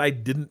so glad I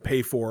didn't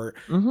pay for,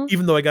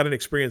 even though I got an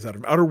experience out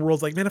of them. Outer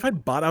Worlds, like, man, if I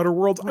bought Outer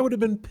Worlds, I would have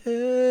been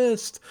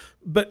pissed.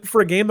 But for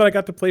a game that I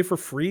got to play for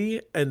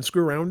free and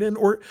screw around in,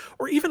 or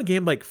even a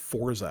game like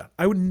Forza,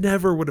 I would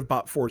have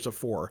bought Forza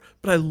 4,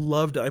 but I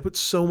loved it. I put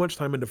so much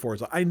time into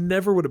Forza. I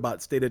never would have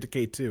bought State of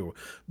Decay 2,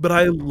 but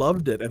I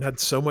loved it and had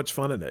so much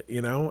fun in it.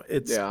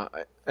 It's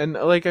and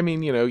like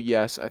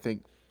yes, I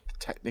think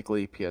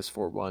technically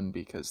PS4 won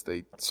because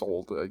they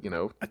sold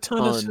a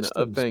ton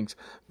of things,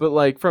 but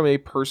like from a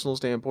personal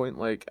standpoint,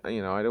 like I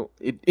don't,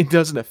 it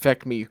doesn't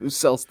affect me who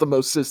sells the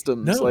most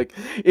systems. No. Like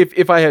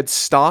if I had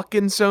stock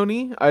in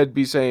Sony, I'd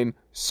be saying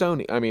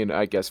Sony. I mean,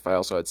 I guess if I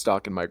also had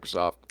stock in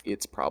Microsoft,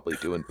 it's probably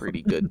doing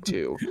pretty good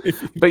too.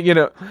 But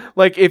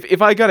like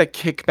if I got a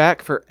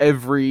kickback for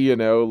every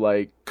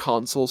like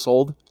console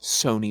sold,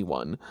 Sony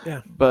won.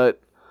 Yeah.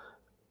 But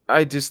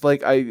I just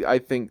like I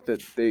think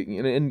that they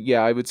and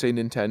yeah, I would say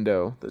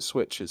Nintendo, the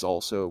Switch is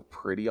also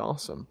pretty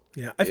awesome.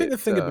 Yeah, I think the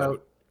thing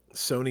about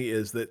Sony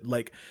is that,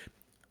 like,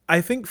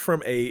 I think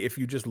if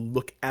you just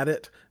look at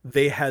it,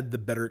 they had the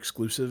better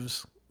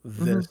exclusives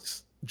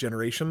this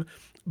generation,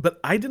 but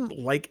I didn't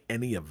like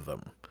any of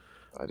them.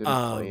 I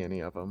didn't play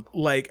any of them.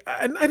 Like,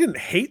 and I didn't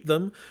hate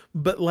them,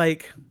 but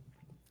like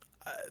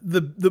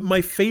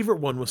my favorite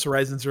one was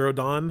Horizon Zero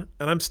Dawn,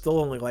 and I'm still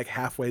only like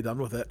halfway done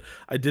with it.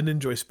 I didn't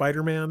enjoy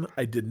Spider-Man.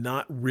 I did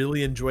not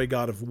really enjoy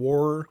God of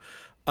War.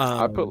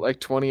 I put like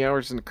 20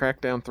 hours into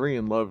Crackdown 3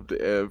 and loved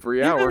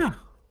every hour.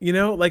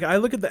 Like I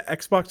look at the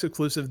Xbox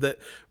exclusive that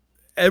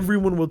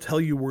everyone will tell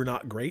you were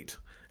not great,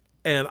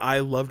 and I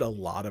loved a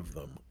lot of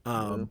them.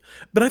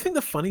 But I think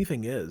the funny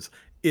thing is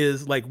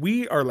like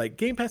we are like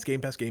Game Pass,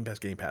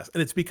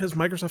 and it's because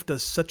Microsoft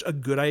does such a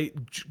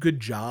good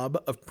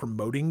job of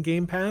promoting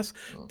Game Pass.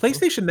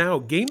 PlayStation Now,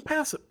 Game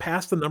Pass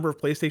passed the number of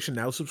PlayStation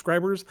Now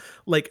subscribers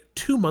like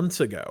 2 months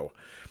ago,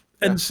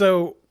 and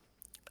so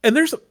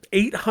there's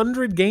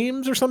 800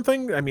 games or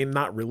something. I mean,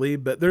 not really,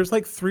 but there's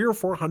like 300 or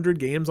 400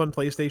 games on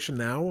PlayStation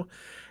Now,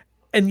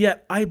 and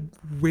yet I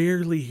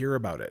rarely hear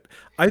about it.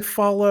 I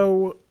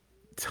follow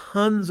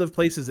tons of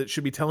places that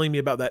should be telling me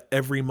about that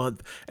every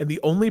month, and the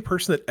only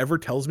person that ever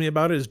tells me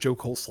about it is Joe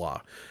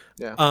Coleslaw.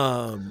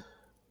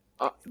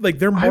 Like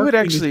their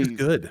marketing is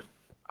good.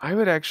 I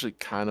would actually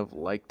kind of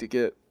like to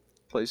get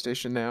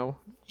PlayStation Now,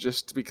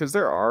 just because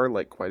there are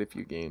like quite a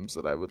few games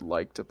that I would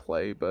like to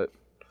play, but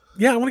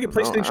yeah, I want to get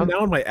PlayStation Now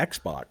on my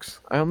Xbox.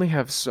 I only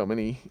have so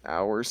many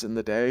hours in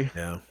the day.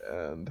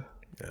 And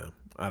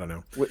I don't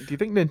know. Do you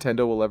think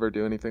Nintendo will ever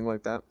do anything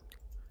like that?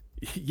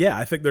 Yeah,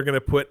 I think they're going to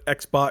put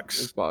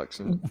Xbox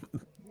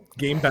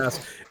Game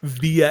Pass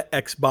via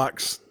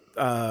Xbox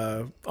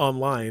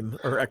online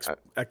or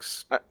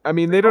X. I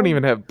mean, they don't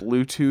even have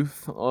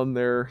Bluetooth on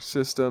their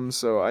system,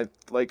 so I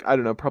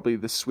don't know. Probably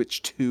the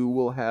Switch 2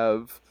 will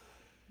have.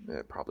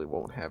 It probably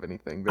won't have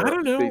anything. I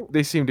don't know.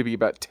 They seem to be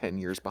about 10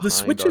 years behind. The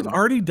Switch has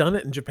already done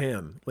it in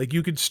Japan. Like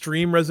you could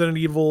stream Resident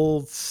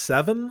Evil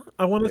 7,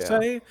 I want to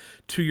say,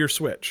 to your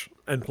Switch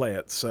and play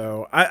it.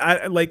 So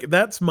I like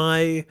that's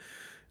my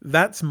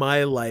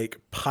like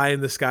pie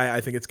in the sky. I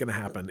think it's going to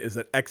happen is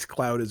that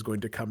xCloud is going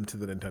to come to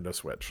the Nintendo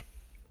Switch.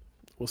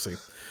 We'll see.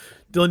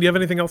 Dylan, do you have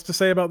anything else to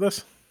say about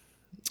this?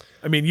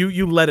 I mean,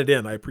 you let it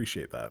in. I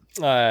appreciate that.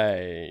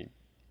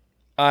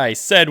 I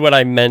said what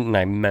I meant, and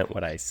I meant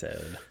what I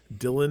said.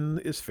 Dylan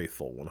is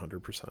faithful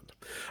 100%.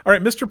 All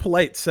right, Mr.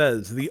 Polite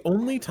says, the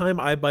only time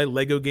I buy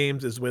Lego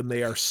games is when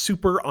they are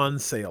super on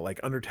sale, like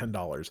under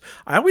 $10.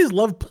 I always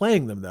love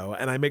playing them, though,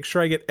 and I make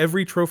sure I get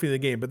every trophy in the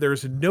game, but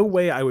there's no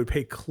way I would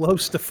pay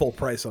close to full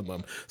price on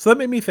them. So that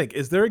made me think,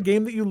 is there a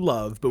game that you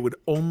love but would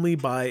only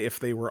buy if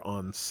they were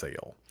on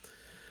sale?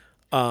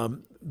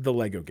 The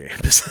Lego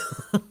games.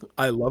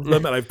 I love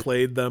them and I've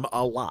played them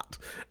a lot.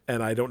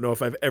 And I don't know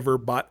if I've ever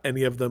bought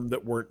any of them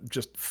that weren't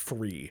just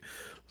free.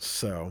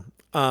 So,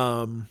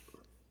 I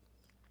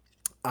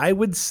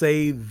would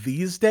say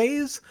these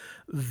days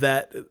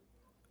that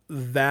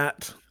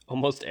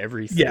Almost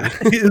everything. yeah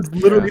is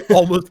literally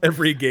almost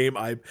every game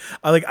I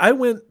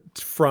went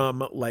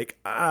from like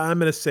I'm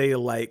gonna say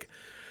like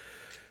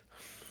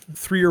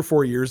 3 or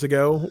 4 years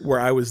ago where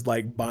I was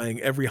like buying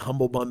every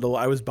Humble Bundle.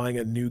 I was buying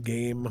a new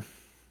game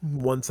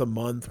once a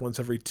month, once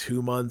every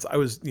 2 months. I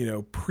was,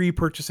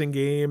 pre-purchasing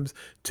games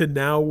to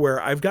now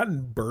where I've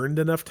gotten burned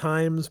enough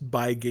times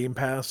by Game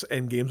Pass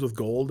and games with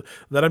gold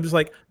that I'm just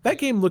like, that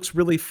game looks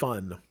really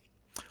fun.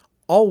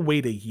 I'll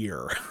wait a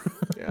year.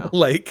 Yeah.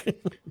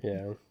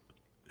 Yeah.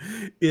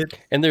 It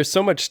And there's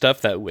so much stuff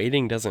that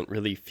waiting doesn't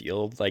really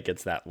feel like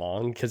it's that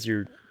long because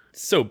you're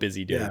so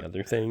busy doing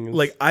other things.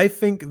 like I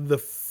think the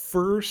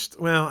first,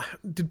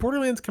 did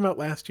Borderlands come out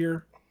last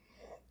year?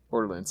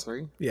 Borderlands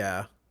 3?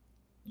 Yeah.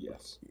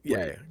 Yes.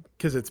 Yeah,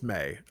 because it's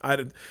May.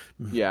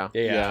 Yeah.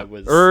 yeah,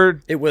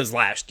 it was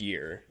last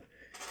year.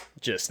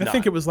 I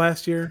think it was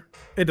last year.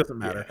 It doesn't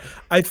matter. Yeah.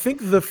 I think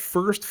the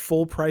first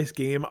full price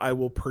game I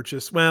will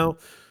purchase. It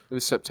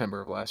was September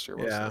of last year,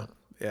 wasn't it?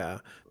 Yeah.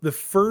 The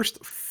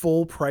first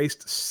full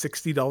priced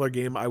 $60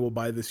 game I will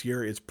buy this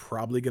year is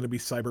probably going to be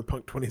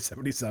Cyberpunk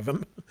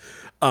 2077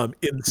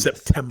 in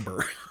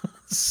September.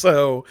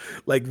 So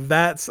like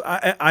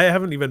I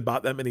haven't even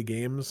bought that many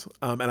games,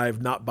 and I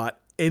have not bought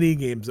any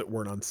games that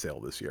weren't on sale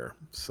this year.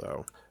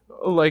 So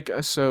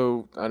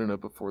So I don't know,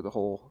 before the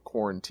whole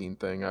quarantine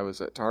thing, I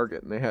was at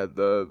Target and they had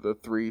the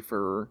 3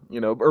 for,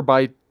 or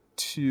buy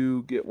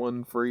 2 get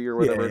 1 free or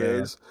whatever it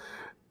is.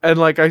 And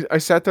like I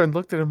sat there and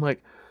looked at them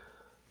like,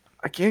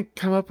 I can't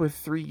come up with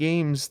 3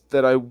 games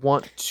that I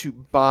want to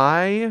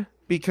buy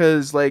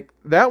because like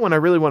that one I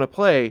really want to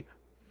play,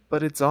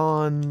 but it's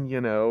on,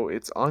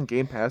 it's on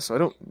Game Pass, so I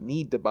don't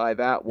need to buy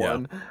that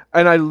one.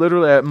 And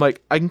I'm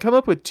like, I can come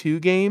up with 2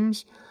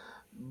 games,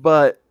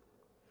 but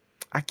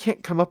I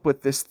can't come up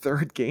with this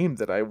third game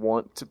that I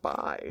want to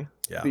buy.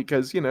 Yeah.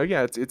 Because,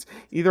 it's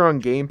either on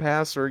Game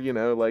Pass or,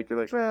 like you're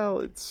like,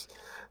 well,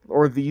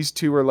 or these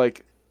 2 are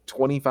like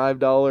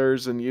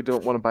 $25 and you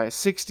don't want to buy a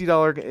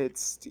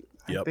 $60.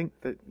 I think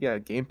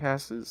that Game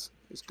Pass is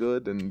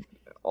good, and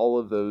all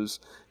of those,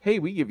 hey,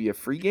 we give you a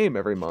free game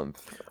every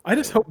month. I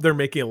just hope they're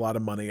making a lot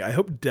of money. I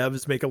hope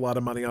devs make a lot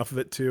of money off of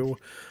it too.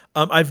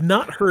 I've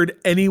not heard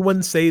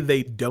anyone say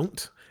they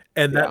don't.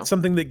 And that's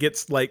something that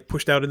gets like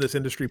pushed out in this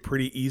industry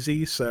pretty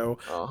easy. So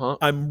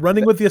I'm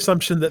running with the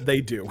assumption that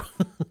they do.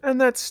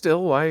 And that's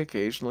still why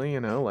occasionally,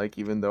 like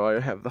even though I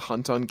have the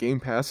Hunt on Game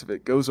Pass, if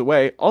it goes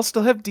away, I'll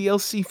still have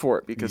DLC for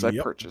it because I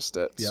purchased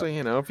it. So,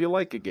 if you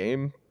like a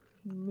game,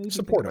 maybe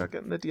support about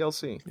getting the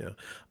DLC.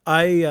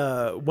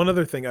 Yeah. One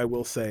other thing I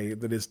will say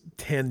that is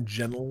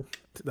tangential.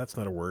 That's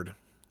not a word.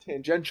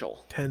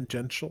 Tangential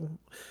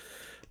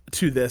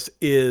to this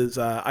is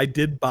I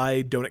did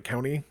buy Donut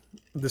County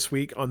this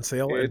week on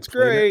sale. It's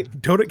great.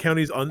 Donut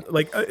County's on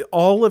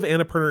all of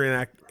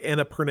Annapurna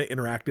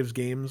Interactive's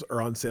games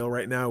are on sale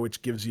right now,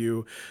 which gives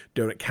you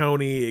Donut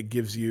County. It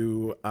gives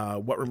you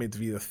What Remains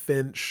of Edith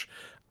Finch,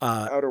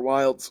 Outer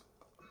Wilds.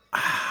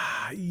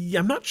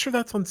 I'm not sure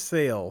that's on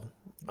sale.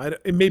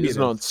 Maybe it's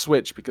on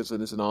Switch because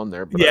it isn't on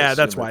there. But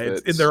that's why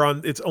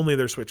it's only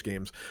their Switch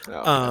games.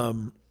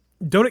 Oh,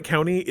 Donut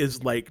County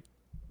is like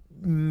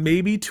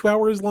maybe 2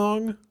 hours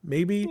long,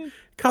 maybe.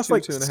 Costs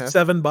like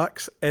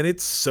 $7, and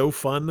it's so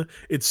fun.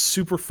 It's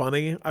super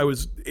funny.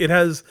 It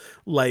is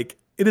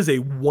a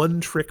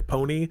one-trick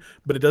pony,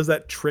 but it does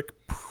that trick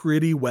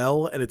pretty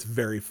well, and it's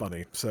very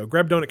funny. So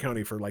grab Donut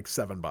County for like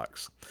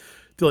 $7.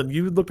 Dylan,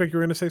 you looked like you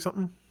were going to say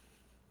something.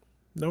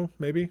 No,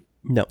 maybe.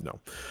 No.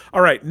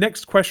 All right.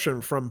 Next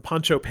question from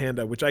Poncho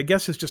Panda, which I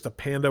guess is just a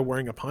panda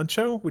wearing a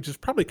poncho, which is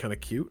probably kind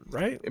of cute,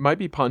 right? It might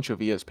be Pancho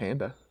Villa's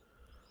panda.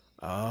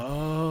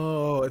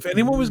 Oh, if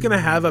anyone was going to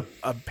have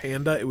a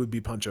panda, it would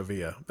be Pancho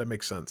Villa. That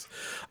makes sense.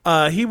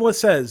 He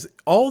says,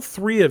 all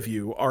 3 of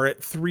you are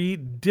at 3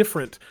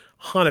 different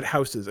haunted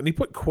houses. And he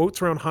put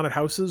quotes around haunted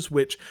houses,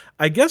 which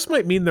I guess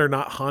might mean they're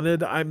not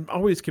haunted. I'm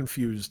always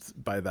confused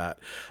by that.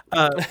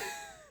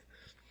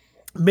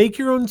 Make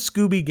your own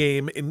Scooby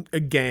game in a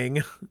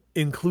gang,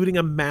 including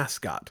a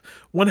mascot.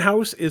 One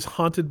house is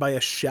haunted by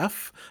a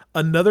chef,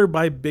 another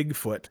by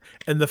Bigfoot,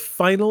 and the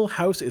final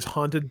house is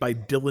haunted by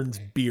Dylan's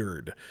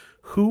beard.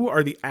 Who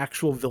are the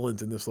actual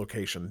villains in this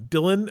location?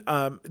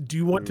 Dylan, do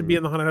you want to be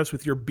in the haunted house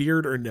with your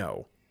beard or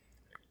no?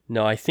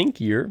 No, I think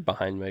you're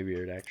behind my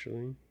beard,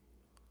 actually.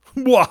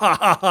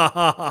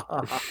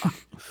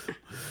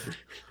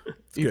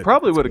 You good.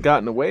 probably would have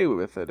gotten away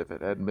with it if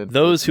it hadn't been. for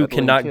Those who meddling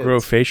cannot kids. grow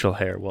facial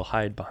hair will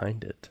hide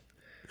behind it.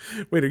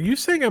 Wait, are you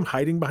saying I'm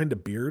hiding behind a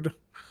beard?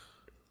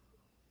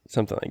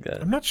 Something like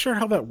that. I'm not sure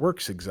how that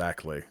works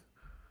exactly.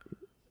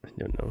 I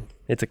don't know.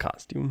 It's a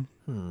costume.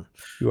 Hmm.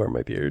 You are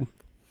my beard.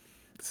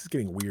 This is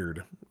getting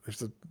weird.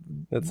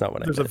 That's not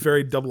what I There's a meant.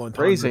 very double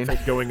entendre Phrasing. thing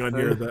going on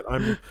here that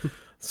I'm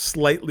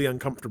slightly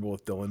uncomfortable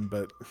with, Dylan,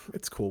 but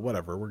it's cool.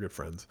 Whatever. We're good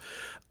friends.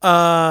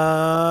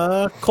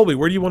 Colby,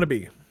 where do you want to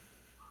be?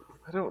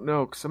 I don't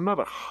know, because I'm not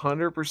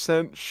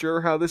 100%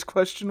 sure how this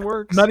question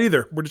works. Not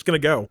either. We're just gonna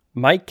go.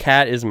 My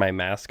cat is my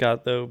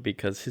mascot, though,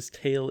 because his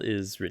tail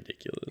is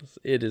ridiculous.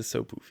 It is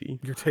so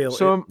poofy. Your tail.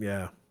 So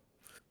yeah.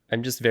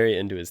 I'm just very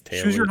into his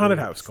tail. Choose your lately. haunted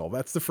house, Cole.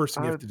 That's the first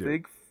thing you have to do.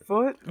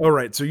 Bigfoot? All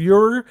right. So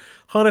your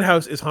haunted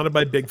house is haunted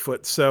by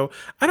Bigfoot. So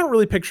I don't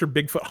really picture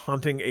Bigfoot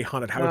haunting a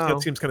haunted house. No.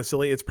 That seems kind of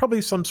silly. It's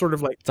probably some sort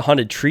of like It's a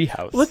haunted tree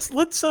house. let's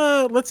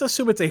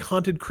assume it's a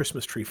haunted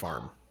Christmas tree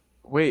farm.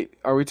 Wait,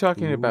 are we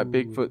talking about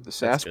Bigfoot the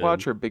that's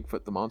Sasquatch good. or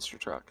Bigfoot the monster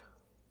truck?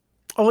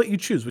 I'll let you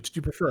choose. Which do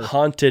you prefer?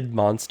 Haunted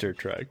monster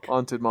truck.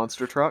 Haunted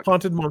monster truck?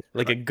 Haunted monster.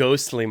 Like a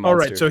ghostly monster All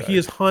right, so truck. he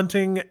is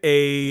haunting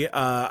a.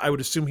 I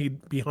would assume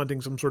he'd be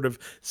haunting some sort of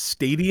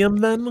stadium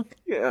then.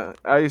 Yeah,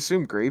 I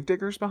assume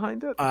Gravedigger's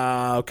behind it.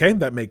 Okay,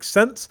 that makes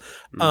sense.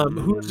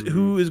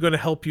 Who is going to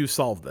help you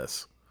solve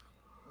this?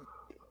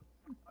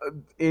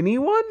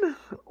 Anyone?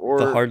 Or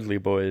The Hardley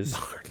Boys.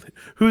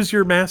 Who's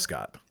your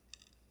mascot?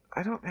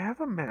 I don't have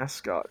a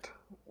mascot.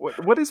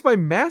 What is my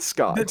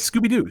mascot? That's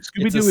Scooby Doo.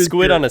 Scooby It's Doo a is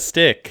squid your, on a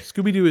stick.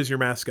 Scooby Doo is your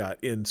mascot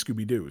in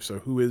Scooby Doo. So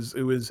who is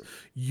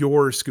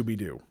your Scooby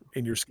Doo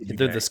in your Scooby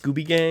They're Gang? the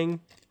Scooby Gang.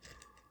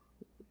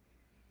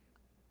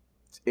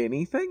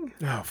 Anything?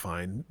 Oh,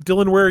 fine.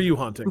 Dylan, where are you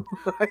haunting?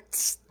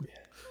 It's-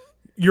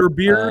 Your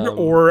beard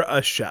or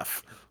a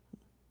chef?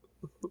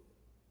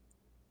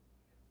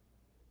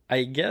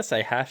 I guess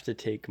I have to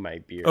take my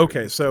beard.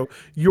 Okay, so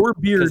your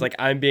beard. Because like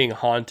I'm being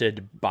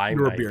haunted by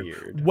your my beard.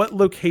 beard. What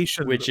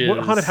location? Which what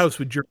haunted is house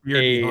would your beard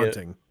be a-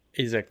 haunting?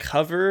 Is a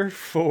cover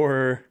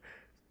for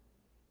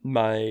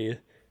my.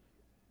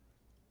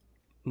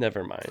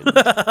 Never mind.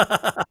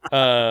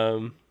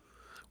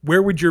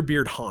 Where would your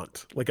beard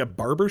haunt? Like a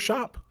barber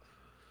shop?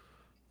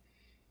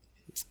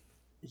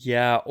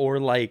 Yeah, or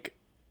like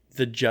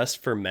the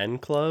Just for Men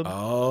Club.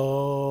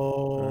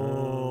 Oh.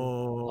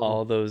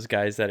 All those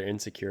guys that are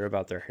insecure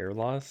about their hair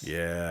loss.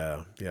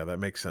 Yeah, that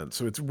makes sense.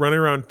 So it's running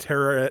around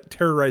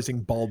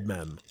terrorizing bald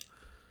men.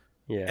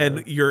 Yeah.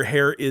 And your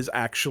hair is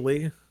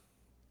actually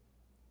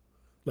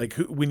like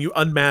when you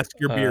unmask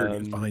your beard,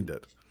 who's behind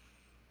it?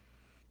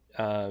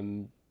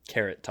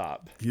 Carrot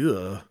Top.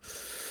 Yeah.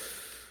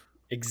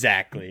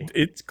 Exactly.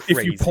 If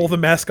crazy. you pull the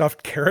mask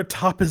off Carrot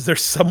Top, is there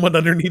someone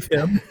underneath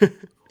him?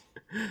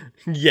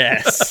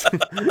 Yes.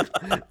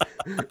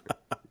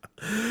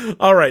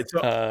 All right.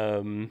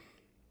 So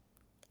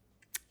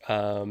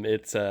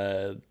it's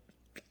I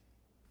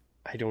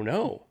don't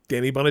know.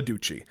 Danny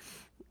Bonaducci.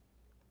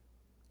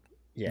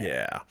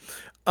 Yeah.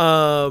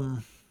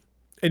 And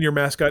your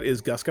mascot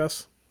is Gus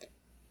Gus.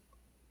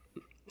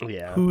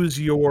 Yeah. Who's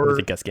With your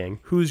the Gus Gang.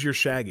 Who's your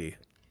Shaggy?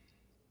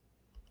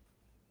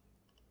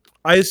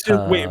 I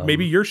assume. Wait,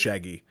 maybe you're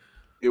Shaggy.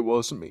 it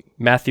wasn't me.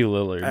 Matthew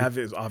Lillard.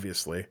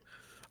 Obviously,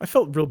 I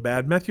felt real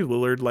bad. Matthew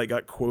Lillard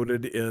got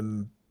quoted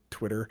in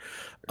Twitter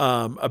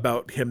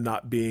about him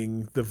not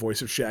being the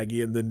voice of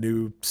Shaggy in the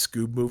new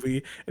Scoob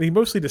movie, and he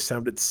mostly just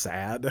sounded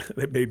sad.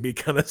 It made me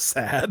kind of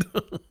sad.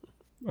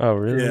 Oh,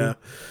 really? Yeah.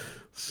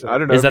 I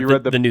don't know. Is Have that you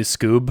read the new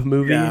Scoob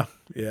movie?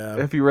 Yeah.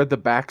 Have you read the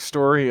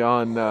backstory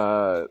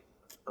on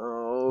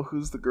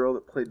who's the girl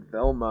that played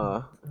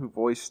Velma who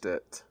voiced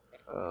it?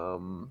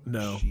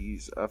 No.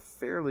 She's a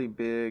fairly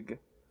big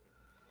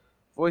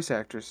voice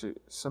actress,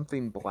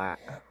 something black.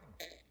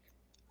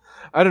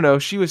 I don't know.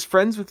 She was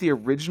friends with the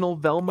original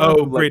Velma.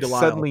 Oh, who, Grey like, DeLisle.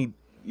 suddenly,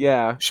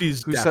 yeah,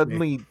 She's who Daphne.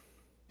 suddenly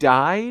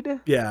died.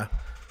 Yeah.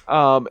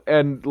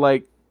 And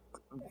like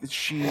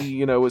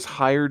she, was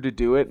hired to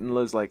do it and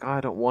was like, I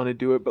don't want to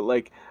do it, but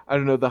like, I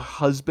don't know, the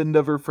husband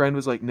of her friend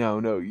was like,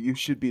 no, you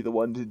should be the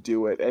one to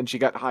do it, and she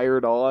got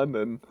hired on,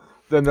 and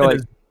then they're And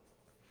like,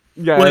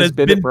 yeah, well, it's it's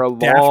been been it for a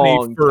Daphne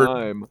long for-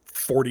 time.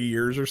 40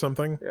 years or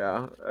something.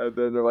 Yeah, and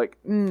then they're like,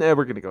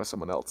 we're gonna go with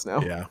someone else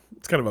now. Yeah.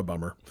 It's kind of a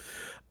bummer.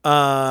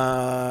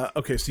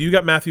 Okay, so you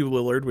got Matthew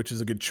Lillard, which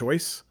is a good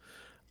choice.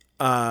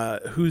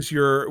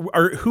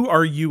 Who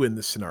are you in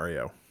this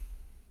scenario?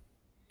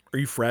 Are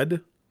you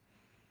Fred?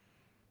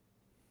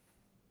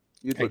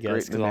 You'd I look guess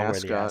great in because a I'll wear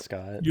the mascot.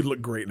 ascot. You'd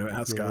look great in a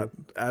mascot.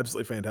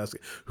 Absolutely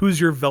fantastic. Who's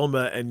your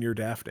Velma and your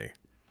Daphne?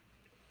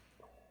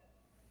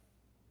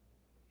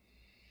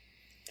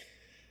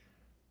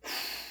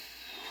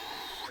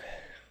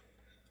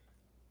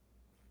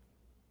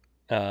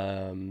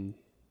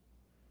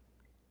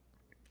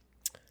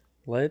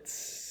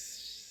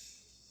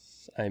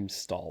 I'm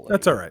stalling.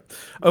 That's all right.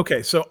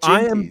 Okay, so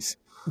I am Jinkies.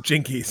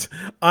 Jinkies.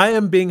 I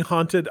am being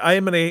haunted. I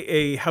am in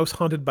a house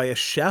haunted by a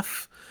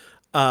chef.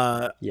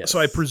 Yes. So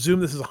I presume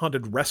this is a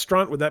haunted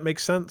restaurant. Would that make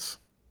sense?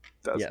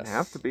 Doesn't Yes.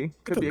 have to be.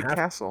 Could be a Doesn't have-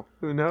 castle.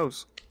 Who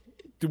knows?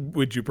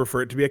 Would you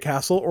prefer it to be a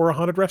castle or a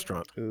haunted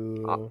restaurant?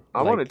 Ooh,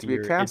 I want it to be a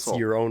It's castle.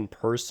 your own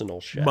personal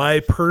chef. My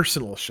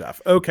personal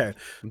chef. Okay.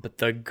 But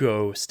the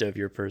ghost of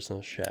your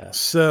personal chef.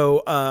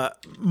 So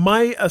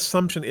my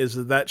assumption is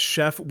that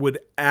chef would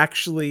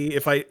actually,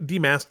 if I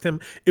demasked him,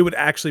 it would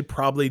actually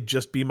probably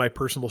just be my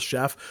personal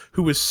chef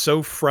who was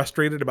so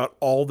frustrated about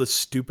all the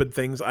stupid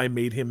things I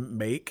made him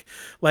make.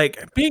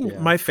 Like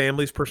being my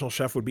family's personal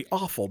chef would be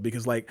awful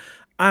because like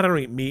I don't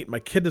eat meat, my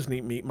kid doesn't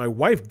eat meat, my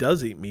wife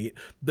does eat meat,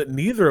 but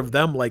neither of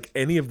them like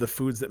any of the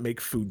foods that make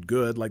food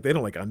good. Like they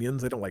don't like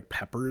onions, they don't like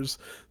peppers,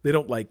 they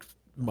don't like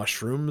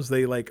mushrooms,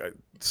 they like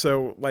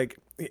so like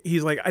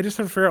he's like I just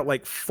have to figure out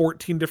like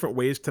 14 different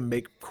ways to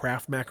make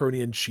Kraft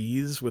macaroni and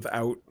cheese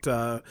without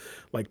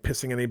like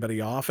pissing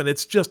anybody off, and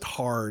it's just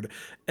hard.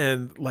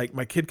 And like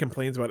my kid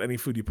complains about any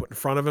food you put in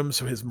front of him,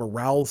 so his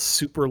morale's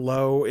super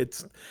low.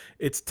 It's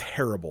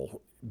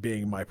terrible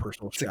being my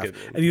personal chef.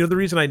 And you know the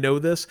reason I know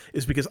this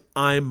is because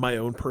I'm my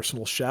own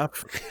personal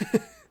chef.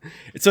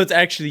 So it's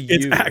actually you.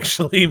 It's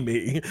actually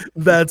me.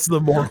 That's the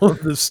moral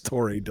of this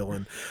story,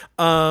 Dylan.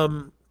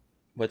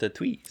 With a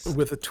twist.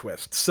 With a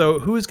twist. So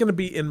who is going to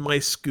be in my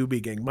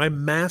Scooby Gang? My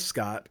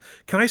mascot.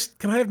 Can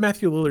I have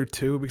Matthew Lillard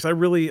too? Because I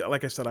really,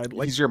 like I said, I'd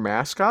like. He's your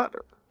mascot?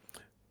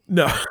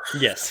 No.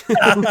 Yes.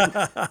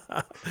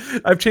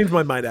 I've changed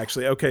my mind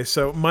actually. Okay,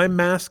 so my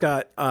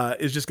mascot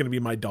is just going to be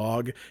my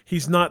dog.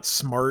 He's not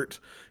smart.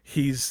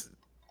 He's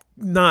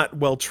not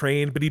well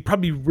trained, but he'd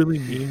probably be really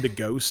mean to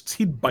ghosts.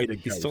 He'd bite a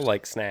ghost. He still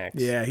likes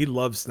snacks. Yeah, he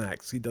loves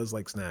snacks. He does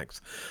like snacks.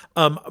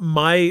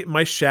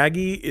 My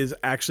Shaggy is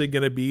actually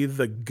going to be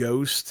the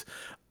ghost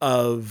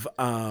of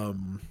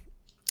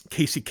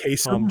Casey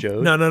Kasem. Tom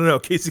Joad? No,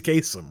 Casey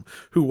Kasem,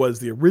 who was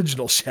the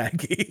original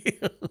Shaggy.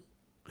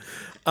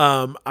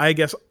 I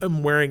guess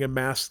I'm wearing an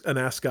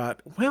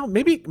ascot. Well,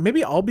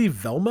 maybe I'll be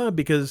Velma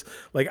because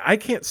like I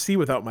can't see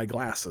without my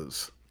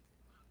glasses.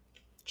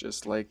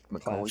 Just like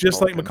Macaulay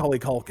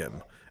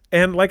Culkin.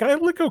 And like I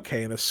look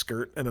okay in a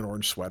skirt and an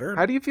orange sweater.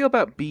 How do you feel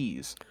about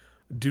bees?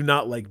 Do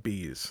not like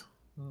bees.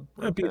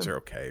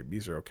 Okay.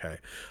 Bees are okay.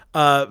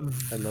 I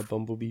love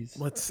bumblebees.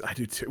 I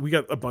do too. We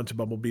got a bunch of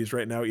bumblebees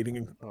right now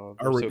eating our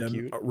so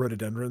cute.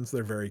 rhododendrons.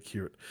 They're very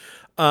cute.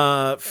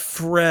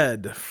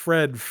 Fred.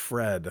 Frank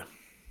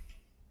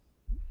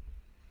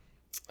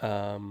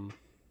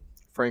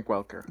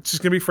Welker. It's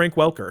just gonna be Frank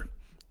Welker.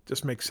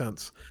 Just makes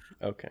sense.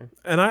 Okay.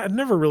 And I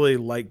never really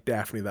liked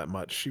Daphne that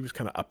much. She was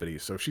kind of uppity,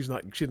 so she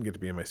didn't get to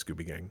be in my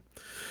Scooby Gang.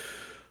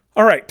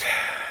 All right.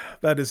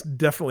 That is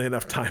definitely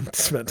enough time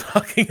spent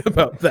talking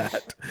about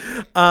that.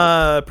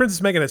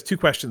 Princess Megan has 2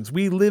 questions.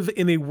 We live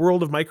in a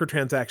world of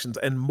microtransactions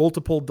and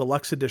multiple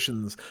deluxe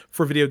editions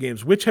for video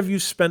games. Which have you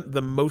spent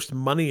the most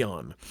money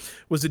on?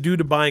 Was it due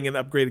to buying an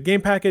upgraded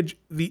game package,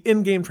 the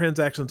in-game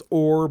transactions,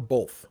 or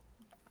both?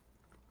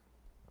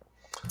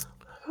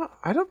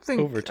 I don't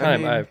think over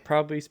time I've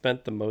probably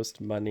spent the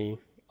most money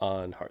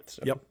on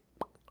Hearthstone. Yep,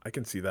 I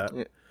can see that.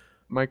 Yeah,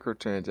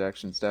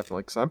 microtransactions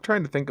definitely. Because I'm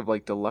trying to think of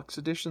like deluxe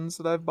editions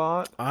that I've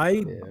bought.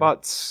 I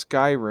bought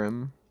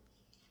Skyrim.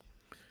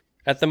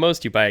 At the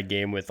most, you buy a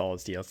game with all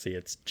its DLC.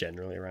 It's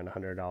generally around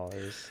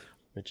 $100,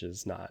 which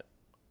is not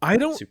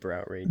super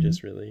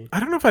outrageous, really.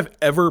 I don't know if I've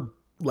ever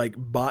like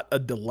bought a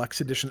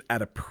deluxe edition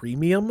at a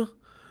premium.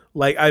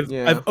 Like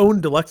I've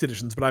owned deluxe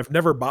editions, but I've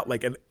never bought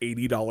like an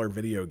 $80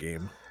 video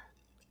game.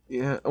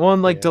 Yeah, well,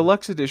 and like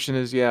deluxe edition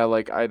is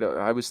like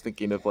I was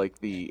thinking of like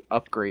the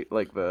upgrade,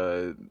 like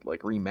the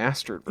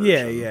remastered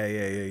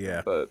version.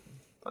 Yeah. But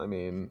I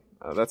mean,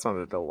 that's not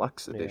a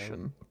deluxe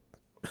edition.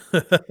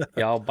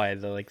 Yeah, I'll buy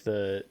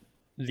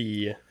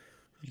the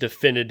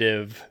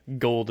definitive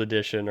gold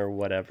edition or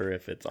whatever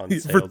if it's on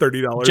sale for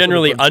 $30.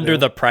 Generally under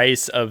the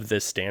price of the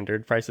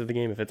standard price of the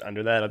game. If it's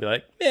under that, I'll be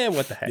like,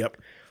 what the heck? Yep.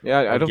 Yeah,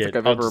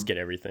 I'll just get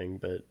everything,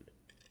 but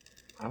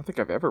I don't think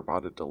I've ever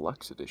bought a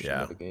deluxe edition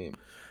of a game.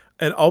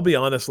 And I'll be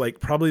honest, like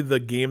probably the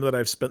game that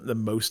I've spent the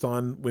most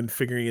on when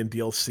figuring in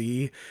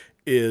DLC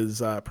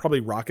is probably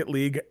Rocket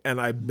League, and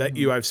I bet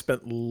you I've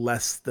spent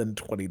less than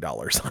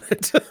 $20 on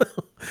it.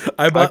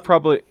 I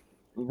probably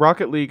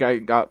Rocket League I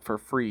got for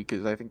free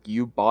because I think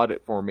you bought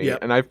it for me,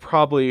 and I've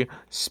probably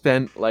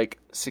spent like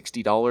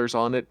 $60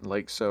 on it,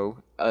 like so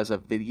as a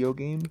video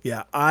game.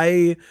 Yeah,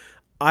 I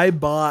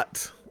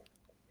bought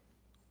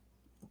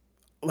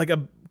like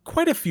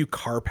quite a few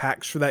car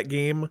packs for that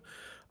game.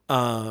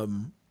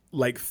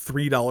 Like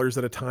 $3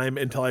 at a time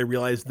until I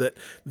realized that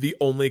the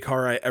only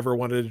car I ever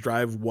wanted to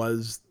drive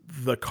was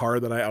the car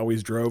that I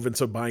always drove. And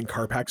so buying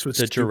car packs was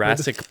the stupid.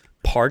 Jurassic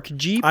Park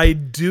Jeep. I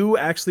do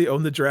actually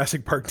own the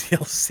Jurassic Park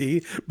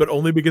DLC, but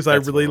only because I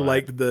really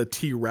liked the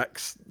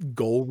T-Rex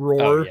Gull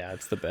Roar. Oh yeah,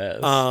 it's the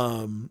best.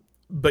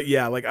 But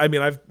yeah, like, I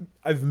mean,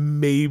 I've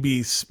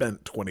maybe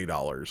spent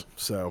 $20.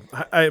 So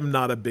I am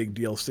not a big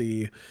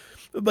DLC.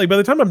 Like by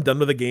the time I'm done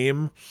with a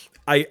game,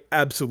 I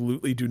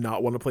absolutely do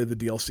not want to play the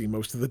DLC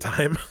most of the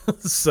time.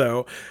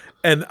 So,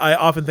 and I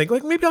often think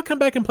like maybe I'll come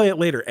back and play it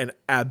later, and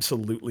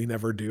absolutely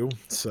never do.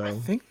 So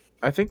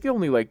I think the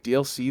only like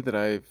DLC that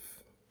I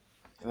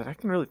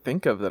can really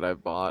think of that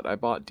I've bought. I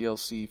bought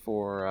DLC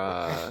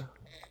for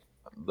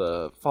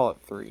the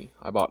Fallout 3.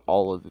 I bought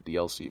all of the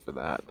DLC for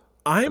that.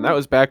 I'm And that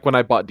was back when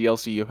I bought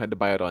DLC. You had to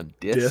buy it on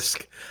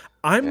disc.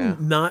 I'm Yeah.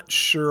 not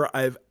sure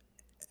I've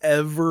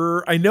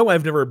ever. I know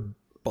I've never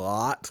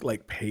bought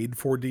like paid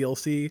for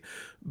DLC,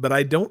 but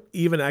I don't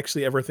even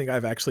actually ever think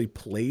I've actually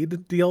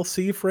played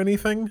DLC for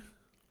anything.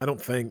 I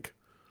don't think.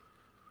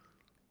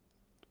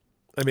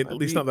 I mean, at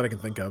least not that I can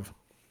think of.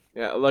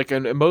 Yeah, like,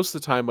 and most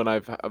of the time when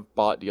I've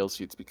bought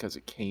DLC, it's because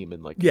it came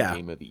in like Yeah. a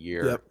Game of the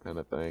Year Yep. kind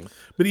of thing.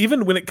 But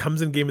even when it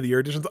comes in Game of the Year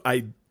editions,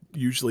 I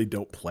usually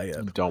don't play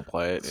it. Don't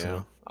play it.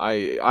 So-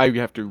 Yeah, I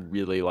have to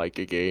really like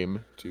a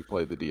game to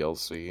play the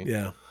DLC.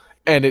 Yeah.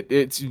 And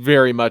it's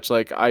very much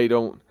like I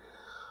don't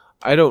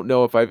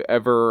know if I've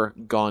ever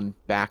gone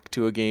back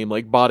to a game,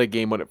 like bought a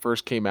game when it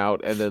first came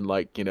out, and then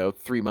like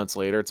 3 months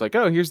later, it's like,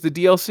 oh, here's the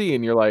DLC,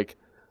 and you're like,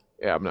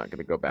 yeah, I'm not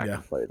gonna go back Yeah.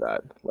 and play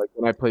that. Like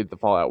when I played the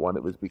Fallout one,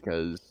 it was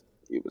because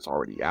it was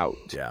already out.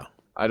 Yeah.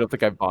 I don't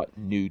think I've bought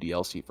new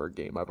DLC for a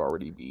game I've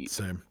already beat.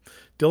 Same.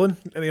 Dylan,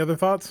 any other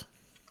thoughts?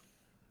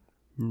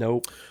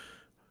 Nope.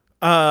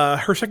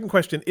 Her second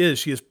question is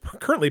she is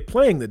currently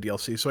playing the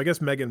DLC, so I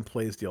guess Megan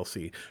plays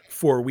DLC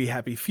for We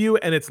Happy Few,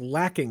 and it's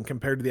lacking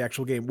compared to the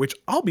actual game, which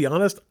I'll be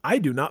honest, I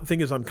do not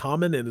think is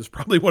uncommon and is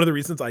probably one of the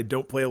reasons I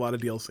don't play a lot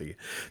of DLC.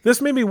 This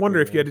made me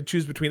wonder if you had to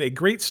choose between a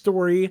great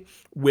story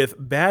with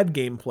bad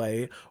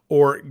gameplay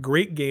or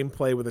great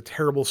gameplay with a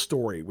terrible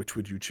story, which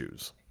would you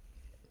choose?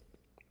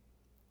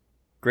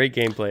 Great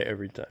gameplay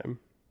every time.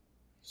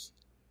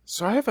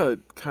 So I have a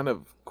kind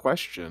of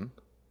question.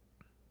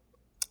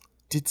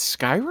 Did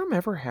Skyrim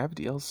ever have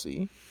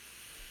DLC?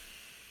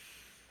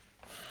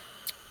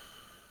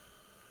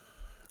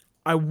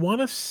 I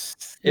want to say...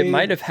 It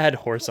might have had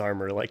horse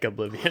armor like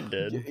Oblivion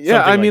did. Yeah,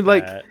 Something I mean,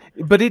 like, that.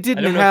 but it I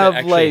didn't don't know have if it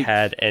actually like,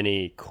 had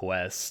any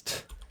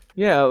quest.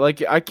 yeah,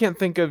 like I can't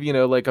think of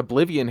like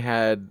Oblivion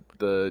had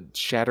the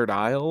Shattered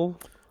Isle.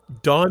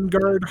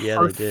 Dawnguard, Yeah,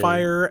 they did.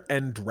 Hearthfire,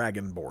 and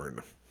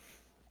Dragonborn.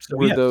 So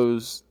Were yes,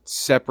 those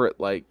separate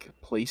like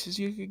places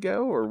you could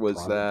go, or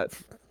was that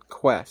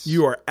quests?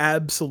 you are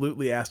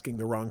absolutely asking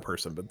the wrong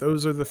person, but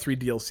those are the 3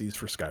 DLCs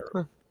for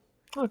Skyrim.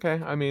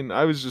 Okay? I mean,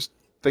 I was just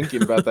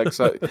thinking about that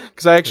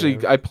because I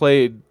actually I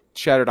played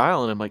Shattered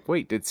Isle and I'm like,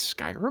 wait, did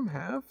Skyrim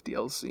have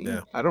DLC?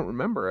 Yeah. I don't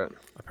remember it.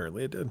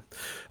 Apparently it did.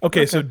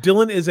 Okay, so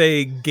Dylan is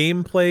a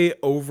gameplay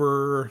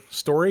over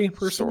story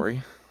person.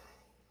 Story.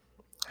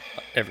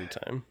 Every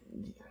time.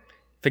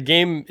 If a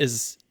game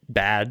is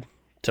bad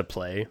to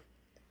play,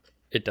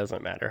 it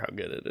doesn't matter how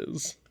good it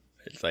is.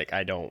 It's like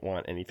I don't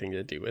want anything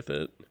to do with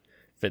it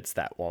if it's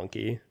that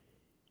wonky.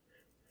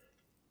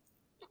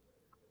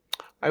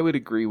 I would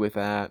agree with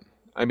that.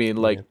 I mean,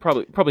 like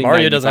probably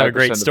Mario doesn't have a 95%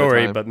 great of the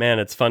story, time. but man,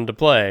 it's fun to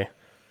play.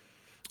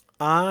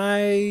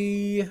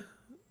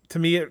 To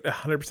me, it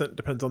 100%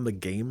 depends on the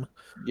game.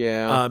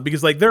 yeah,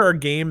 Because like there are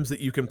games that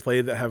you can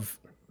play that have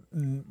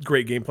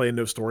great gameplay and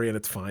no story, and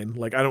it's fine.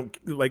 Like I don't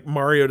like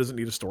Mario doesn't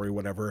need a story,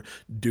 whatever.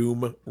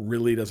 Doom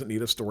really doesn't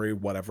need a story,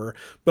 whatever.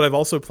 But I've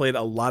also played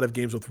a lot of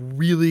games with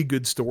really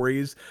good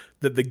stories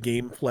that the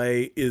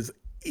gameplay is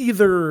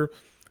either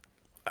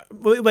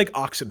like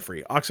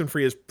Oxenfree.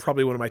 Oxenfree is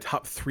probably one of my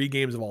top 3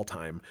 games of all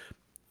time.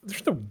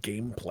 There's no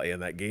gameplay in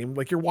that game.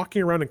 Like you're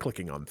walking around and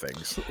clicking on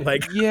things.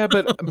 Like yeah,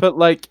 but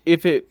like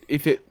if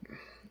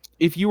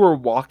you were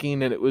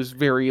walking and it was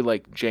very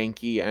like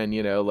janky and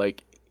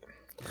like,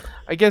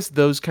 I guess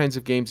those kinds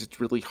of games it's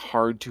really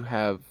hard to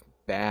have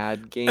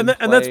bad gameplay.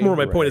 and that's more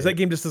my point is that Right.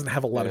 game just doesn't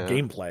have a lot of Yeah.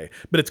 gameplay,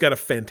 but it's got a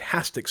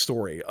fantastic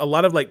story. A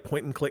lot of like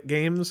point and click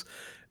games,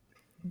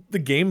 the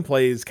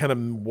gameplay is kind of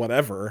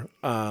whatever,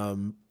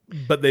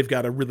 but they've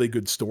got a really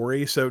good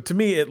story. So to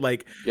me, it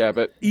like Yeah,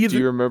 but Either- do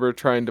you remember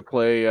trying to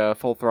play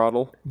Full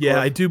Throttle?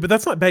 yeah, I do, but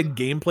that's not bad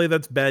gameplay.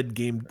 That's bad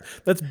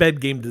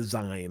game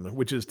design,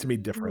 which is to me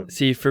different.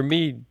 See, for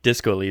me,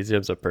 Disco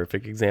Elysium is a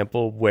perfect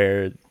example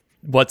where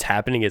what's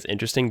happening is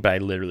interesting, but I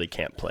literally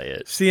can't play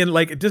it. See, and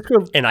like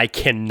Disco, And I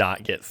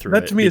cannot get through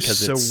That it to me is because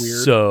so it's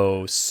weird.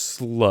 so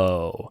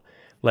slow.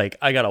 Like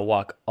I gotta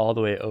walk all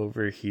the way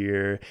over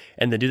here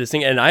and then do this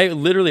thing. And I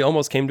literally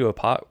almost came to a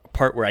part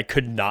where I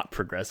could not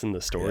progress in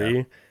the story.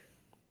 Yeah.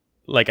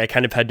 Like I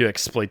kind of had to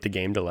exploit the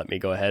game to let me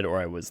go ahead, or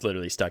I was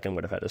literally stuck and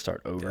would have had to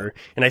start over.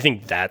 And I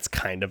think that's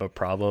kind of a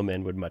problem,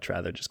 and would much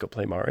rather just go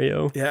play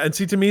Mario. yeah, and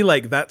see to me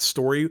like that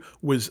story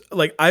was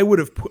like I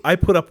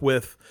put up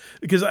with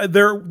because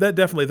there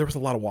was a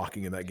lot of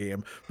walking in that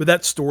game, but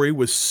that story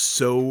was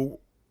so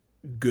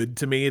good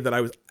to me that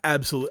I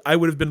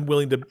would have been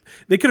willing to.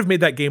 They could have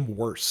made that game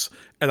worse,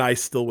 and I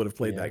still would have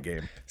played that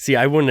game. See,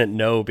 I wouldn't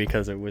know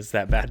because it was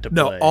that bad to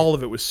No, play. all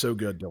of it was so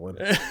good, Dylan.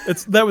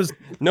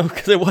 No,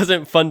 because it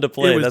wasn't fun to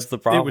play. That's the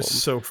problem. It was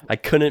so. I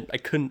couldn't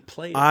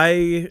play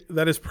it.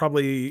 That is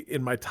probably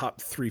in my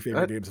top 3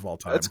 favorite games of all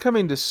time. That's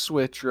coming to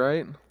Switch,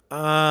 right?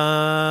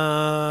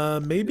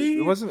 Maybe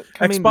It wasn't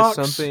coming Xbox.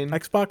 to something.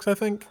 Xbox, I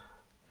think.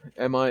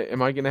 Am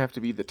I gonna have to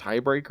be the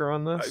tiebreaker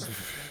on this?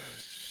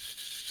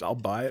 I'll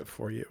buy it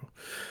for you.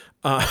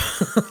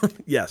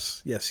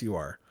 Yes, you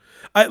are.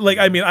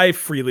 I mean, I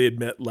freely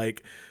admit,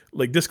 like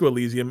Disco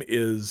Elysium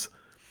is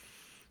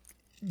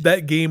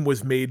that game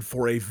was made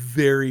for a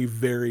very,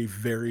 very,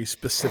 very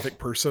specific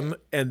person,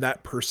 and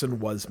that person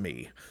was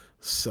me.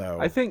 So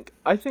I think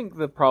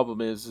the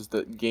problem is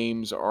that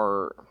games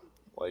are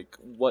like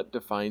what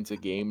defines a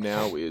game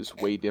now is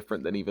way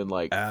different than even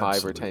like 5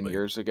 or 10 Absolutely.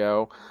 years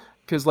ago.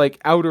 Because like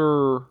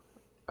Outer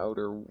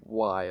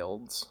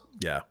Wilds,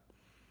 yeah,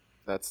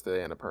 that's the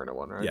Annapurna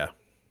one, right? yeah,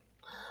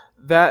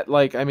 That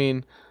like I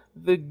mean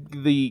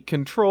the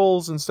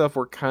controls and stuff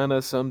were kind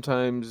of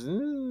sometimes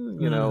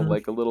you know Mhm.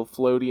 like a little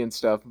floaty and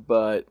stuff,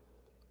 but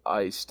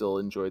I still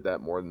enjoyed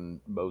that more than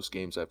most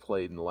games I've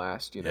played in the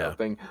last, Yeah.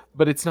 thing.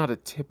 But it's not a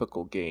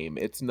typical game.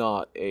 It's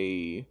not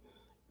a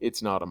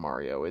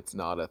Mario. It's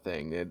not a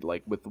thing.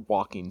 Like with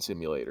walking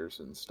simulators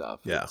and stuff.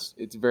 Yeah.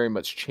 It's very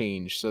much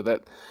changed. So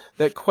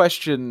that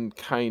question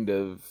kind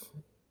of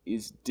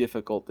is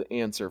difficult to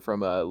answer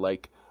from a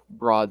like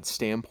broad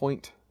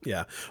standpoint.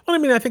 yeah. Well, I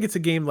mean, I think it's a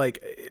game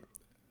like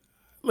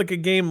a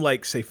game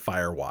like say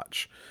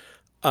Firewatch.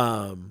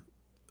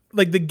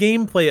 Like the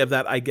gameplay of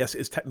that, I guess,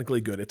 is technically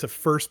good. It's a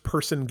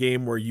first-person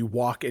game where you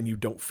walk and you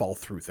don't fall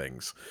through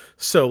things.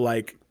 So,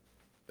 like,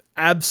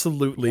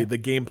 absolutely, the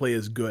gameplay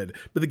is good,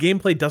 but the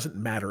gameplay doesn't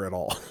matter at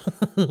all.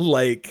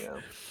 Like Yeah.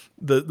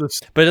 the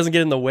But it doesn't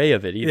get in the way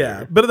of it either.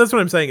 yeah, but that's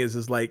what I'm saying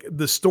is like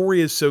the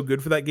story is so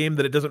good for that game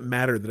that it doesn't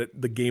matter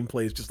that the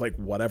gameplay is just like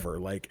whatever.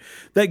 Like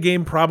that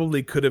game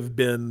probably could have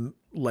been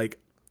like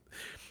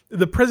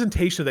the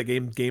presentation of that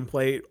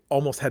gameplay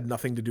almost had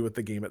nothing to do with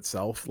the game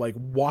itself. Like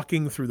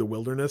walking through the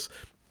wilderness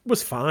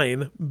was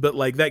fine, but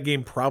like that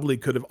game probably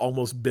could have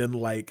almost been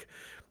like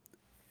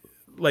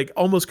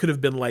almost could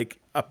have been like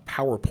a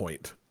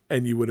PowerPoint,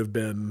 and you would have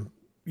been,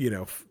 you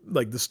know,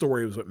 like the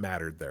story was what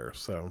mattered there.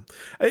 So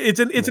it's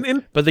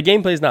an But the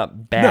gameplay is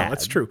not bad. no,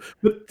 that's true.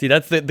 But See,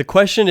 that's the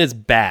question is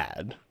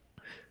bad.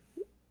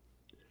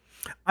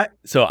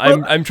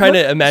 Well, I'm trying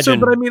to imagine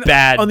but I mean,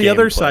 bad on the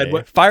other gameplay. side,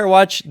 what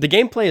Firewatch, the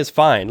gameplay is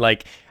fine.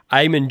 Like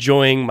I'm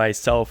enjoying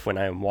myself when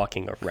I'm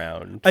walking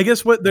around. I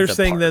guess what they're the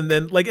saying park.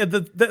 then like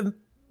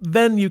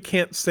then you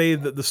can't say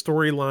that the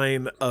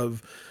storyline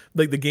of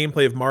like the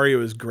gameplay of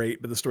Mario is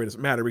great, but the story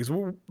doesn't matter because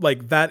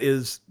like that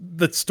is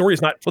the story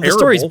is not Well, terrible, the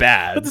story's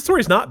bad. but the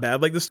story's not bad.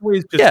 Like the story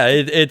is just Yeah,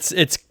 it's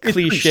it's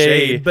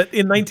cliche. but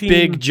in 19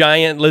 Big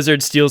giant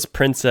lizard steals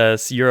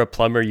princess. You're a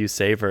plumber. You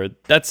save her.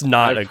 That's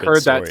not a I've good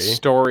heard story. that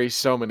story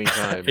so many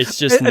times. It's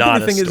just I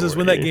not think the thing a story. is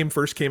when that game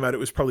first came out, it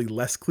was probably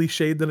less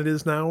cliched than it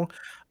is now.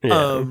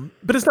 Yeah.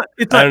 But it's not.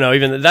 I don't know.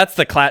 Even that's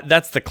the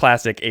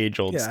classic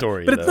age-old Yeah,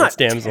 story. but it's though. not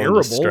Damsel in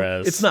terrible.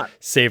 distress. It's not-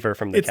 save her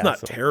from the It's castle.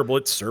 not terrible.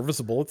 It's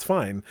serviceable. It's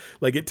fine.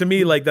 Like it to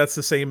me, like that's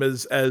the same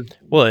as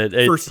Well, it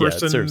first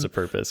person it serves a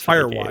purpose. For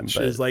the game, Firewatch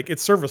but is like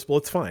it's serviceable.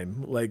 It's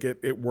fine. Like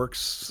it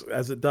works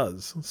as it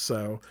does.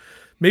 So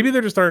maybe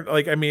there just aren't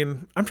like. I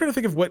mean, I'm trying to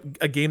think of what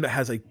a game that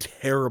has a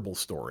terrible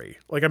story.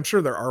 Like I'm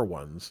sure there are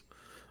ones,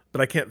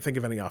 but I can't think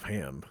of any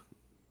offhand.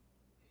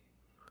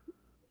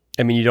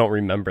 I mean, you don't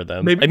remember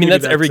them. Maybe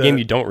that's every that's game it.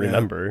 you don't Yeah.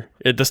 remember.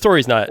 The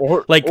story's not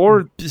Or- like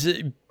or-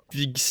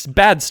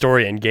 bad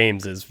story in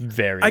games is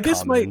very. I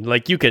guess common.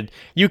 Like you could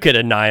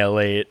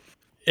annihilate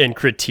and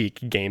critique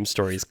game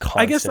stories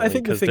constantly. I guess I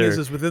think the 'cause thing they're-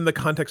 is within the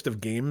context of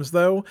games,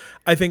 though,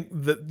 I think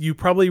that you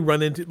probably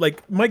run into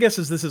like my guess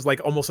is this is like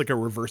almost like a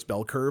reverse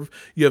bell curve.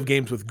 You have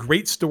games with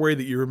great story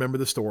that you remember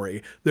the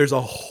story. There's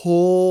a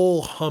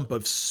whole hump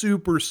of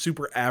super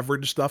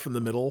average stuff in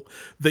the middle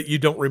that you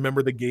don't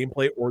remember the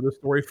gameplay or the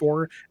story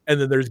for, and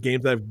then there's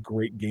games that have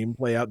great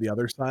gameplay out the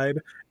other side,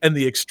 and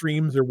the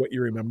extremes are what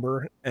you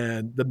remember,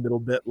 and the middle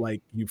bit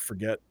like you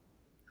forget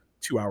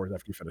 2 hours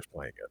after you finish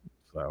playing it.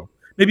 So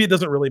maybe it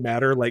doesn't really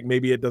matter. Like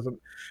maybe it doesn't.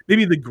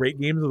 Maybe the great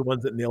games are the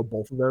ones that nail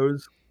both of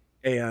those,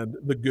 and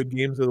the good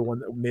games are the one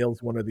that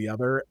nails one or the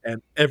other,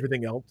 and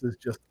everything else is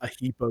just a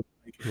heap of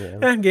like,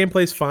 Yeah.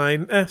 gameplay's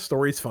fine,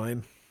 story's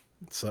fine.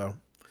 So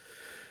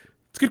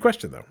it's a good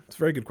question though. It's a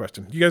very good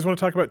question. You guys want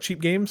to talk about cheap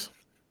games?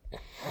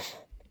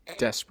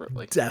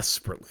 Desperately.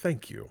 Desperately.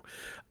 Thank you.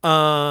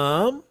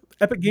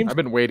 Epic Games. I've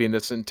been waiting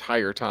this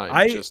entire time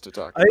I- just to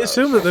talk I about.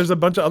 assume that there's a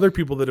bunch of other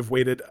people that have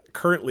waited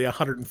currently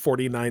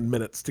 149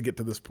 minutes to get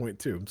to this point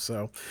too.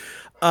 So,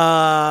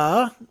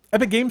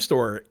 Epic Game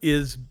Store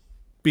is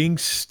being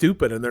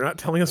stupid and they're not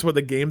telling us what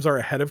the games are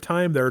ahead of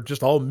time. They're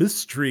just all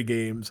mystery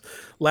games.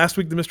 Last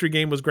week the mystery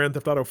game was Grand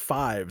Theft Auto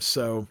 5.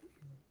 So,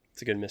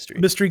 It's a good mystery.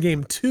 mystery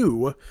game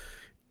 2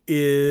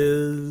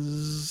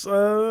 is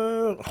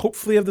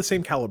hopefully of the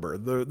same caliber.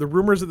 The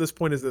rumors at this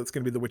point is that it's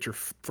going to be The Witcher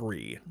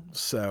 3.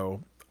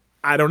 So,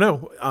 I don't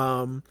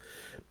know.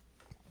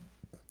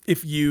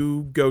 If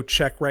you go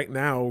check right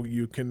now,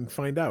 you can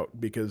find out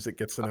because it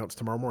gets announced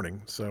tomorrow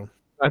morning. So,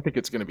 I think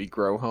it's going to be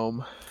Grow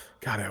Home.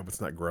 God, I hope it's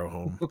not Grow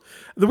Home.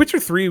 The Witcher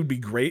 3 would be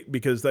great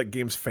because that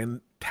game's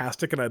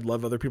fantastic and I'd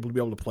love other people to be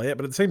able to play it.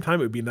 But at the same time,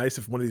 it would be nice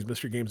if one of these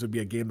mystery games would be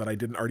a game that I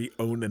didn't already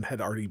own and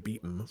had already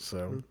beaten.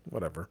 So,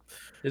 whatever.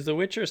 Is The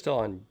Witcher still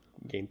on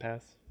Game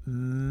Pass?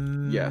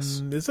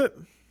 Yes. Is it?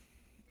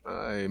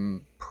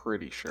 I'm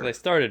pretty sure. 'Cause I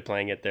started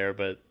playing it there,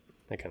 but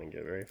I couldn't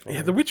get very far.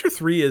 Yeah, The Witcher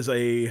 3 is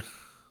a...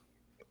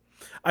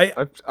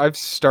 I've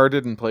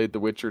started and played The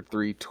Witcher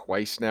 3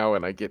 twice now,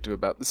 and I get to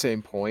about the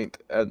same point,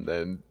 and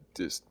then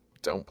just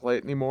don't play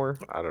it anymore.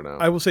 I don't know.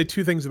 I will say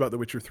two things about The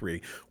Witcher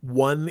 3.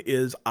 One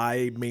is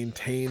I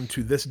maintain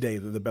to this day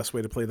that the best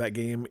way to play that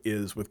game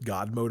is with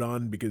God mode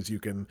on, because you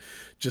can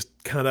just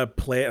kind of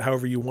play it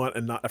however you want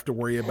and not have to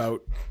worry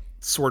about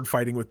sword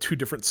fighting with two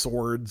different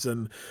swords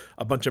and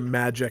a bunch of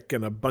magic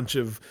and a bunch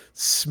of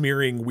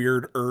smearing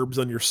weird herbs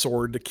on your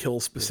sword to kill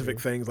specific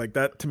things. Like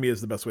that to me is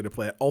the best way to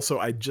play it. Also,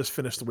 I just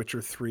finished The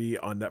Witcher 3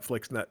 on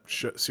Netflix, and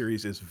that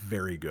series is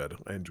very good.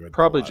 I enjoyed it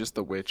Probably a lot. just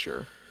The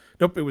Witcher.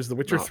 Nope, it was The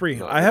Witcher 3.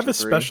 not I have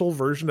Witcher a 3. special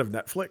version of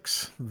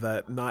Netflix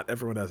that not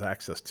everyone has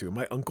access to.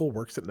 My uncle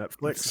works at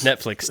Netflix.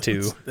 Netflix too.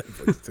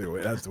 Netflix too.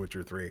 It has The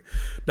Witcher 3.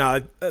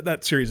 Now,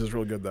 that series is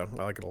real good, though.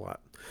 I like it a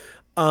lot.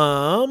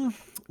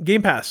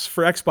 Game Pass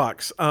for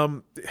Xbox.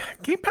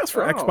 Game Pass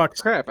for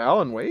Xbox. Crap,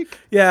 Alan Wake?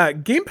 Yeah,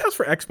 Game Pass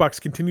for Xbox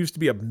continues to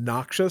be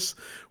obnoxious,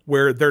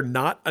 where they're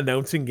not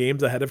announcing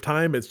games ahead of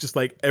time. It's just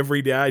like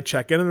every day I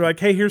check in and they're like,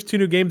 hey, here's 2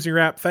 new games in your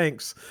app.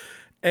 Thanks.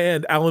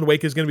 And Alan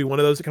Wake is going to be one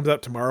of those. It comes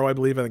out tomorrow, I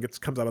believe. I think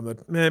it comes out on the...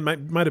 it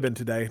might have been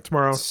today.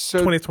 Tomorrow,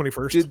 So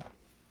 21st.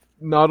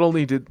 Not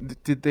only did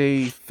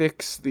they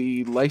fix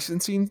the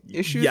licensing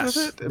issues Yes,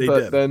 with it, they but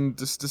did. then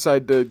just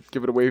decide to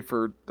give it away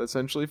for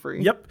essentially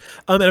free? Yep.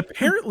 And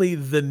apparently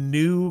the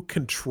new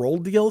Control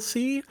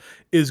DLC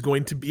is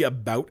going to be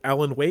about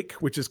Alan Wake,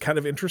 which is kind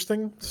of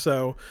interesting.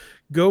 So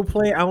go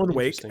play Alan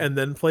Wake Interesting. and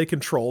then play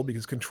Control,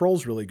 because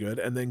Control's really good,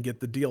 and then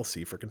get the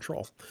DLC for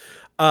Control.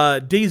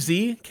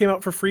 DayZ came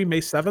out for free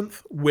May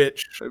 7th,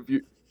 which Have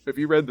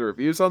you read the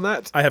reviews on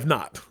that? I have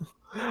not.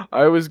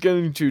 I was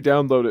going to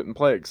download it and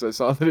play it because I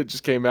saw that it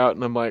just came out,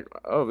 and I'm like,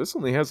 oh, this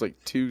only has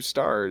like 2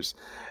 stars.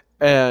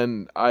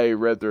 And I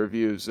read the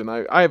reviews, and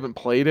I haven't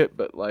played it,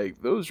 but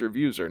like those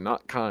reviews are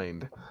not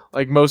kind.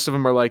 Like most of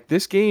them are like,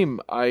 this game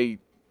I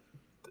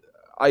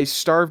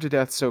starved to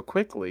death so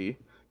quickly,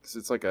 because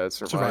it's like a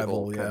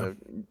survival kind yeah.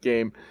 of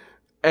game,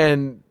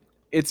 and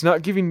it's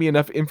not giving me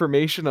enough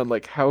information on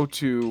like how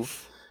to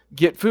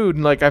get food.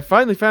 And like I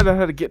finally found out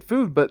how to get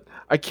food, but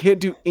I can't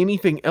do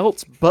anything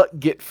else but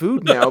get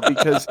food now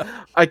because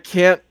I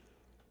can't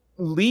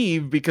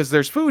leave because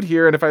there's food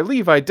here, and if I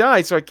leave I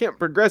die, so I can't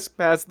progress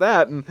past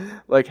that. And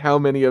like how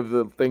many of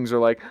the things are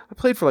like, I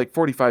played for like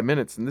 45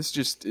 minutes and this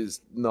just is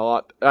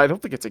not, I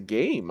don't think it's a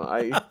game.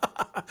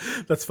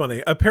 That's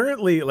funny.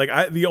 Apparently, like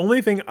the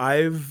only thing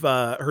I've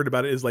heard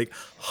about it is like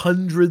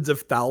hundreds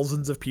of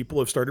thousands of people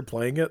have started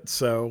playing it,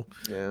 so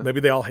Yeah.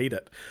 maybe they all hate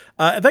it.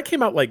 That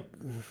came out like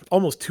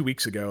almost 2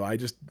 weeks ago. I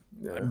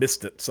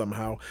missed it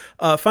somehow.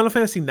 Final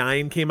Fantasy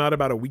IX came out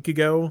about a week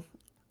ago.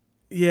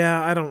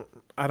 Yeah, I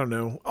don't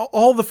know.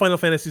 All the Final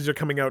Fantasies are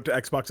coming out to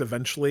Xbox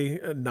eventually.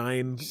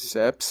 9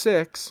 Except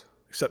 6.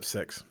 except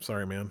 6.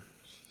 Sorry, man.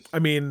 I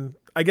mean,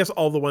 I guess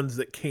all the ones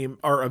that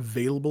are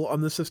available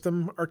on the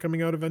system are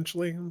coming out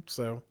eventually.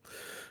 So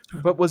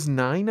But was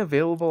 9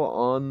 available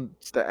on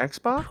the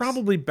Xbox?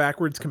 probably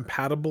backwards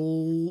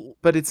compatible.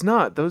 But it's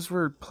not. Those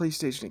were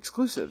PlayStation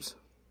exclusives.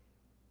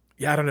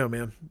 Yeah, I don't know,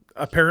 man.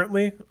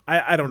 Apparently,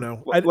 I don't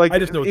know. I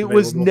just know it's it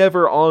was available.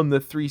 never on the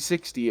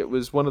 360. It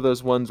was one of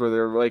those ones where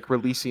they're like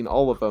releasing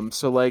all of them.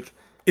 So like,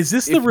 Is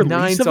this the if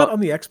release 9's of it on- on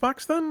the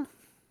Xbox then?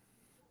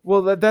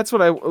 well, that's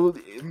what I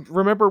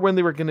remember when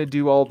they were gonna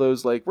do all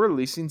those. Like, we're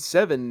releasing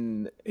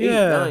 7, 8,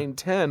 Yeah. 9,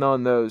 10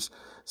 on those.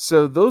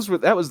 So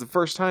that was the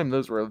first time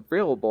those were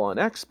available on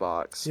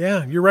Xbox.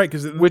 Yeah, you're right.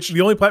 Because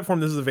the only platform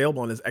this is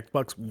available on is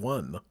Xbox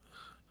One.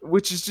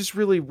 Which is just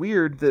really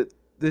weird that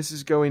this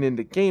is going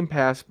into Game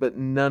Pass, but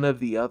none of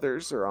the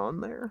others are on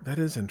there. That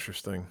is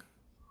interesting.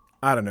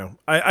 I don't know.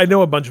 I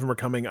know a bunch of them are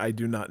coming. I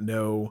do not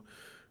know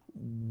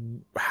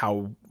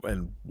how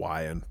and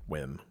why and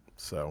when.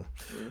 So,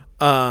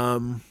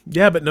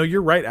 yeah, but no,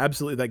 you're right.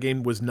 Absolutely. That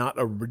game was not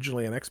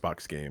originally an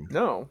Xbox game.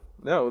 No.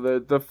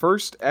 The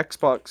first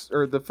Xbox,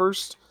 or the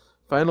first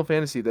Final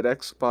Fantasy that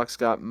Xbox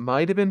got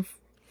might have been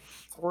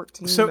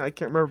 14. So- I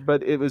can't remember,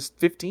 but it was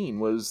 15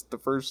 was the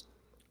first.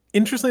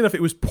 Interestingly enough,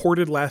 it was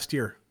ported last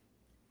year.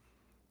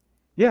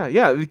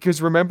 Yeah,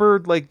 because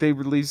remember, like, they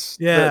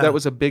released, Yeah. that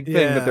was a big thing,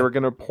 Yeah. that they were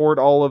going to port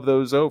all of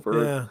those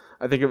over. Yeah.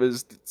 I think it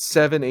was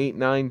 7, 8,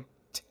 9,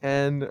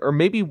 10, or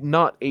maybe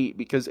not 8,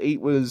 because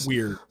 8 was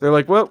Weird. They're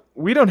like, well,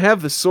 we don't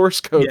have the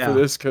source code Yeah. for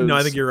this because No,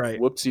 I think you're right.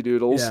 Whoopsie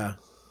doodles. Yeah.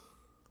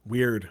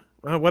 Weird.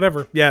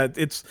 Whatever. Yeah,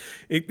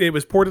 it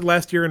was ported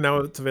last year and now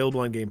it's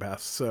available on Game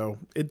Pass. So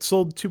it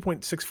sold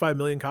 2.65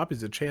 million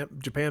copies in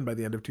Japan by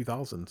the end of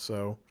 2000.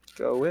 So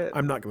Go it.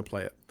 I'm not going to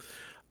play it.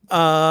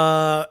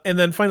 And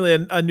then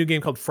finally, a new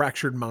game called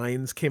Fractured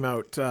Minds came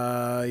out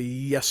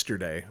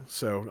yesterday,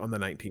 so on the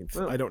 19th.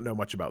 Oh. I don't know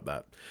much about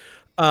that.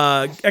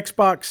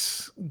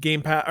 Xbox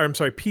Game Pass, or I'm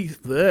sorry,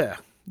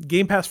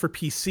 Game Pass for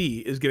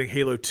PC is getting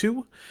Halo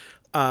 2.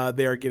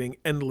 They are getting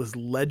Endless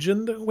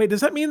Legend. Wait,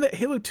 does that mean that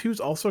Halo 2 is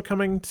also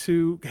coming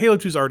to... Halo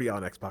 2 is already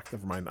on Xbox,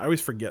 never mind. I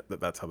always forget that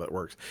that's how that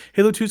works.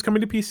 Halo 2 is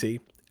coming to PC.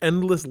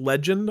 Endless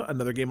Legend,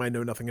 another game I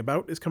know nothing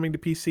about, is coming to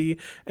PC,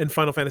 and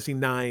Final Fantasy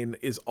IX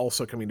is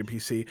also coming to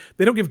PC.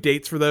 They don't give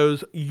dates for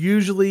those.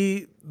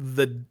 Usually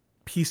the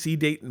PC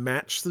date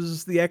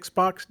matches the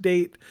Xbox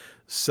date,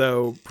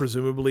 so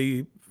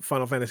presumably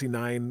Final Fantasy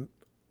IX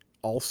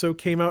also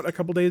came out a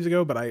couple days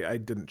ago, but I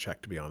didn't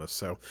check, to be honest.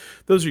 So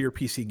those are your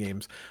PC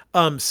games.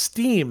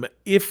 Steam,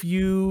 if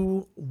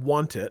you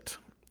want it,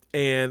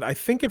 and I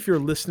think if you're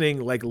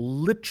listening, like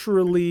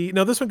literally,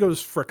 no, this one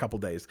goes for a couple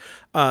days.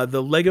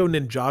 The Lego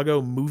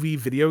Ninjago movie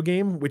video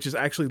game, which is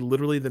actually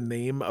literally the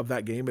name of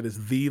that game. It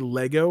is the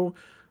Lego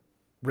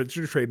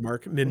registered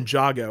trademark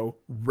Ninjago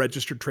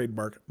registered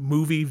trademark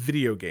movie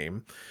video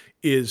game,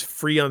 is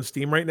free on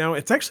Steam right now.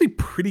 It's actually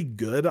pretty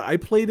good. I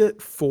played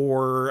it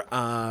for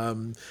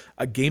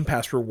a Game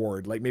Pass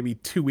reward like maybe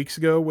 2 weeks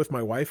ago with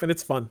my wife, and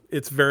it's fun.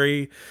 It's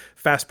very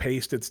fast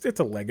paced. It's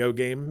a Lego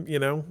game, you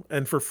know,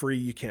 and for free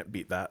you can't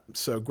beat that.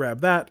 So grab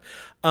that.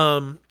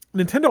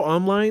 Nintendo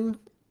Online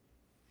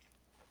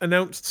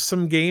announced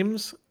some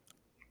games,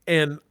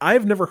 and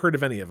I've never heard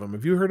of any of them.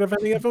 Have you heard of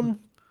any of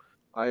them?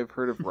 I've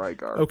heard of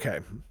Rygar.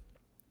 Okay.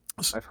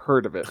 I've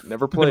heard of it.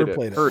 Never played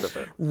it. Heard of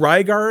it.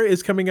 Rygar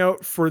is coming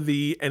out for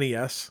the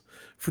NES.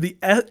 For the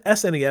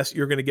SNES,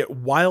 you're going to get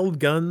Wild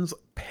Guns,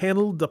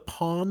 Panel de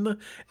Pon,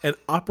 and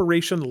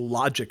Operation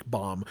Logic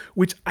Bomb,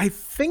 which I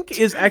think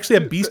is actually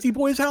a Beastie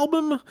Boys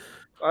album.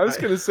 I was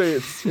going to say,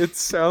 it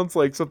sounds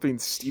like something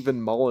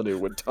Stephen Molyneux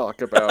would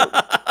talk about.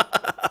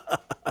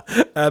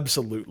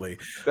 Absolutely.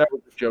 That was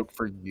a joke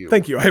for you.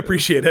 Thank you. I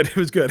appreciate it. It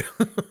was good.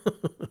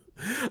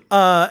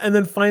 And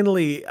then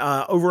finally,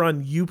 over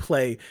on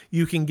Uplay,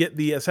 you can get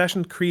the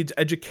Assassin's Creed's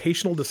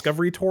educational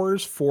discovery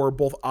tours for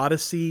both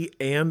Odyssey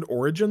and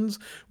Origins,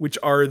 which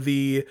are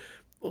the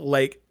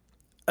like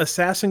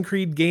Assassin's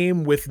Creed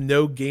game with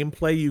no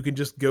gameplay. You can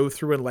just go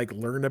through and like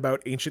learn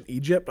about ancient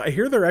Egypt. I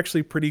hear they're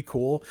actually pretty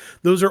cool.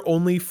 Those are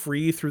only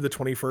free through the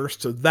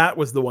 21st. So that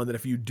was the one that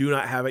if you do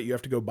not have it, you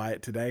have to go buy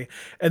it today.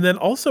 And then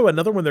also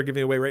another one they're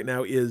giving away right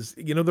now is,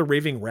 you know, the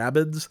Raving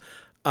Rabbids.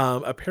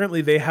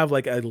 Apparently they have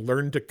like a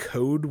learn to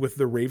code with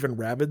the Raven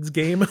Rabbids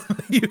game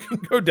you can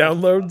go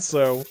download.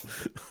 So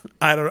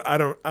I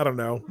don't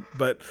know,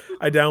 but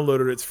I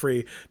downloaded it. It's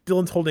free.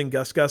 Dylan's holding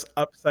Gus Gus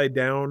upside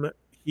down.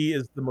 He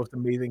is the most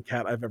amazing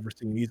cat I've ever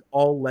seen. He's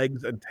all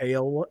legs and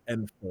tail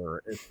and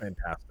fur. It's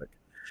fantastic.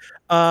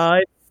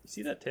 You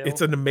see that tail? It's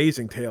an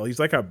amazing tail. He's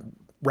like a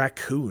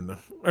raccoon.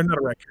 Or not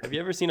a raccoon. Have you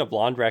ever seen a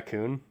blonde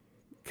raccoon?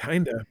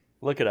 Kinda.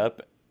 Look it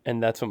up.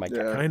 And that's what my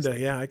cat. Kinda,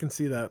 yeah, I can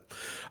see that.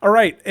 All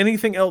right,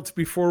 anything else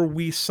before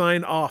we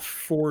sign off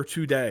for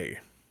today?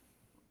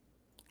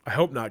 I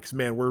hope not, because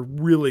man, we're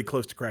really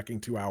close to cracking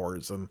 2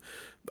 hours, and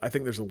I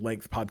think there's a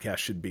length podcast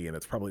should be, and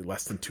it's probably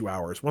less than 2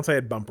 hours. Once I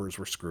had bumpers,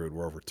 we're screwed.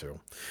 We're over 2.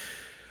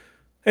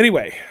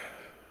 Anyway,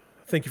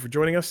 thank you for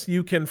joining us.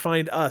 You can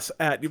find us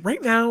at,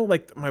 right now,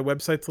 like my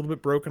website's a little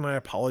bit broken. I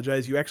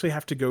apologize. You actually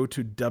have to go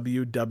to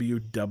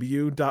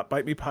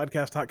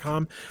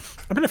www.bitemepodcast.com.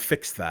 I'm going to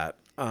fix that.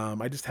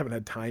 I just haven't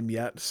had time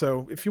yet.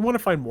 So if you want to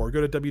find more,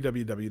 go to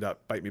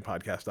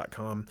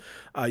www.bitemepodcast.com.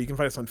 You can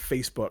find us on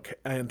Facebook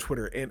and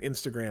Twitter and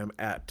Instagram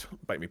at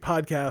Bite Me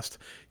Podcast.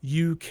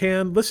 You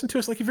can listen to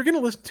us. Like if you're going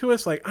to listen to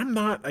us, like I'm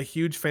not a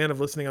huge fan of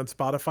listening on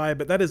Spotify,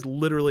 but that is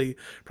literally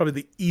probably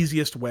the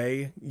easiest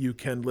way you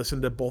can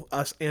listen to both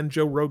us and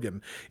Joe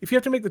Rogan. If you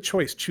have to make the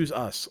choice, choose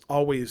us.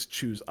 Always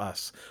choose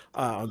us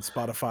on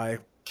Spotify.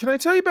 Can I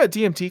tell you about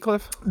DMT,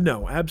 Cliff?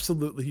 No,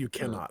 absolutely you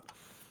cannot.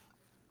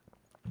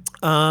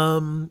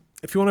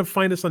 If you want to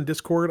find us on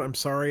Discord, I'm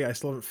sorry, I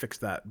still haven't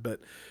fixed that,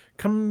 but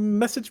come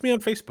message me on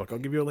Facebook. I'll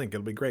give you a link.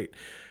 It'll be great.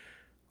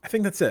 I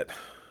think that's it.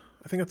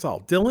 I think that's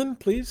all. Dylan,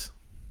 please.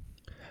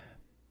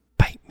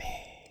 Bite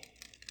me.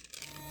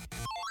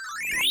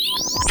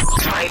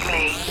 Bite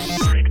me.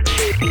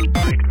 Bite me.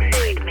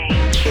 Bite me.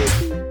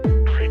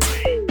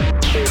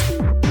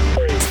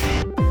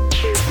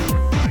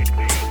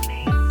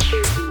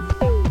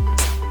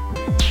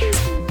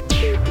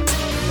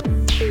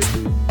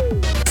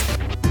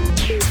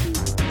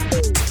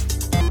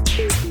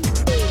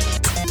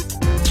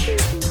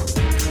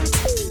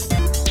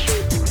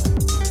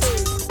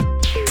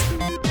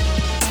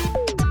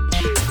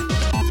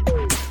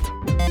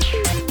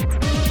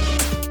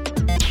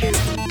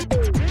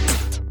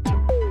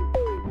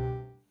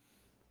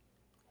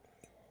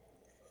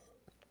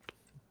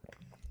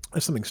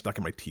 There's something stuck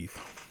in my teeth.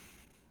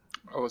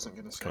 I wasn't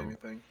going to say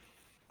anything.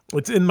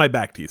 It's in my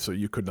back teeth, so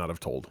you could not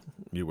have told.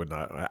 You would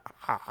not.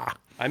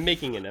 I'm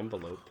making an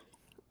envelope.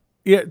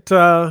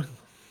 Are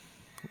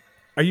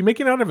you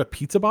making it out of a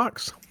pizza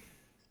box?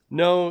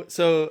 No,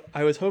 so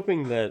I was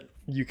hoping that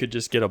you could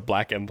just get a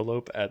black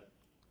envelope at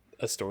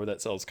a store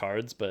that sells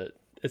cards, but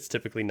it's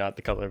typically not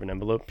the color of an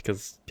envelope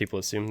because people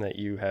assume that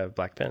you have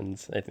black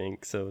pens, I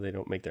think, so they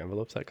don't make their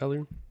envelopes that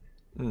color.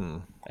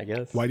 I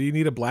guess. Why do you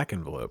need a black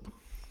envelope?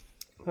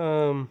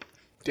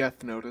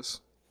 Death notice.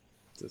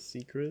 It's a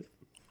secret.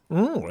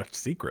 Oh, that's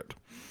secret.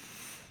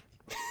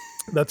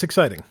 That's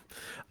exciting.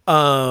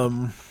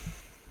 I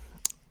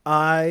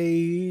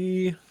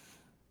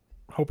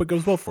hope it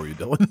goes well for you,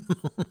 Dylan.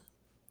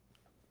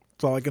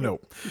 That's all I can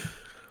hope.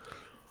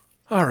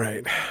 All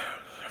right.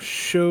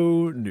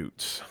 Show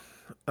newts.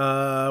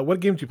 What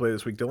game did you play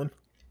this week, Dylan?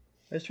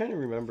 I was trying to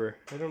remember.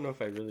 I don't know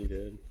if I really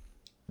did.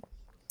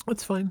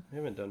 That's fine. I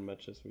haven't done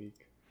much this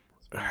week.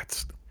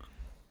 It's,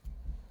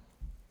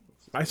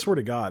 I swear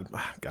to God,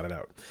 got it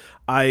out.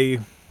 I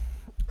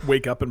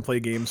wake up and play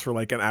games for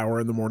like an hour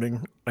in the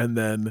morning, and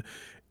then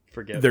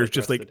Forget there's what the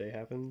just rest like of the day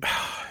happened.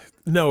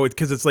 no,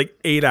 because it's like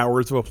 8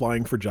 hours of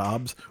applying for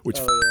jobs, which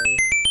Oh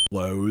yeah.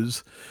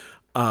 blows.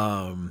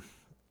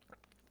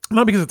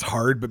 Not because it's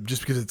hard, but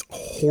just because it's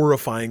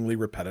horrifyingly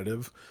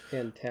repetitive.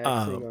 And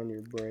taxing on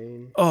your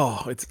brain.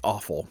 Oh, it's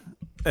awful.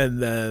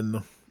 And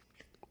then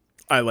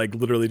I like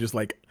literally just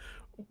like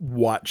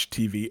watch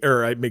TV,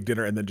 or I make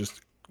dinner and then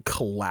just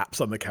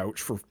collapse on the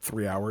couch for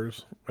 3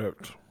 hours.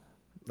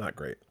 Not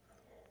great.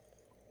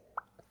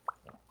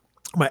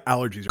 My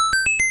allergies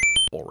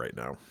are awful right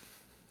now.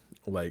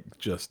 Like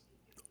just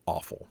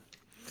awful.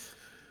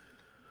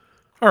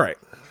 All right.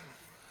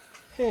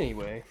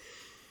 Anyway,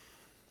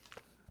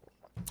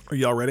 Are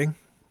y'all ready?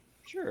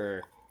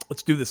 sure.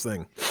 Let's do this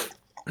thing.